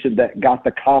situation that got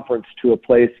the conference to a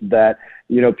place that,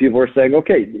 people are saying,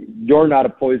 okay, you're not a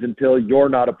poison pill. You're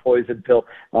not a poison pill.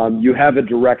 You have a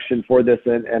direction for this,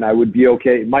 and I would be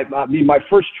okay. It might not be my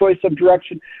first choice of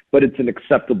direction, but it's an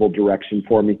acceptable direction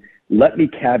for me. Let me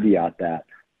caveat that.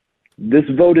 This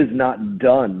vote is not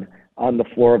done on the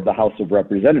floor of the House of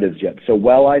Representatives yet. So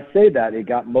while I say that, it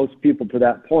got most people to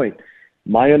that point.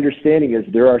 My understanding is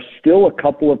there are still a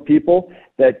couple of people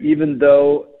that even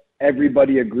though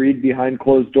everybody agreed behind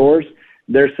closed doors,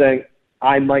 they're saying,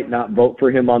 I might not vote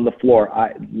for him on the floor.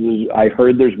 I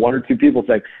heard there's one or two people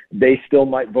saying they still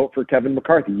might vote for Kevin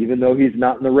McCarthy, even though he's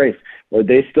not in the race, or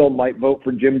they still might vote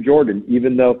for Jim Jordan,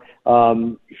 even though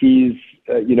he's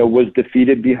was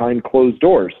defeated behind closed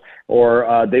doors,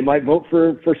 or they might vote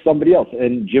for somebody else.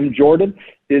 And Jim Jordan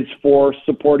is for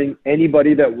supporting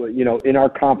anybody that in our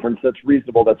conference that's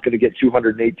reasonable, that's going to get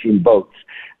 218 votes,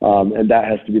 and that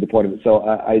has to be the point of it. So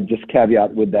I just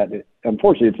caveat with that.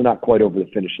 Unfortunately, it's not quite over the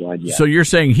finish line yet. So you're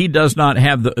saying he does not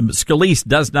have Scalise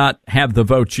does not have the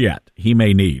votes yet. He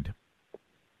may need.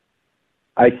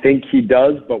 I think he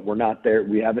does, but we're not there.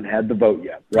 We haven't had the vote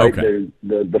yet, right? Okay.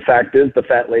 The fact is, the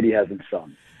fat lady hasn't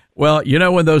sung. Well,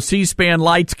 when those C-SPAN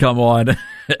lights come on,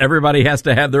 everybody has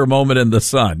to have their moment in the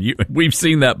sun. We've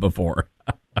seen that before.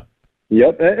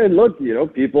 Yep, and look,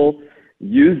 people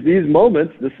use these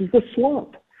moments. This is the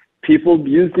swamp. People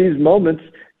use these moments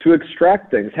to extract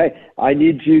things. Hey, I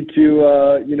need you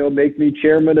to, make me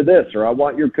chairman of this, or I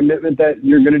want your commitment that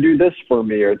you're going to do this for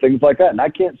me, or things like that. And I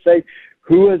can't say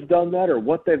who has done that or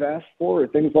what they've asked for or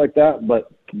things like that,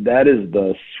 but that is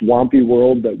the swampy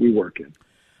world that we work in.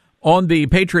 On the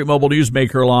Patriot Mobile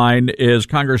Newsmaker line is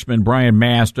Congressman Brian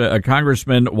Mast.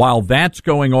 Congressman, while that's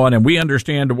going on, and we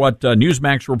understand what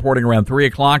Newsmax reporting around 3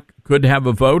 o'clock could have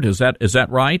a vote, is that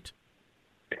right?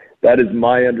 That is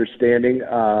my understanding.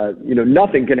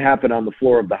 Nothing can happen on the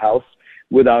floor of the House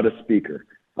without a speaker.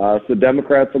 So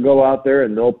Democrats will go out there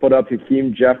and they'll put up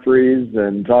Hakeem Jeffries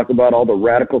and talk about all the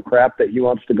radical crap that he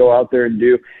wants to go out there and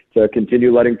do to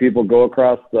continue letting people go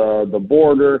across the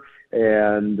border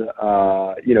and,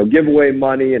 give away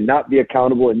money and not be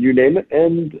accountable and you name it.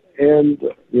 And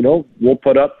we'll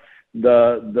put up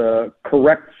the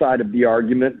correct side of the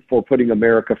argument for putting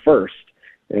America first.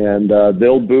 And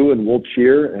they'll boo and we'll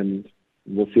cheer and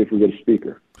we'll see if we get a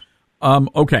speaker.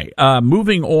 Okay.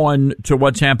 Moving on to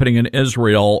what's happening in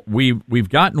Israel, we've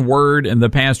gotten word in the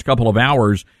past couple of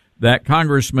hours that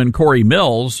Congressman Corey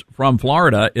Mills from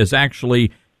Florida is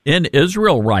actually in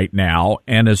Israel right now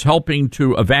and is helping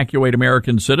to evacuate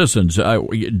American citizens.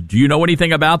 Do you know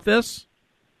anything about this?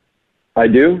 I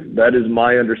do. That is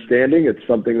my understanding. It's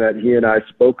something that he and I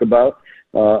spoke about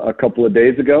a couple of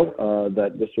days ago,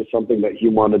 that this was something that he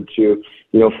wanted to,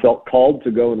 felt called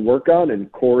to go and work on.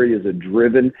 And Corey is a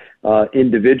driven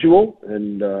individual.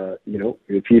 And,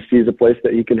 if he sees a place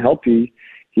that he can help, he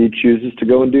chooses to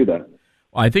go and do that.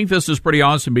 I think this is pretty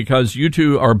awesome because you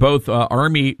two are both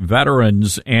Army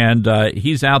veterans, and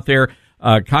he's out there.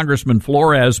 Congressman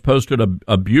Flores posted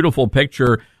a beautiful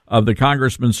picture of the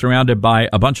congressman surrounded by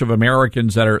a bunch of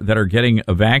Americans that are getting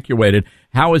evacuated.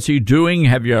 How is he doing?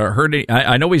 Have you heard?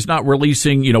 I know he's not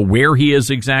releasing, where he is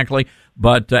exactly,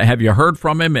 but have you heard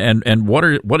from him? And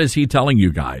what is he telling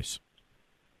you guys?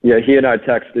 Yeah, he and I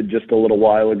texted just a little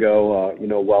while ago,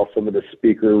 while some of the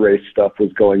speaker race stuff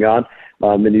was going on.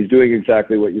 And he's doing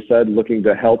exactly what you said, looking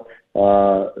to help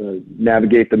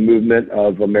navigate the movement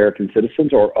of American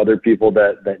citizens or other people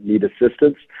that need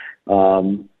assistance.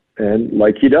 And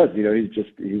like he does,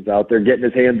 he's out there getting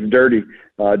his hands dirty,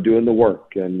 doing the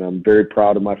work. And I'm very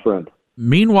proud of my friend.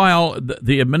 Meanwhile,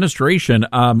 the administration,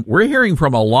 we're hearing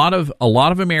from a lot of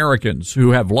Americans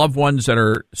who have loved ones that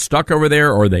are stuck over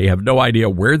there, or they have no idea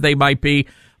where they might be.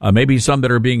 Maybe some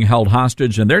that are being held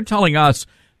hostage, and they're telling us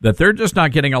that they're just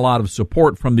not getting a lot of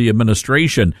support from the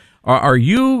administration. Are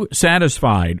you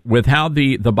satisfied with how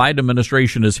the Biden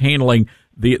administration is handling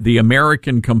the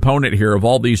American component here of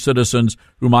all these citizens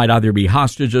who might either be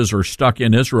hostages or stuck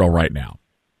in Israel right now?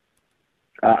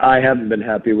 I haven't been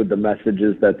happy with the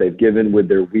messages that they've given with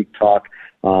their weak talk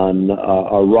on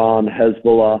Iran,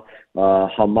 Hezbollah,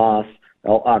 Hamas,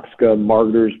 Al-Aqsa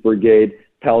Martyrs Brigade,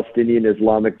 Palestinian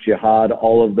Islamic Jihad,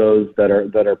 all of those that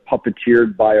are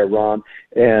puppeteered by Iran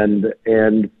and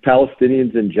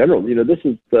Palestinians in general. This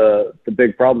is the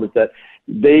big problem, is that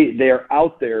they are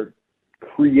out there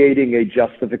creating a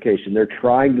justification. They're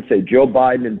trying to say, Joe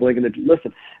Biden and Blinken,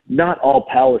 listen, not all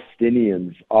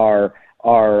Palestinians are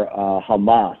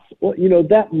Hamas. Well,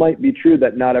 that might be true,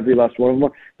 that not every last one of them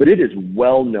are, but it is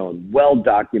well known, well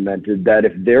documented that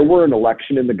if there were an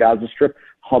election in the Gaza Strip,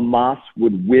 Hamas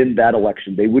would win that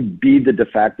election. They would be the de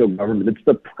facto government. It's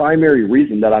the primary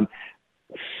reason that I'm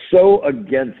so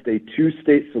against a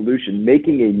two-state solution.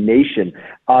 Making a nation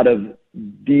out of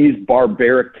these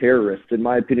barbaric terrorists, in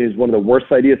my opinion, is one of the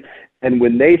worst ideas. And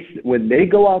when they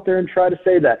go out there and try to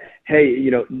say that, hey,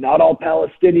 not all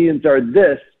Palestinians are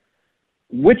this,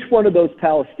 which one of those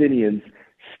Palestinians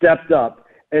stepped up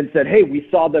and said, hey, we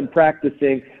saw them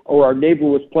practicing, or our neighbor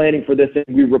was planning for this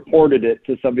and we reported it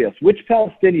to somebody else? Which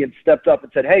Palestinian stepped up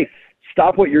and said, hey,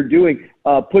 stop what you're doing,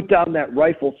 put down that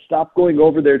rifle, stop going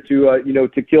over there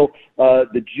to kill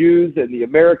the Jews and the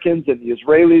Americans and the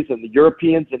Israelis and the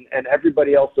Europeans and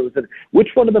everybody else that was in it? Which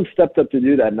one of them stepped up to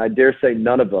do that? And I dare say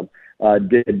none of them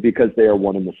did, because they are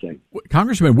one and the same.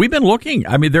 Congressman, we've been looking.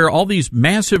 I mean, there are all these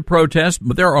massive protests,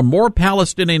 but there are more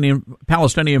Palestinian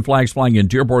flags flying in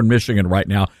Dearborn, Michigan right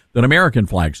now than American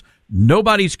flags.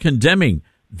 Nobody's condemning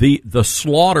the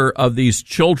slaughter of these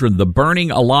children, the burning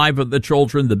alive of the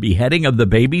children, the beheading of the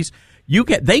babies.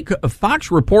 A Fox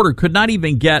reporter could not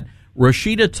even get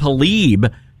Rashida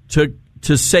Tlaib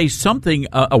to say something,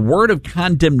 a word of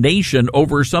condemnation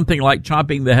over something like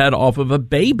chopping the head off of a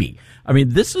baby. I mean,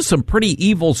 this is some pretty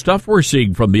evil stuff we're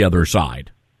seeing from the other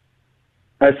side.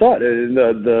 I saw it. And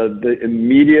the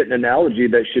immediate analogy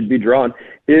that should be drawn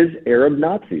is Arab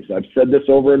Nazis. I've said this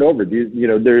over and over.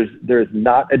 There's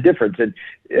not a difference. And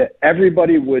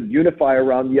everybody would unify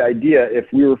around the idea, if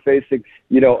we were facing,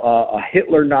 a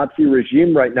Hitler Nazi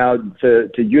regime right now, to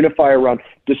unify around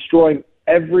destroying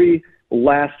every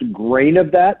last grain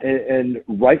of that and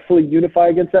rightfully unify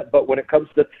against that. But when it comes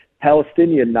to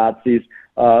Palestinian Nazis,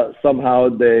 somehow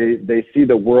they see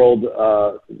the world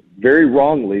very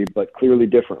wrongly, but clearly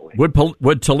differently. Would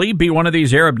Tlaib be one of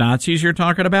these Arab Nazis you're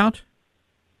talking about?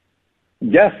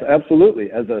 Yes,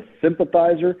 absolutely. As a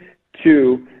sympathizer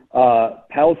to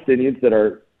Palestinians that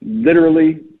are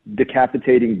literally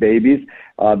decapitating babies,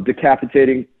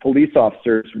 decapitating police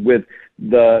officers with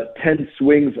the 10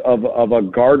 swings of a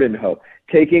garden hoe,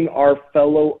 taking our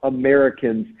fellow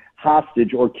Americans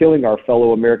hostage or killing our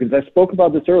fellow Americans. I spoke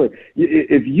about this earlier.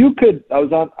 If you could, I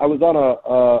was on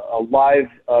a live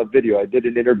video. I did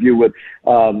an interview with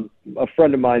a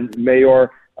friend of mine, Mayor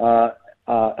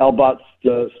Elbat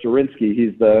Sterinsky.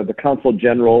 He's the consul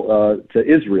general to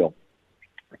Israel.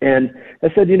 And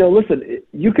I said, listen,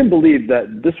 you can believe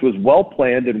that this was well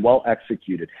planned and well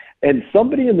executed. And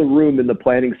somebody in the room in the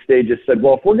planning stages said,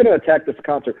 well, if we're going to attack this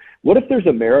concert, what if there's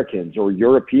Americans or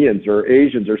Europeans or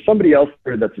Asians or somebody else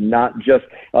there that's not just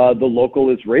the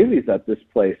local Israelis at this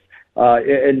place?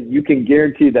 And you can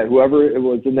guarantee that whoever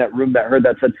was in that room that heard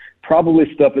that said, probably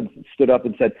stood up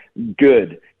and said,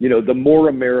 good. The more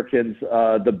Americans,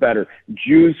 the better.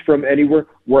 Jews from anywhere,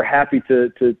 we're happy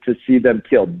to see them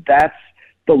killed. That's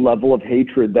the level of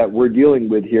hatred that we're dealing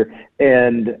with here.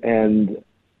 And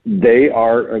they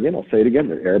are, again, I'll say it again,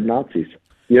 they're Arab Nazis.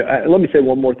 Let me say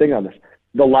one more thing on this.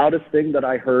 The loudest thing that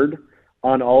I heard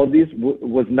on all of these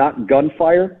was not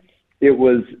gunfire. It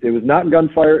was not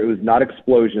gunfire. It was not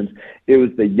explosions. It was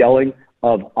the yelling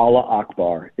of Allah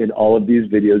Akbar in all of these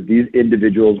videos. These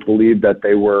individuals believed that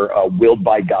they were willed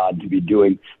by God to be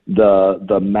doing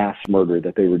the mass murder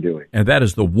that they were doing. And that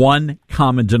is the one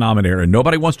common denominator. And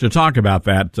nobody wants to talk about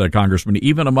that, Congressman,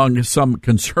 even among some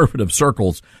conservative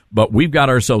circles. But we've got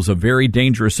ourselves a very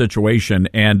dangerous situation,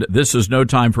 and this is no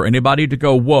time for anybody to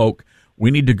go woke.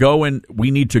 We need to go in. We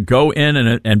need to go in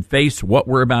and face what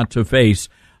we're about to face.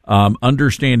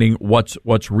 Understanding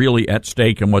what's really at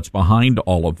stake and what's behind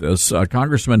all of this.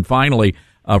 Congressman, finally,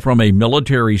 from a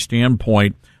military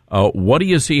standpoint, what do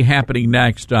you see happening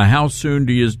next? How soon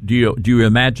do you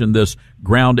imagine this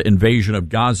ground invasion of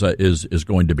Gaza is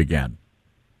going to begin?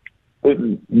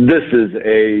 This is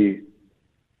a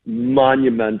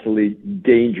monumentally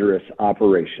dangerous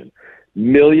operation.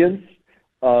 Millions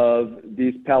of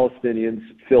these Palestinians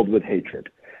filled with hatred.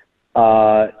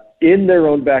 In their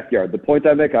own backyard. The point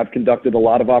I make, I've conducted a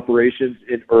lot of operations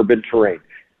in urban terrain.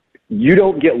 You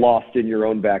don't get lost in your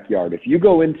own backyard. If you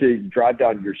go drive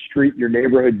down your street, your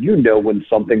neighborhood, you know when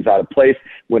something's out of place,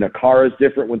 when a car is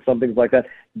different, when something's like that.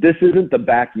 This isn't the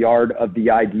backyard of the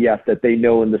IDF that they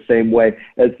know in the same way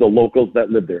as the locals that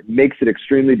live there. It makes it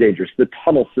extremely dangerous. The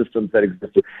tunnel systems that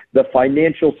exist, the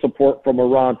financial support from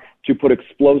Iran to put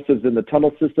explosives in the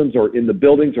tunnel systems or in the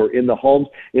buildings or in the homes,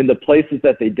 in the places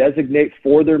that they designate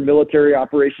for their military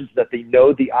operations that they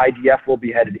know the IDF will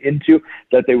be headed into,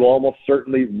 that they will almost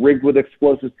certainly rig with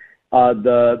explosives.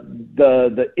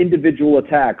 The individual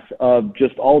attacks of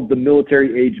just all of the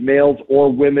military age males or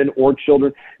women or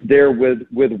children there with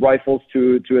rifles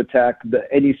to attack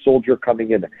any soldier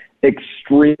coming in.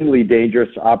 Extremely dangerous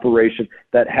operation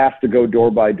that has to go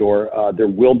door by door. There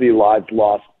will be lives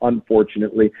lost,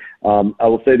 unfortunately. I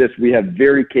will say this, we have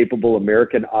very capable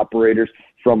American operators,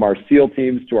 from our SEAL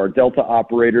teams to our Delta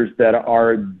operators, that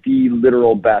are the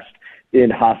literal best in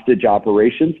hostage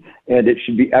operations, and it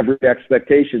should be every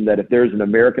expectation that if there's an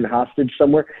American hostage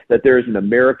somewhere, that there is an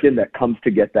American that comes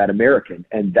to get that American,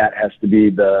 and that has to be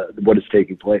what is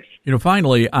taking place. You know,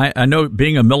 finally, I know,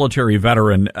 being a military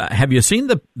veteran, have you seen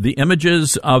the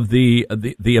images of the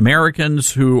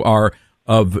Americans who are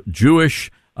of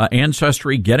Jewish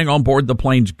ancestry getting on board the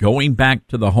planes, going back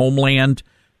to the homeland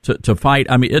to fight?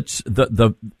 I mean, it's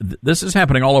this is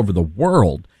happening all over the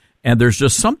world. And there's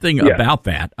just something about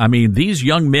that. I mean, these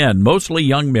young men, mostly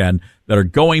young men, that are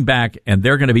going back and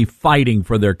they're going to be fighting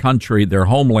for their country, their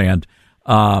homeland.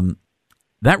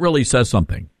 That really says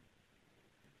something.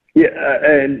 Yeah,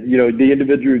 and, you know, the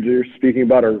individuals you're speaking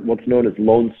about are what's known as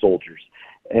lone soldiers.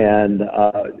 And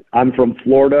I'm from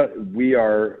Florida. We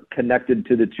are connected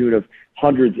to the tune of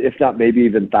hundreds, if not maybe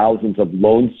even thousands, of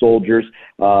lone soldiers,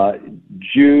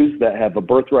 Jews that have a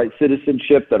birthright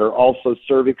citizenship that are also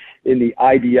serving in the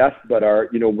IDF, but are,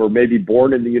 you know, were maybe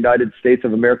born in the United States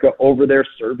of America over there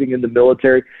serving in the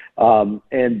military.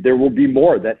 And there will be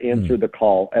more that answer the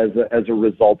call as a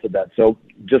result of that. So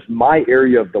just my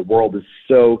area of the world is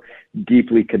so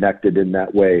deeply connected in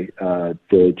that way to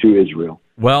Israel.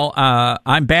 Well,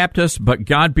 I'm Baptist, but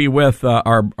God be with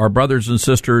our brothers and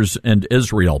sisters in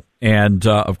Israel, and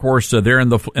of course they're in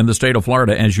the state of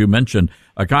Florida, as you mentioned.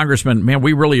 Congressman, man,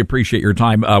 we really appreciate your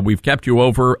time. We've kept you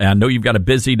over, and I know you've got a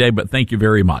busy day, but thank you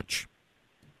very much.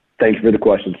 Thank you for the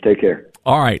questions. Take care.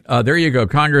 All right, there you go,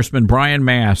 Congressman Brian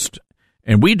Mast.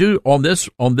 And we do on this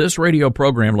radio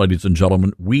program, ladies and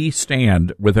gentlemen, we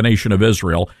stand with the nation of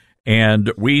Israel,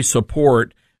 and we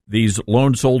support these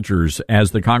lone soldiers,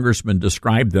 as the congressman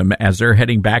described them, as they're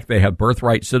heading back. They have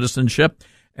birthright citizenship,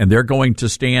 and they're going to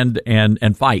stand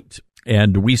and fight,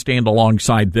 and we stand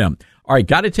alongside them. All right,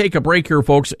 got to take a break here,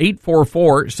 folks.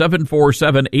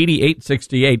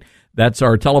 844-747-8868. That's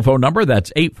our telephone number.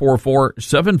 That's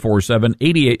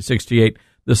 844-747-8868.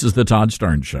 This is the Todd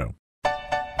Starnes Show.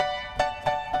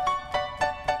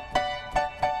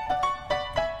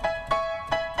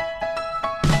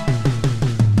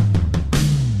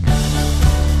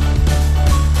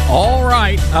 All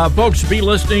right, folks, be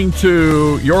listening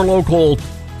to your local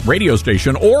radio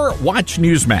station or watch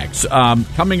Newsmax.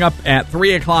 Coming up at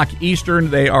 3 o'clock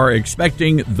Eastern, they are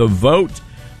expecting the vote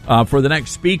for the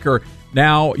next speaker.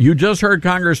 Now, you just heard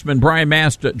Congressman Brian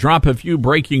Mast drop a few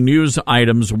breaking news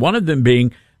items, one of them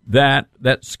being that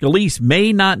Scalise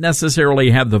may not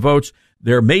necessarily have the votes.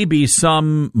 There may be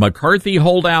some McCarthy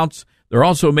holdouts. There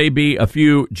also may be a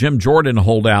few Jim Jordan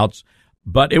holdouts.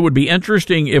 But it would be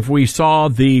interesting if we saw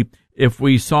the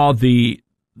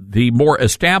more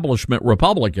establishment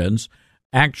Republicans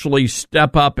actually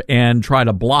step up and try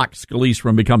to block Scalise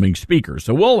from becoming speaker.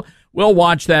 So we'll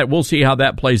watch that. We'll see how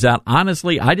that plays out.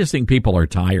 Honestly, I just think people are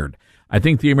tired. I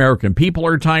think the American people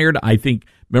are tired. I think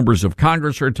members of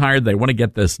Congress are tired. They want to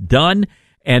get this done.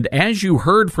 And as you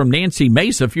heard from Nancy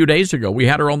Mace a few days ago, we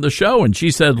had her on the show, and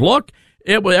she said, look,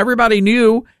 everybody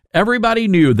knew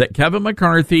that Kevin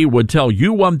McCarthy would tell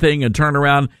you one thing and turn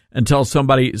around and tell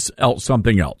somebody else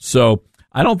something else. So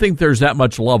I don't think there's that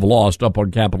much love lost up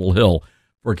on Capitol Hill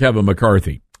for Kevin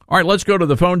McCarthy. All right, let's go to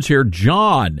the phones here.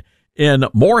 John in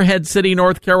Morehead City,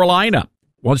 North Carolina,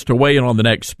 wants to weigh in on the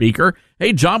next speaker.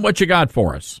 Hey, John, what you got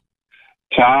for us?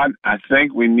 Todd, I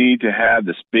think we need to have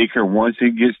the speaker, once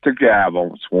he gets the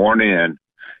gavel sworn in,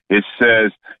 it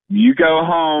says, you go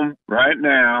home right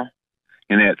now,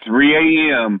 and at 3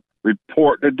 a.m.,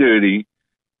 report to duty,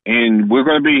 and we're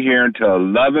going to be here until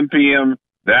 11 p.m.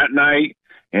 that night,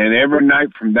 and every night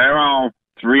from there on,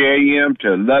 3 a.m.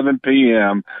 to 11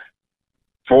 p.m.,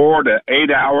 4 to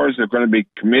 8 hours are going to be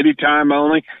committee time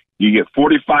only. You get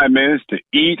 45 minutes to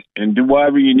eat and do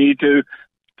whatever you need to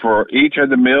for each of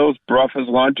the meals, breakfast,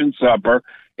 lunch, and supper.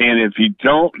 And if you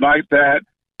don't like that,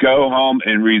 go home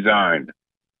and resign.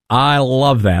 I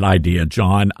love that idea,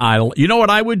 John. You know what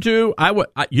I would do?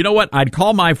 I'd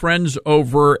call my friends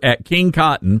over at King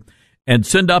Cotton and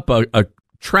send up a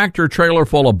tractor trailer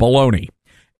full of bologna.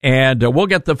 And we'll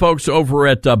get the folks over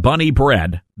at Bunny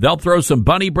Bread. They'll throw some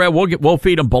Bunny Bread. We'll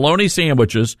feed them bologna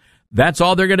sandwiches. That's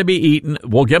all they're going to be eating.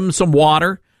 We'll give them some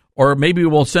water, or maybe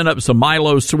we'll send up some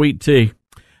Milo sweet tea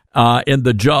in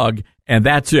the jug, and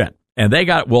that's it. And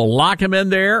we'll lock them in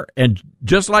there, and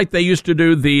just like they used to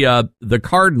do the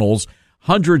Cardinals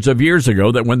hundreds of years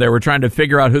ago, that when they were trying to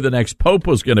figure out who the next pope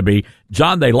was going to be,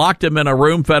 John, they locked him in a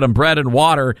room, fed him bread and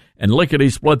water, and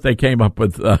lickety-split, they came up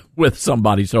with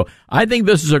somebody. So I think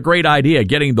this is a great idea,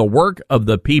 getting the work of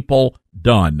the people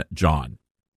done, John.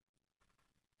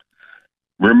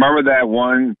 Remember that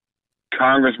one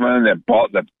congressman that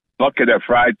bought the bucket of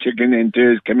fried chicken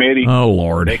into his committee? Oh,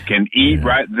 Lord. They can eat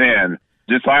right then,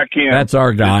 just like him. That's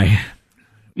our guy.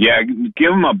 Yeah, give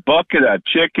them a bucket of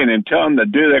chicken and tell them to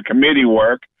do their committee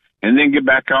work, and then get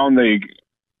back on the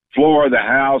floor of the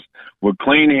House with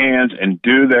clean hands and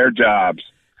do their jobs.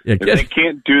 If they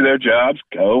can't do their jobs,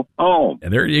 go home.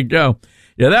 And there you go.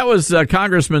 Yeah, that was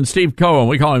Congressman Steve Cohen.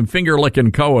 We call him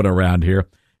finger-licking Cohen around here.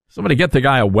 Somebody get the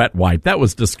guy a wet wipe. That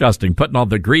was disgusting. Putting all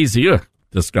the greasy,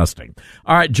 disgusting.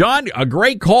 All right, John, a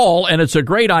great call, and it's a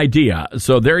great idea.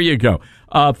 So there you go.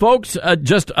 Folks,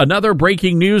 just another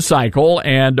breaking news cycle,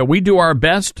 and we do our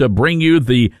best to bring you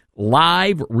the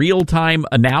live, real-time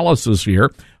analysis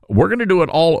here. We're going to do it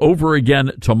all over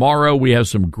again tomorrow. We have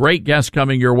some great guests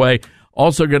coming your way.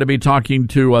 Also going to be talking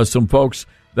to some folks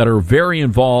that are very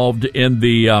involved in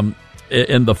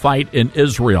the fight in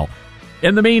Israel.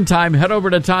 In the meantime, head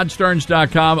over to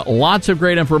ToddStarnes.com. Lots of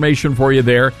great information for you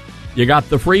there. You got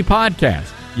the free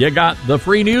podcast. You got the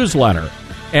free newsletter.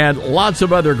 And lots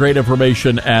of other great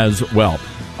information as well.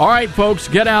 All right, folks,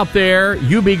 get out there.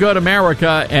 You be good,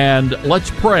 America, and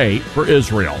let's pray for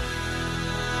Israel.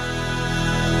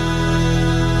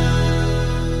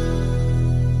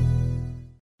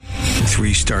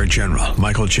 Three-star General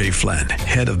Michael J. Flynn,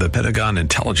 head of the Pentagon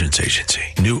Intelligence Agency,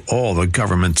 knew all the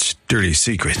government's dirty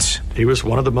secrets. He was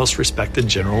one of the most respected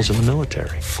generals in the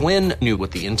military. Flynn knew what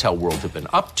the intel world had been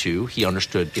up to. He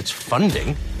understood its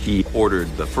funding. He ordered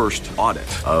the first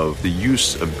audit of the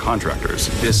use of contractors.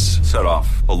 This set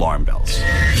off alarm bells.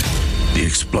 The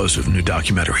explosive new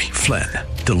documentary, Flynn,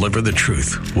 Deliver the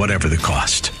Truth, Whatever the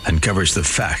Cost, uncovers the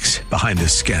facts behind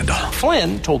this scandal.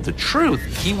 Flynn told the truth.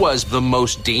 He was the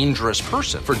most dangerous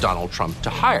person for Donald Trump to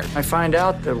hire. I find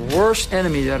out the worst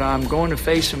enemy that I'm going to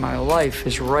face in my life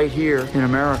is right here in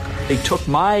America. They took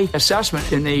my assessment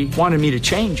and they wanted me to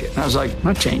change it. And I was like, I'm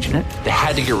not changing it. They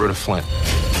had to get rid of Flynn.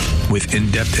 With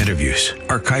in-depth interviews,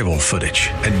 archival footage,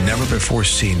 and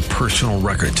never-before-seen personal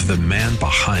records of the man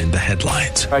behind the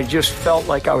headlines. I just felt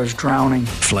like I was drowning.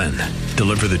 Flynn,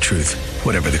 Deliver the Truth,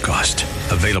 Whatever the Cost.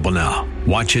 Available now.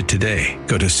 Watch it today.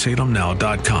 Go to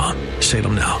salemnow.com.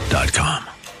 salemnow.com.